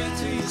the truth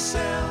to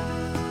yourself,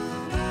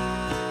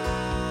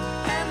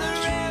 and the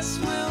rest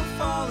will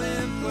fall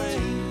in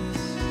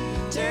place.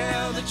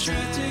 Tell the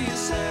truth to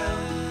yourself,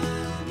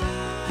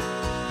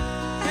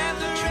 and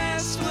the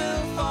rest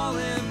will fall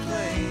in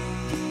place.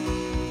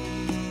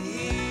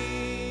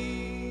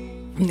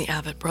 From the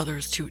Avett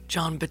Brothers to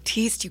Jon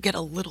Batiste, you get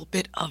a little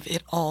bit of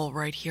it all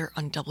right here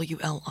on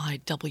WLIW-FM.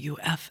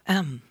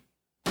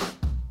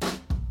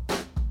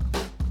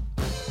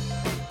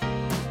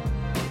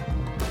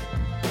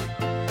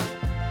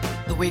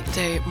 The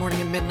weekday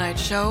morning and midnight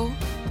show,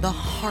 the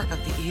heart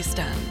of the East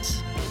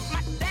End.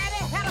 My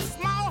daddy had a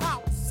small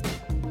house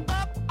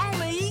up on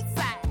the east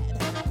side.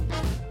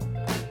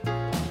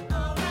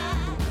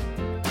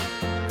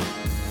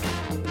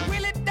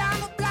 Really down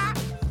the block,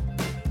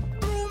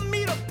 threw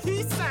me the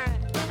peace sign.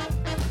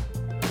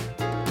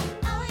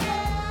 Oh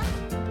yeah.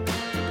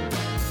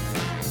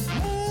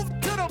 Moved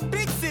to the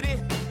big city,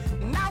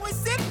 now we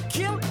sit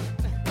killing.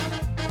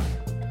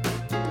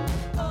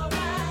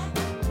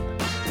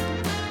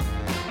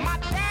 My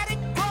daddy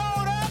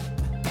growed up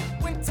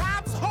when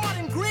times hard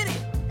and gritty.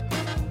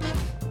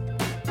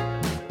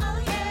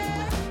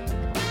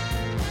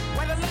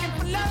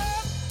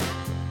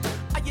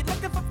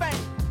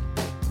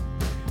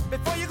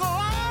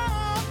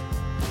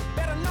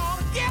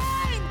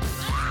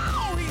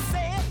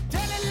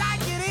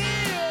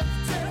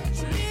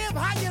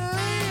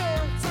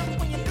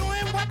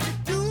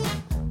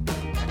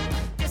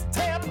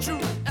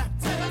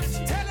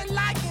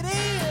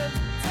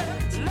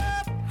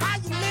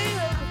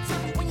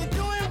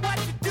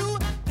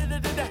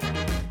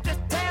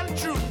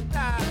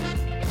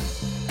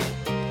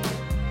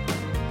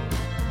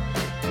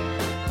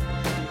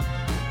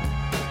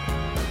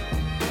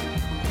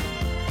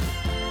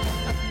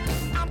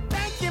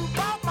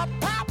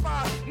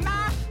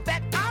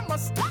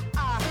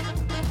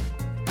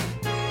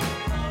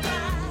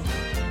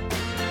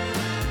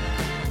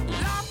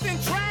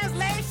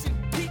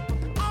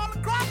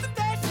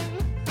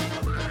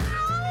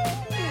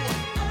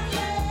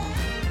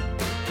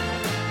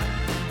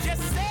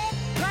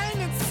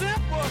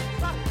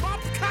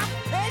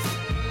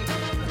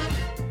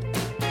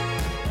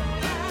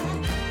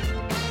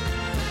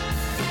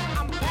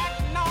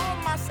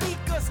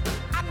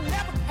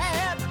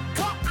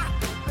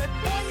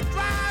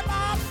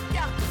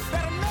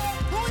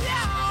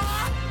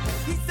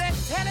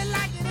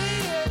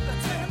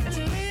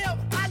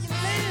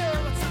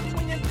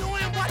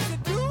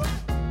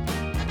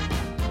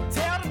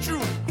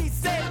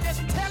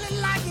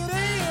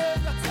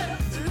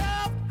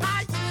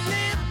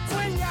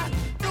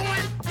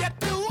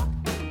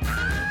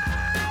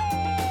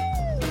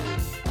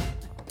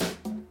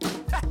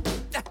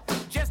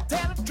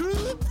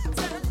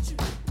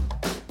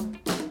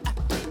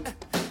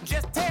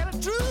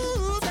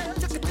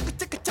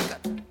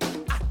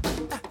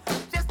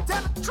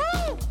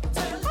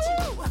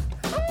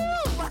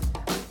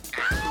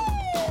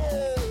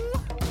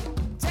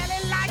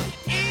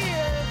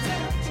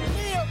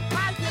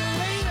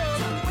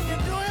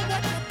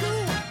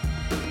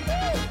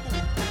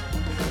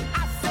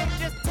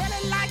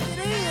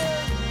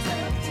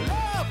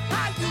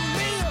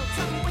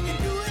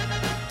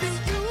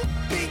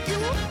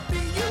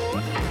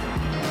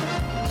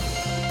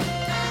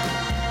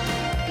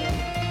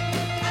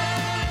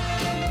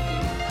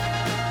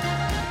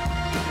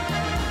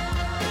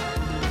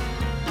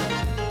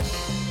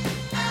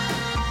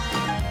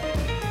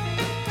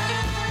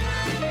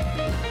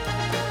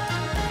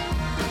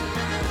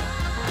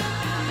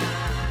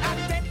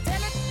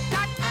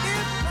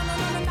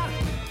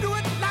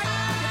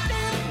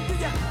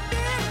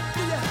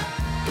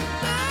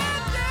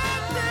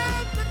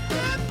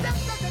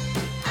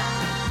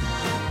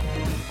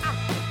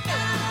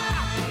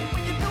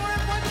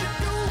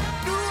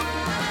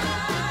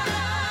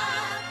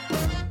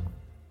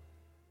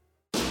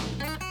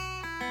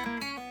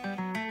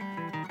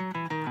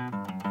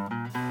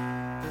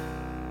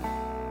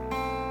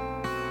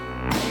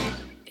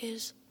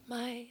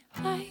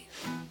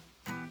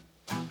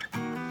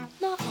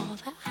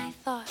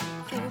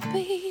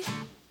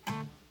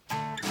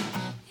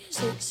 is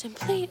it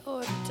simply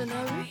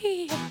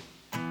ordinary?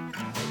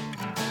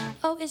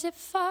 Oh, is it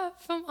far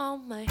from all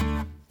my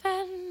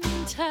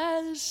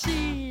fantasies?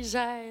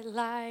 I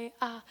lie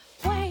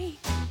awake.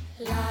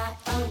 Lie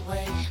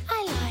awake.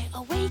 I lie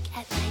awake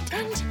at night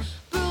and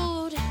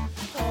brood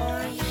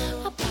for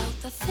you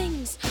about the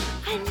things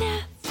I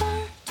never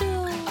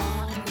do.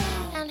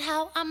 And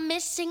how I'm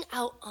missing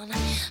out on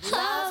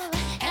love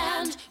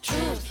and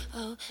truth.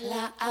 Oh,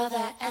 love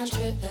and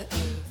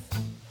truth.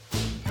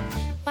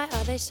 Why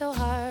are they so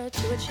hard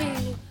to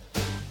achieve?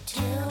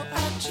 To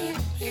achieve.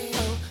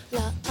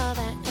 Oh, love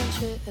and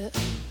truth.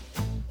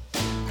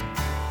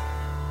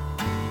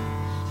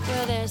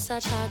 Well, they're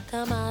such hard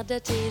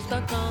commodities,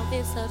 but come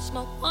in such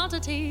small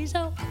quantities.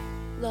 Oh,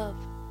 love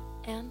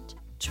and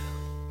truth.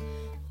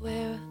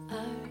 Where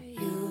are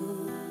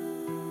you?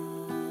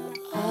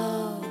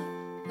 Oh,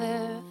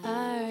 where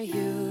are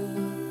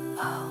you?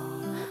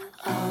 Oh,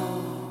 oh.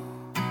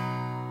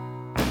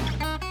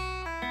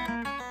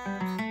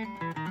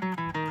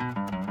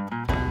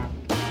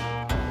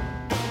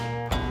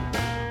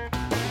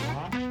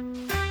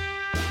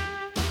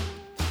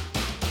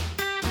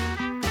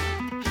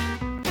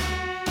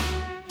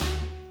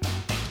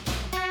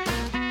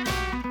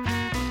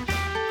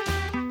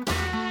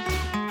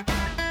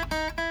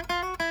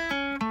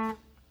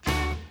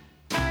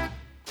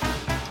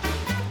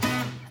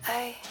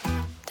 I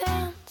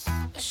dance,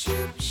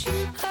 shoot,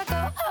 shoot. I go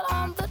out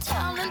on the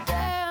town and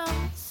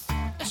dance,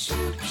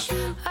 shoot,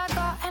 shoot. I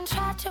go and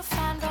try to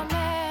find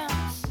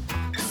romance,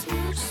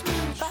 smooch,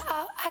 smooch. But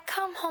all I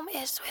come home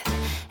is with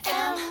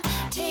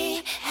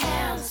empty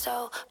hands.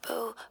 So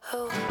boo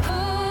hoo hoo.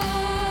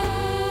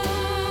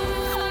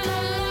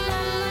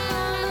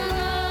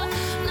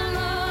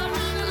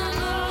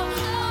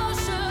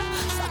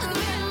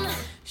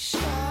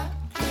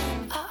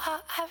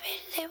 All I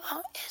really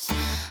want is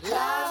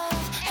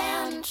love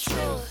and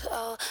truth.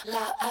 Oh,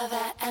 love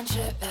and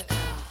truth.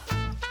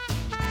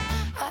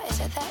 Why is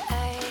it that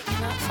I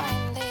cannot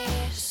find the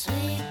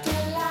sweet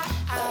delight?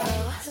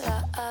 Oh,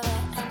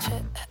 love and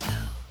truth.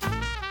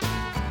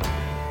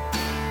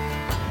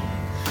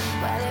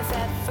 Well, if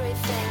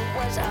everything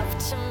was up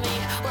to me,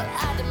 well,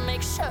 I'd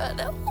make sure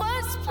there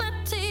was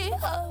plenty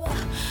of love.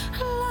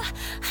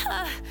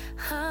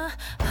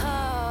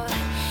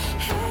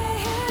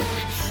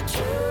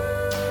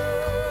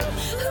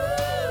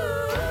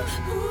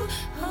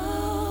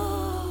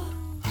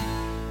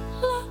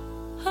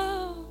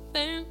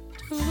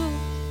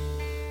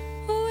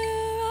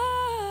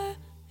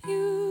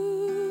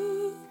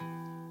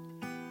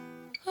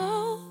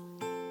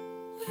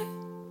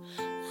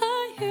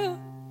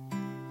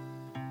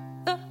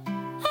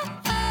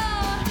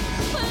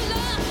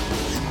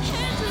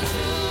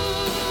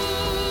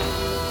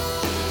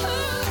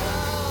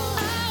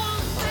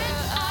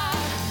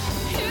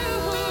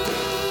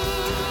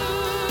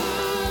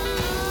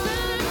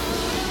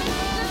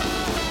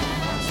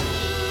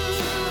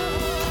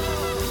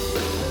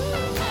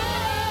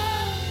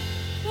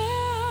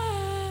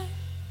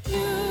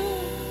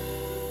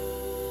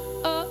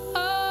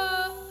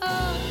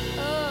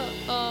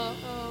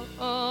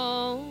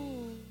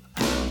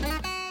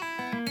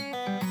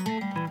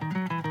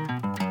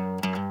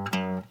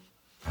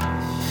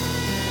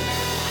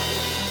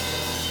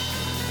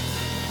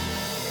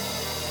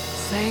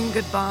 Saying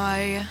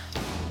goodbye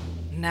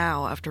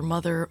now after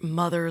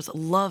Mother's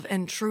Love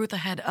and Truth,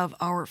 ahead of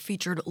our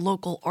featured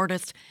local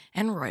artist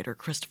and writer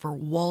Christopher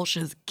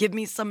Walsh's Give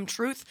Me Some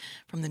Truth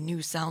from the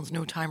New Sounds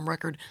No Time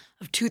record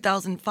of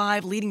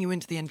 2005, leading you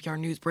into the NPR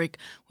News Break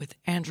with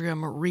Andrea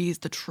Marie's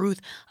The Truth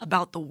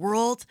About the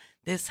World.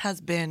 This has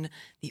been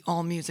the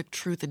All Music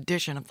Truth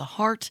edition of The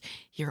Heart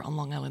here on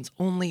Long Island's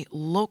only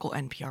local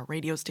NPR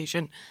radio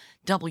station,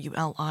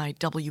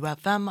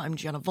 WLIWFM. I'm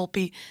Gianna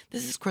Volpe.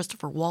 This is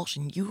Christopher Walsh,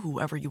 and you,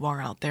 whoever you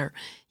are out there,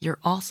 you're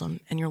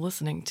awesome, and you're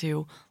listening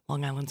to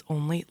Long Island's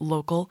only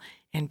local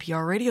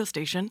NPR radio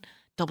station,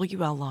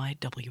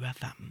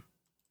 WLIWFM.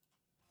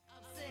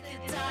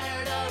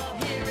 Tired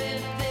of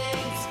hearing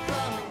things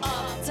from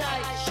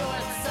uptight,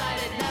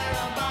 short-sighted,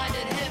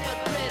 narrow-minded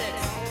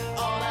hypocrites.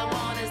 All I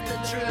want is the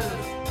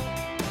truth.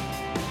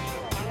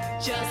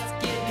 Just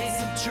give me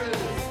some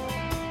truth.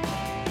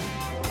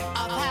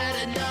 I've had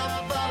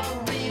enough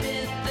of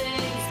reading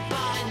things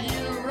by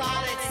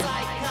neurotic,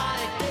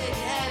 psychotic,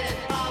 big-headed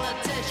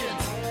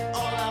politicians.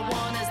 All I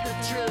want is the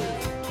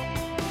truth.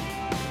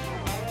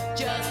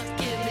 Just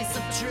give me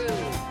some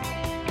truth.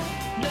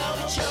 No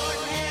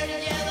short-haired,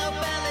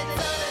 yellow-bellied,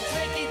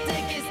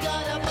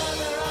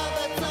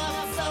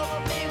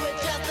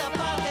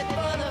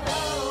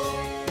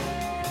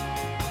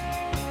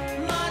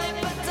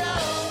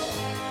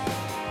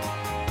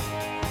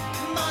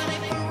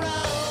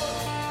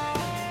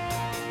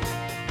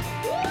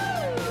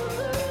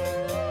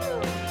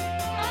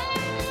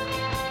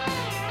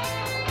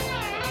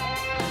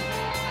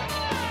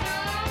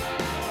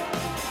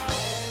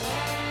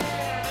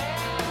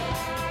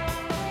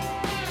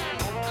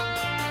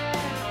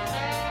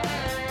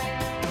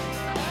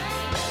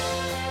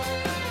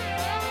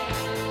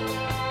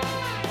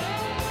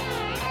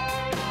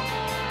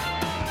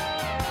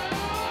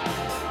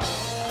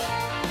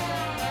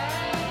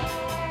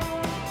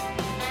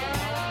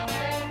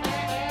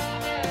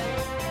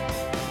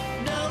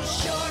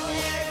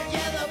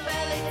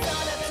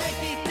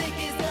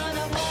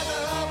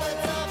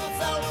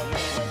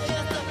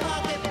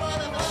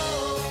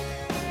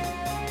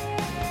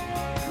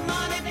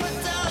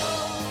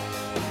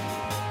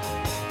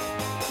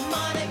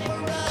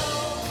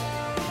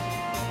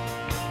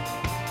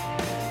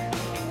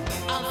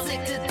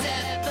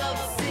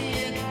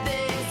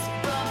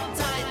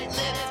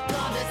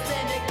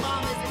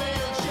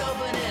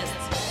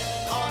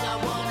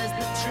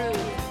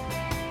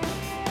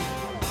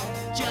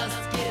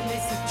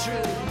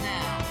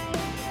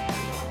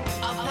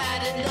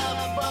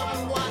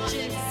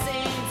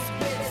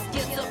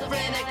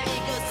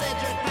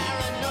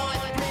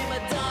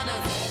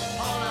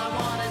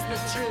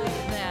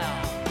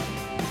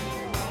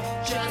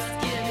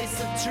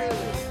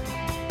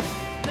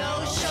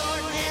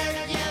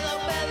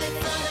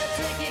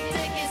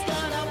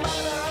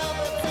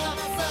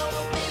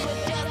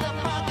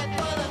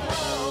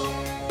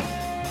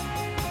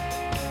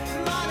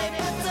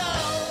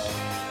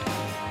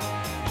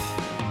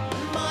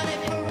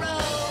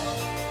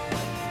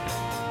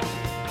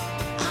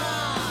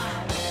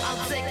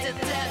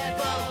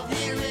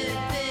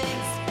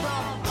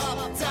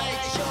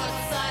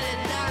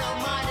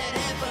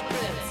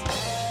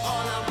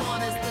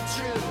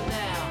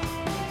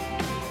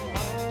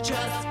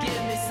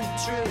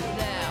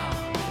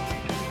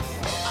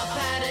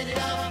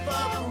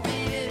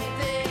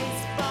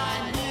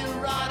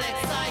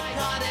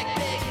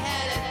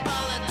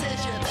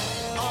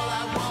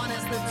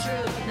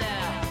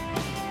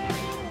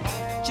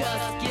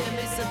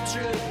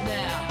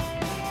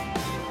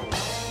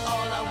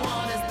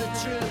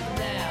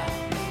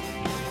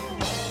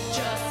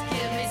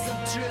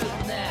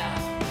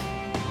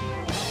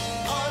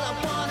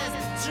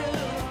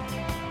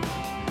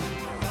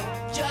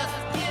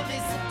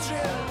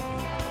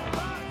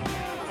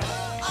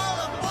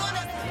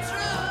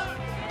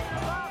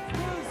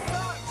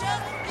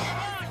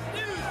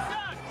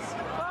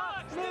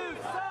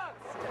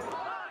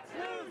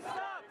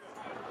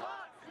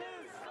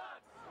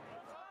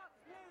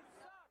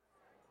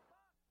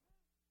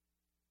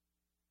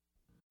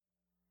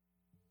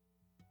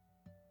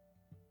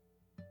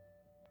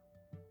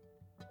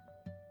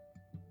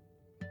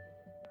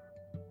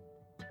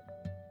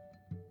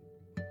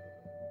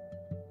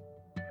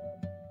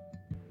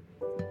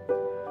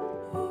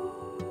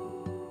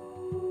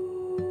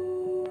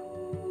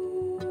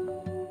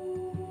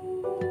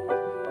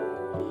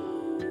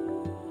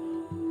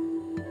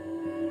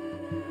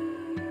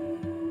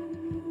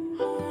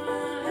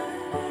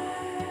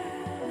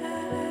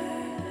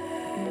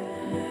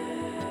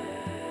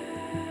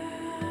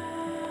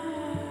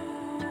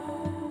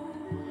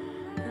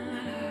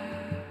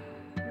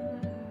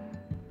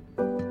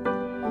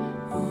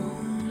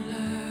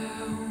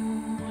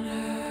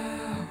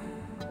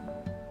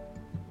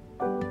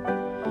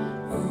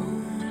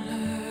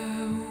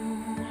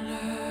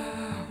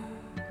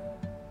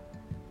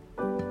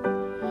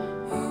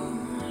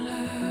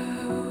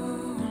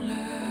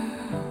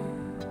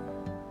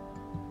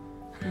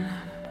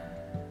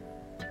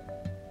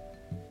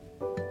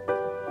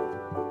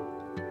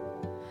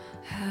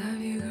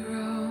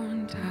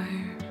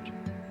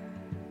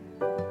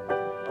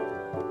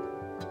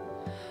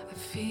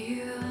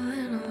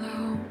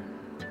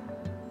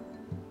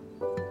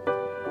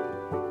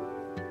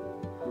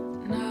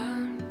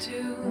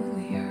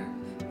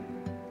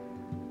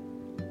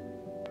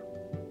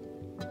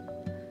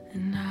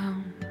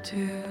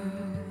 to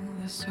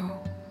the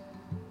soul.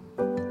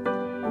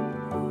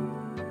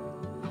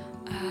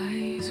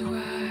 Eyes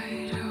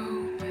wide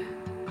open,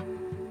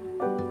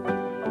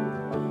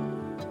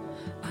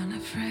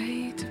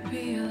 unafraid to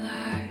be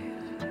alive.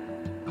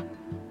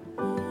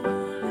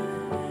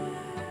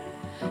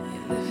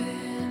 You're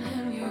living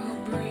and you're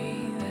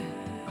breathing.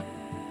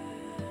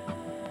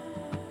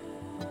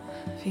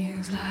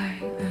 Feels like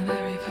the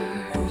very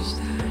first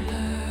time.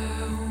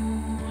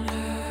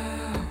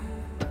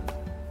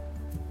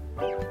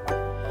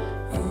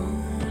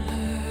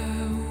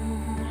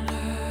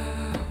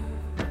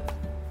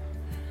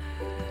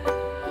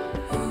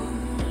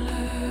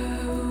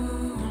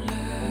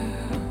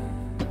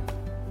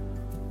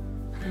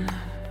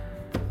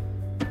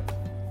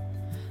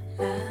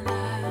 La